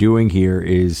of what we're doing here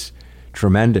is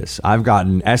tremendous. I've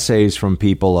gotten essays from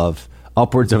people of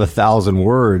upwards of 1,000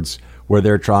 words where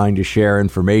they're trying to share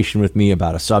information with me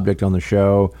about a subject on the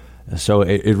show. So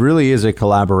it really is a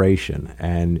collaboration.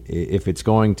 And if it's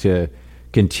going to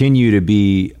continue to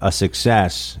be a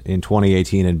success in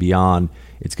 2018 and beyond,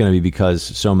 it's going to be because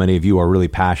so many of you are really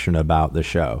passionate about the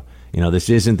show. This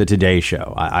isn't the Today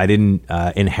Show. I didn't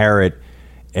inherit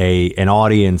an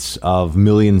audience of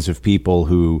millions of people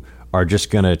who are just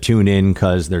going to tune in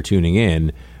because they're tuning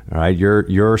in. All right,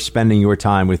 you're spending your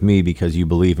time with me because you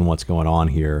believe in what's going on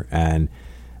here, and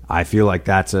I feel like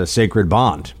that's a sacred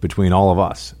bond between all of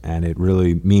us, and it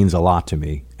really means a lot to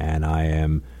me, and I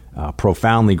am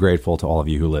profoundly grateful to all of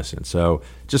you who listen. So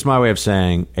just my way of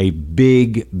saying a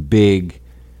big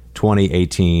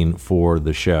 2018 for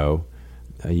the show.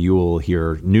 You will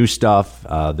hear new stuff,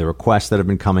 the requests that have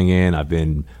been coming in. I've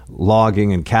been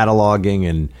logging and cataloging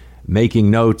and making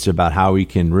notes about how we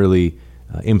can really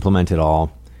implement it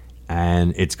all.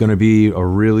 And it's going to be a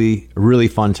really, really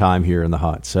fun time here in the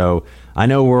hut. So I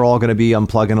know we're all going to be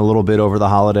unplugging a little bit over the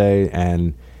holiday,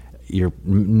 and you're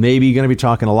maybe going to be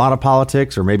talking a lot of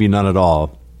politics or maybe none at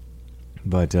all.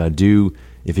 But do,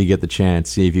 if you get the chance,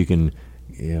 see if you can,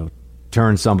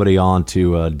 turn somebody on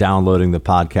to downloading the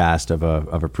podcast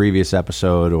of a previous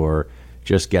episode, or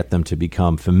just get them to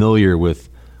become familiar with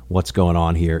what's going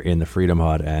on here in the Freedom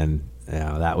Hut. And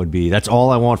that's all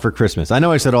I want for Christmas. I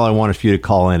know I said all I want is for you to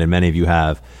call in, and many of you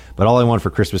have, but all I want for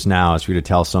Christmas now is for you to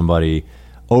tell somebody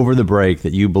over the break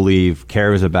that you believe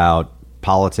cares about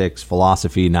politics,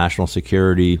 philosophy, national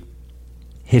security,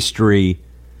 history,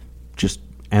 just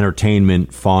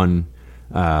entertainment, fun,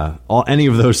 any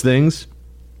of those things,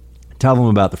 tell them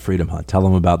about the Freedom Hut. Tell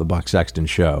them about the Buck Sexton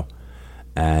Show.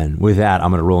 And with that,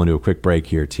 I'm going to roll into a quick break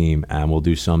here, team, and we'll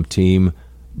do some Team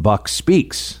Buck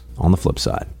Speaks on the flip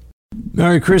side.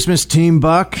 Merry Christmas, Team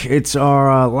Buck. It's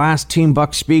our last Team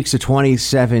Buck Speaks of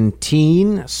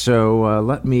 2017, so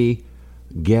let me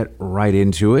get right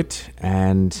into it.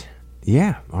 And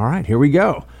yeah, all right, here we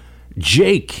go.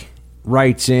 Jake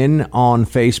writes in on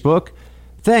Facebook,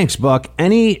 thanks, Buck.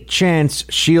 Any chance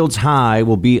Shields High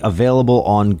will be available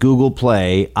on Google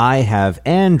Play? I have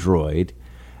Android.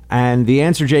 And the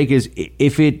answer, Jake, is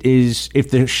if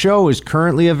the show is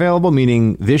currently available,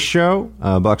 meaning this show,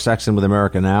 Buck Sexton with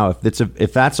America Now,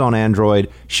 if that's on Android,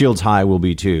 Shields High will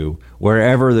be too.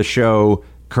 Wherever the show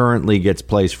currently gets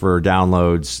placed for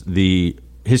downloads, the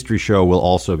History Show will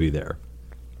also be there.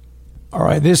 All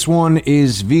right, this one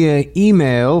is via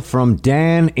email from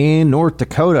Dan in North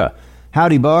Dakota.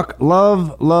 Howdy, Buck.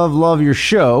 Love your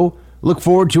show. Look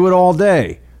forward to it all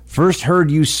day. First heard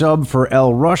you sub for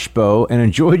El Rushbo and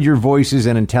enjoyed your voices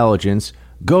and intelligence.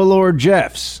 Go Lord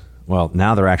Jeffs. Well,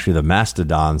 now they're actually the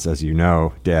Mastodons, as you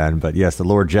know, Dan. But yes, the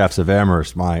Lord Jeffs of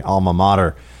Amherst, my alma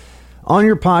mater. On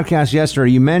your podcast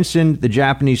yesterday, you mentioned the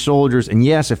Japanese soldiers, and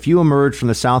yes, a few emerged from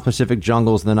the South Pacific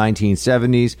jungles in the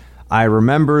 1970s. I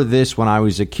remember this when I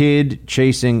was a kid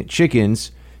chasing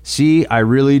chickens. See, I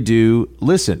really do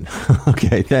listen.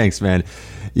 Okay, thanks, man.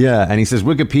 Yeah, and he says,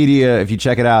 Wikipedia, if you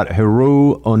check it out,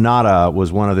 Hiroru Onada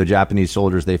was one of the Japanese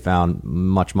soldiers they found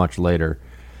much, much later.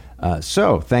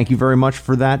 So thank you very much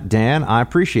for that, Dan. I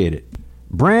appreciate it.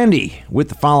 Brandy with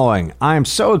the following. I am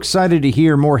so excited to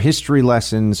hear more history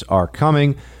lessons are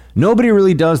coming. Nobody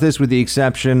really does this with the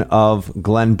exception of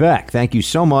Glenn Beck. Thank you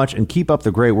so much and keep up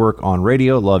the great work on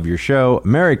radio. Love your show.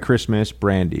 Merry Christmas,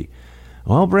 Brandy.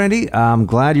 Well, Brandy, I'm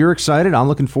glad you're excited. I'm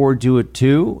looking forward to it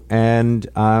too. And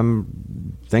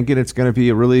I'm thinking it's going to be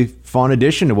a really fun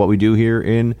addition to what we do here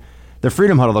in the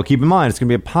Freedom Huddle. Though keep in mind, it's going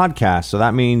to be a podcast. So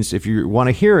that means if you want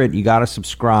to hear it, you got to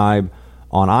subscribe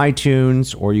on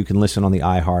iTunes or you can listen on the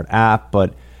iHeart app.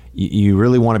 But you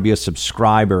really want to be a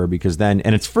subscriber because then,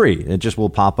 and it's free. It just will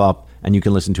pop up and you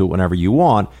can listen to it whenever you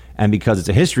want. And because it's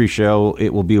a history show,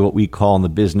 it will be what we call in the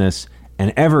business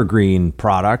an evergreen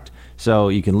product. So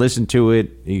you can listen to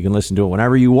it. You can listen to it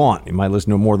whenever you want. You might listen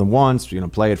to it more than once. You're going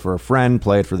to play it for a friend,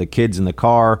 play it for the kids in the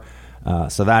car.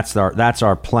 So that's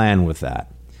our plan with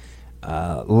that.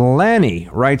 Lanny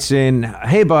writes in,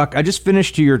 hey, Buck, I just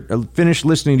finished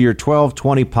listening to your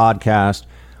 1220 podcast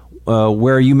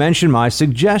where you mentioned my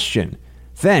suggestion.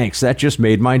 Thanks. That just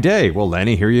made my day. Well,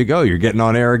 Lenny, here you go. You're getting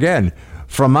on air again.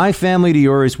 From my family to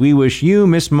yours, we wish you,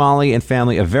 Miss Molly, and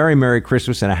family a very Merry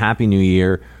Christmas and a Happy New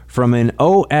Year. From an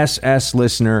OSS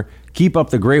listener, keep up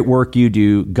the great work you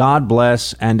do. God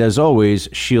bless, and as always,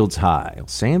 Shields High.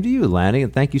 Same to you, Lanny,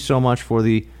 and thank you so much for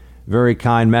the very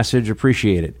kind message.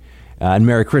 Appreciate it. And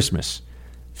Merry Christmas.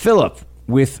 Philip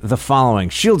with the following.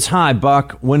 Shields High,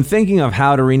 Buck. When thinking of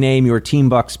how to rename your Team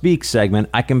Buck Speak segment,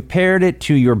 I compared it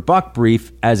to your Buck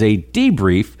Brief as a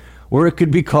debrief, or it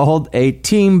could be called a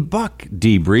Team Buck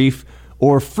Debrief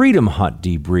or Freedom Hut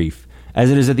Debrief. As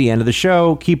it is at the end of the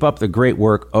show, keep up the great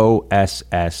work,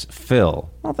 OSS Phil.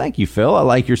 Well, thank you, Phil. I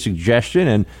like your suggestion.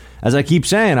 And as I keep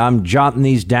saying, I'm jotting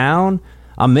these down.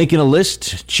 I'm making a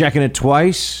list, checking it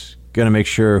twice. Going to make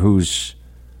sure who's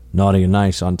naughty and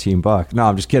nice on Team Buck. No,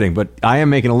 I'm just kidding. But I am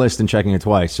making a list and checking it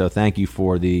twice. So thank you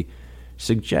for the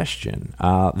suggestion.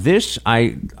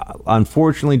 I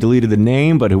unfortunately deleted the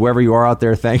name, but whoever you are out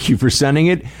there, thank you for sending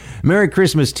it. Merry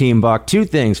Christmas, Team Buck. Two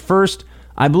things. First,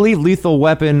 I believe Lethal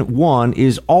Weapon 1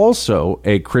 is also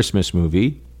a Christmas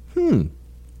movie.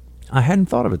 I hadn't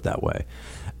thought of it that way.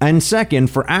 And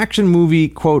second, for Action Movie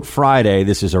Quote Friday,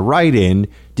 this is a write-in,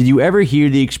 did you ever hear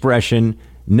the expression,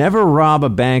 never rob a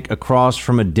bank across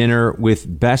from a dinner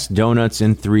with best donuts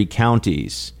in 3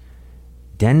 counties?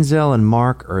 Denzel and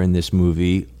Mark are in this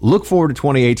movie. Look forward to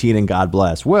 2018 and God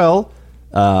bless. Well,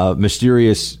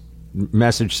 mysterious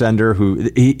message sender who,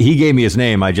 he gave me his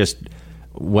name. I just...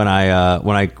 When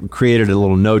I created a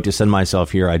little note to send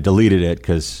myself here, I deleted it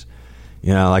because,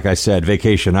 like I said,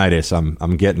 vacationitis.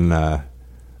 I'm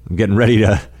getting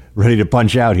ready to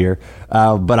punch out here.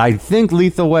 But I think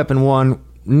Lethal Weapon 1.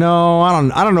 No,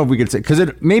 I don't know if we could say because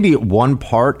maybe one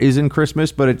part is in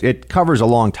Christmas, but it covers a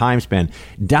long time span.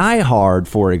 Die Hard,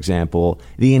 for example,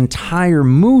 the entire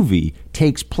movie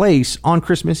takes place on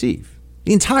Christmas Eve.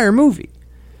 The entire movie.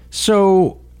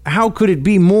 So how could it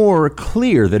be more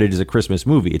clear that it is a Christmas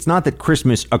movie? It's not that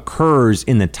Christmas occurs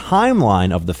in the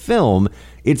timeline of the film.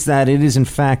 It's that it is, in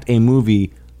fact, a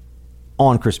movie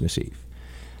on Christmas Eve.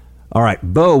 All right,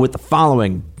 Bo with the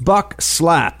following. Buck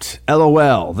slapped.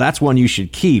 LOL. That's one you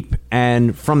should keep.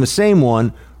 And from the same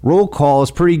one, roll call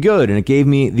is pretty good, and it gave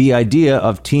me the idea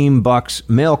of Team Buck's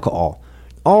mail call.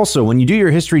 Also, when you do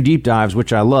your history deep dives,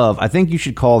 which I love, I think you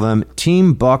should call them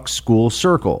Team Buck School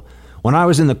Circle. When I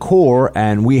was in the Corps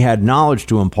and we had knowledge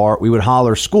to impart, we would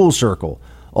holler School Circle.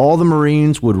 All the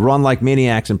Marines would run like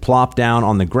maniacs and plop down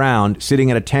on the ground,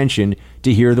 sitting at attention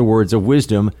to hear the words of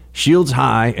wisdom, shields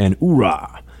high, and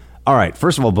oorah. All right,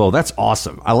 first of all, Bo, that's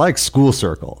awesome. I like School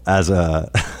Circle as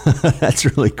a that's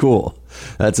really cool.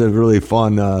 That's a really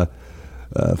fun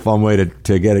way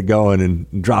to get it going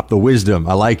and drop the wisdom.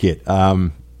 I like it.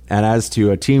 And as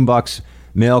to Team Buck's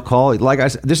mail call, like I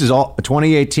said, this is all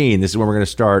 2018. This is when we're going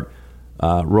to start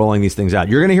rolling these things out.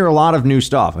 You're going to hear a lot of new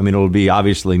stuff. I mean, it'll be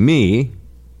obviously me,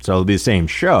 so it'll be the same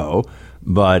show,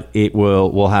 but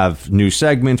we'll have new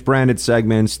segments, branded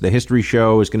segments. The history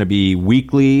show is going to be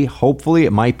weekly. Hopefully,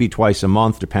 it might be twice a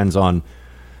month. Depends on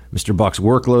Mr. Buck's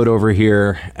workload over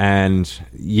here. And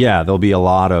yeah, there'll be a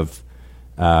lot of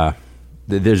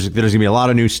there's going to be a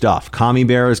lot of new stuff. Commie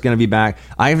Bear is going to be back.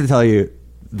 I have to tell you,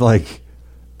 like,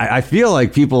 I feel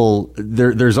like people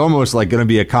there's almost like going to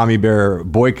be a Commie Bear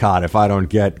boycott if I don't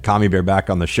get Commie Bear back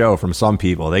on the show from some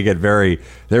people. They're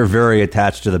very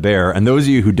attached to the bear. And those of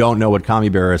you who don't know what Commie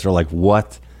Bear is are like,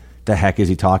 what the heck is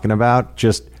he talking about?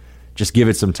 Just give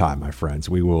it some time, my friends.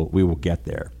 We will get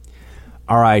there.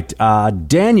 All right.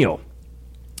 Daniel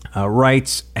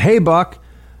writes, "Hey Buck,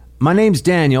 my name's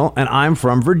Daniel and I'm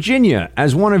from Virginia.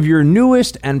 As one of your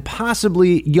newest and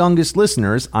possibly youngest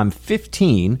listeners, I'm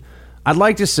 15. I'd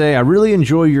like to say I really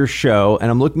enjoy your show,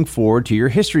 and I'm looking forward to your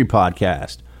history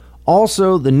podcast.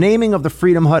 Also, the naming of the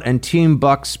Freedom Hut and Team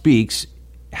Buck Speaks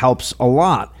helps a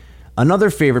lot.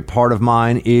 Another favorite part of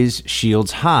mine is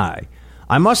Shields High.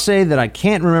 I must say that I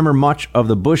can't remember much of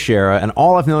the Bush era, and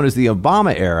all I've known is the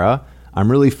Obama era.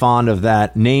 I'm really fond of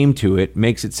that name to it.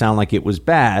 Makes it sound like it was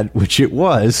bad, which it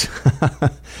was.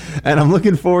 And I'm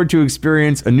looking forward to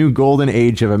experience a new golden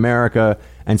age of America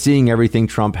and seeing everything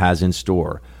Trump has in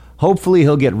store. Hopefully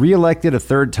he'll get reelected a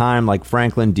third time like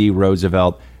Franklin D.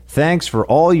 Roosevelt. Thanks for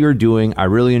all you're doing. I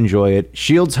really enjoy it.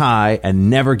 Shields high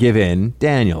and never give in.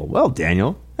 Daniel." Well,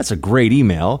 Daniel, that's a great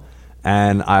email,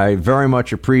 and I very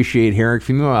much appreciate hearing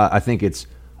from you. I think it's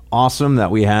awesome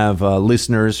that we have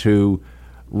listeners who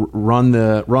run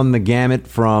the gamut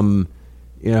from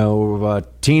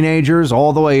teenagers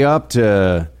all the way up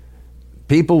to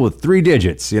people with 3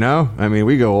 digits. I mean,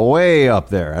 we go way up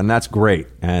there, and that's great,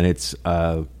 and it's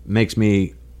makes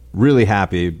me really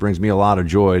happy. It brings me a lot of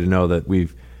joy to know that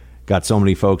we've got so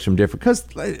many folks from different, because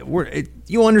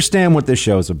you understand what this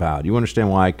show's about. You understand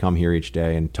why I come here each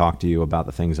day and talk to you about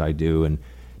the things I do and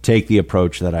take the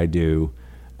approach that I do.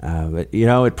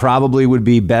 It probably would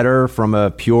be better from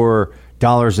a pure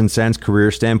dollars and cents career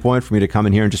standpoint for me to come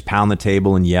in here and just pound the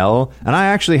table and yell. And I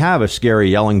actually have a scary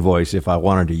yelling voice if I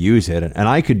wanted to use it, and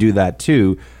I could do that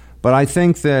too. But I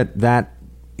think that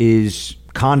is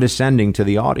condescending to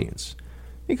the audience,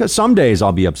 because some days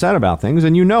I'll be upset about things,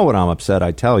 and when I'm upset,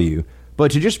 I tell you.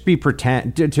 But to just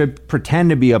pretend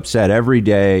to be upset every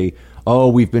day, oh,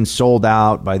 we've been sold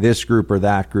out by this group or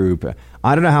that group.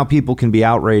 I don't know how people can be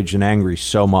outraged and angry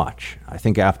so much. I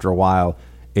think after a while,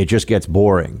 it just gets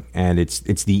boring, and it's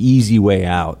the easy way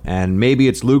out. And maybe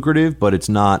it's lucrative, but it's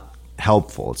not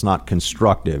helpful. It's not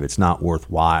constructive. It's not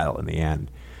worthwhile in the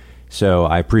end. So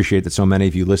I appreciate that so many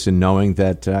of you listen knowing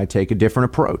that I take a different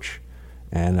approach.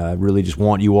 And I really just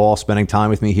want you all spending time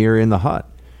with me here in the hut.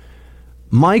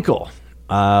 Michael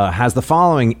has the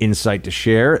following insight to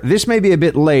share. This may be a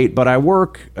bit late, but I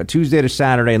work Tuesday to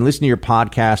Saturday and listen to your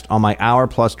podcast on my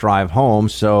hour-plus drive home,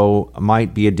 so I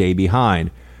might be a day behind.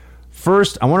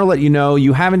 First, I want to let you know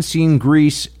you haven't seen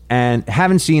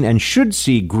and should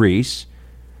see Grease.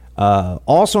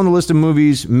 Also on the list of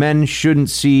movies men shouldn't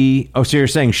see. Oh, so you're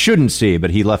saying shouldn't see, but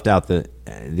he left out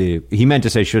he meant to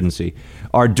say shouldn't see.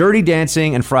 Are Dirty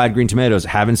Dancing and Fried Green Tomatoes.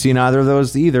 Haven't seen either of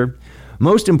those either.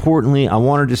 Most importantly, I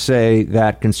wanted to say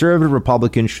that conservative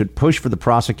Republicans should push for the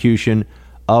prosecution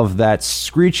of that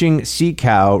screeching sea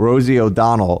cow, Rosie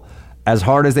O'Donnell, as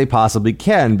hard as they possibly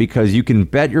can, because you can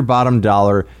bet your bottom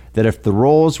dollar that if the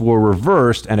roles were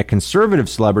reversed and a conservative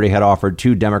celebrity had offered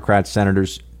 2 Democrat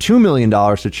senators $2 million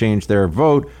to change their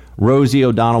vote, Rosie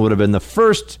O'Donnell would have been the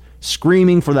first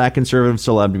screaming for that conservative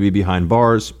celeb to be behind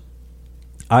bars.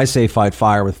 I say fight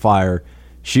fire with fire,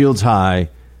 shields high,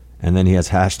 and then he has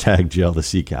hashtag jail the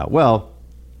sea cow. Well,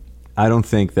 I don't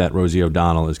think that Rosie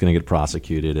O'Donnell is going to get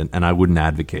prosecuted, and I wouldn't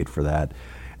advocate for that.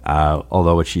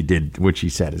 Although what she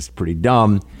said is pretty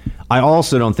dumb. I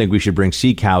also don't think we should bring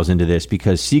sea cows into this,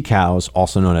 because sea cows,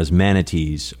 also known as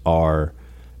manatees, are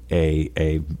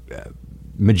a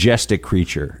majestic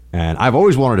creature, and I've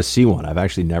always wanted to see one. I've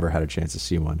actually never had a chance to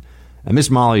see one. And Miss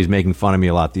Molly is making fun of me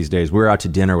a lot these days. We were out to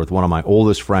dinner with one of my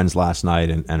oldest friends last night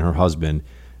and her husband.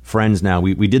 Friends now.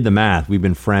 We did the math. We've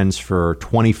been friends for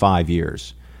 25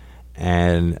 years.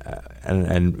 And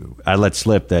I let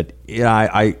slip that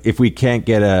I if we can't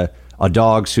get a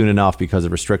dog soon enough because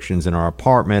of restrictions in our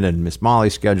apartment and Miss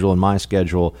Molly's schedule and my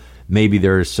schedule, maybe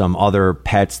there's some other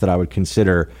pets that I would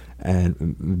consider.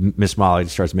 And Miss Molly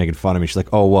starts making fun of me. She's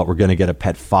like, oh, what, we're going to get a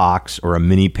pet fox or a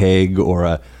mini pig or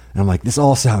a... And I'm like, this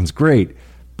all sounds great.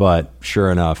 But sure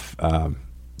enough,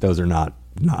 those are not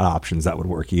options that would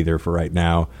work either for right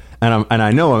now. And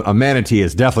I know a manatee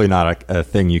is definitely not a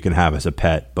thing you can have as a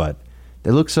pet, but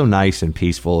they look so nice and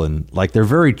peaceful and like they're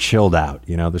very chilled out.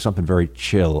 You know, there's something very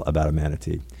chill about a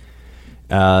manatee.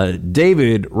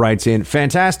 David writes in,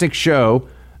 fantastic show.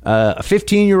 A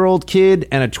 15-year-old kid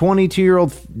and a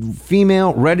 22-year-old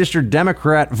female registered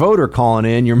Democrat voter calling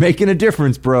in. You're making a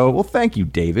difference, bro. Well, thank you,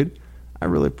 David. I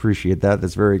really appreciate that.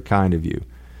 That's very kind of you.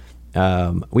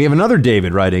 We have another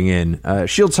David writing in.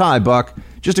 Shields High, Buck.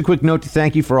 Just a quick note to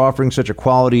thank you for offering such a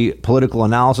quality political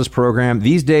analysis program.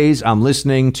 These days, I'm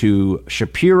listening to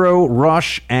Shapiro,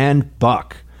 Rush, and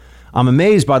Buck. I'm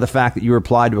amazed by the fact that you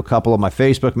replied to a couple of my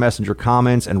Facebook Messenger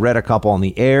comments and read a couple on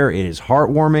the air. It is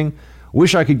heartwarming.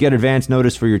 Wish I could get advance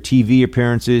notice for your TV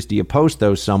appearances. Do you post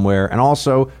those somewhere? And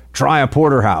also, try a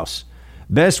porterhouse.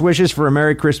 Best wishes for a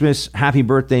Merry Christmas, Happy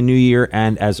Birthday, New Year,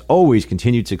 and as always,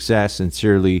 continued success.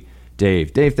 Sincerely,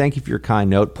 Dave. Dave, thank you for your kind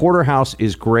note. Porterhouse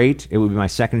is great. It would be my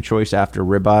second choice after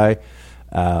ribeye.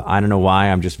 I don't know why.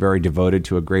 I'm just very devoted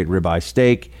to a great ribeye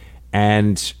steak.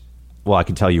 And, well, I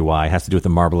can tell you why. It has to do with the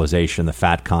marbleization, the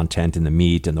fat content in the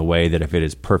meat, and the way that if it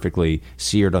is perfectly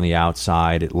seared on the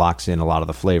outside, it locks in a lot of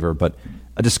the flavor. But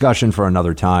a discussion for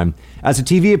another time. As to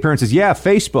TV appearances, yeah,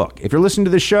 Facebook. If you're listening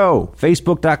to the show,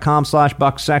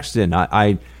 facebook.com/Buck Sexton.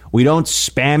 We don't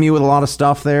spam you with a lot of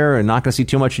stuff there and not going to see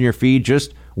too much in your feed,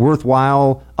 just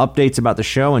worthwhile updates about the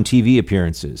show and TV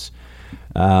appearances.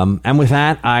 And with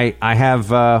that, I have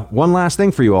one last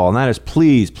thing for you all, and that is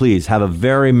please have a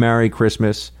very Merry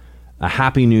Christmas, a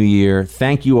Happy New Year.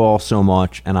 Thank you all so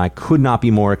much, and I could not be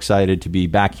more excited to be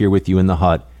back here with you in the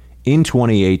hut in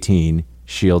 2018,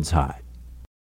 Shields High.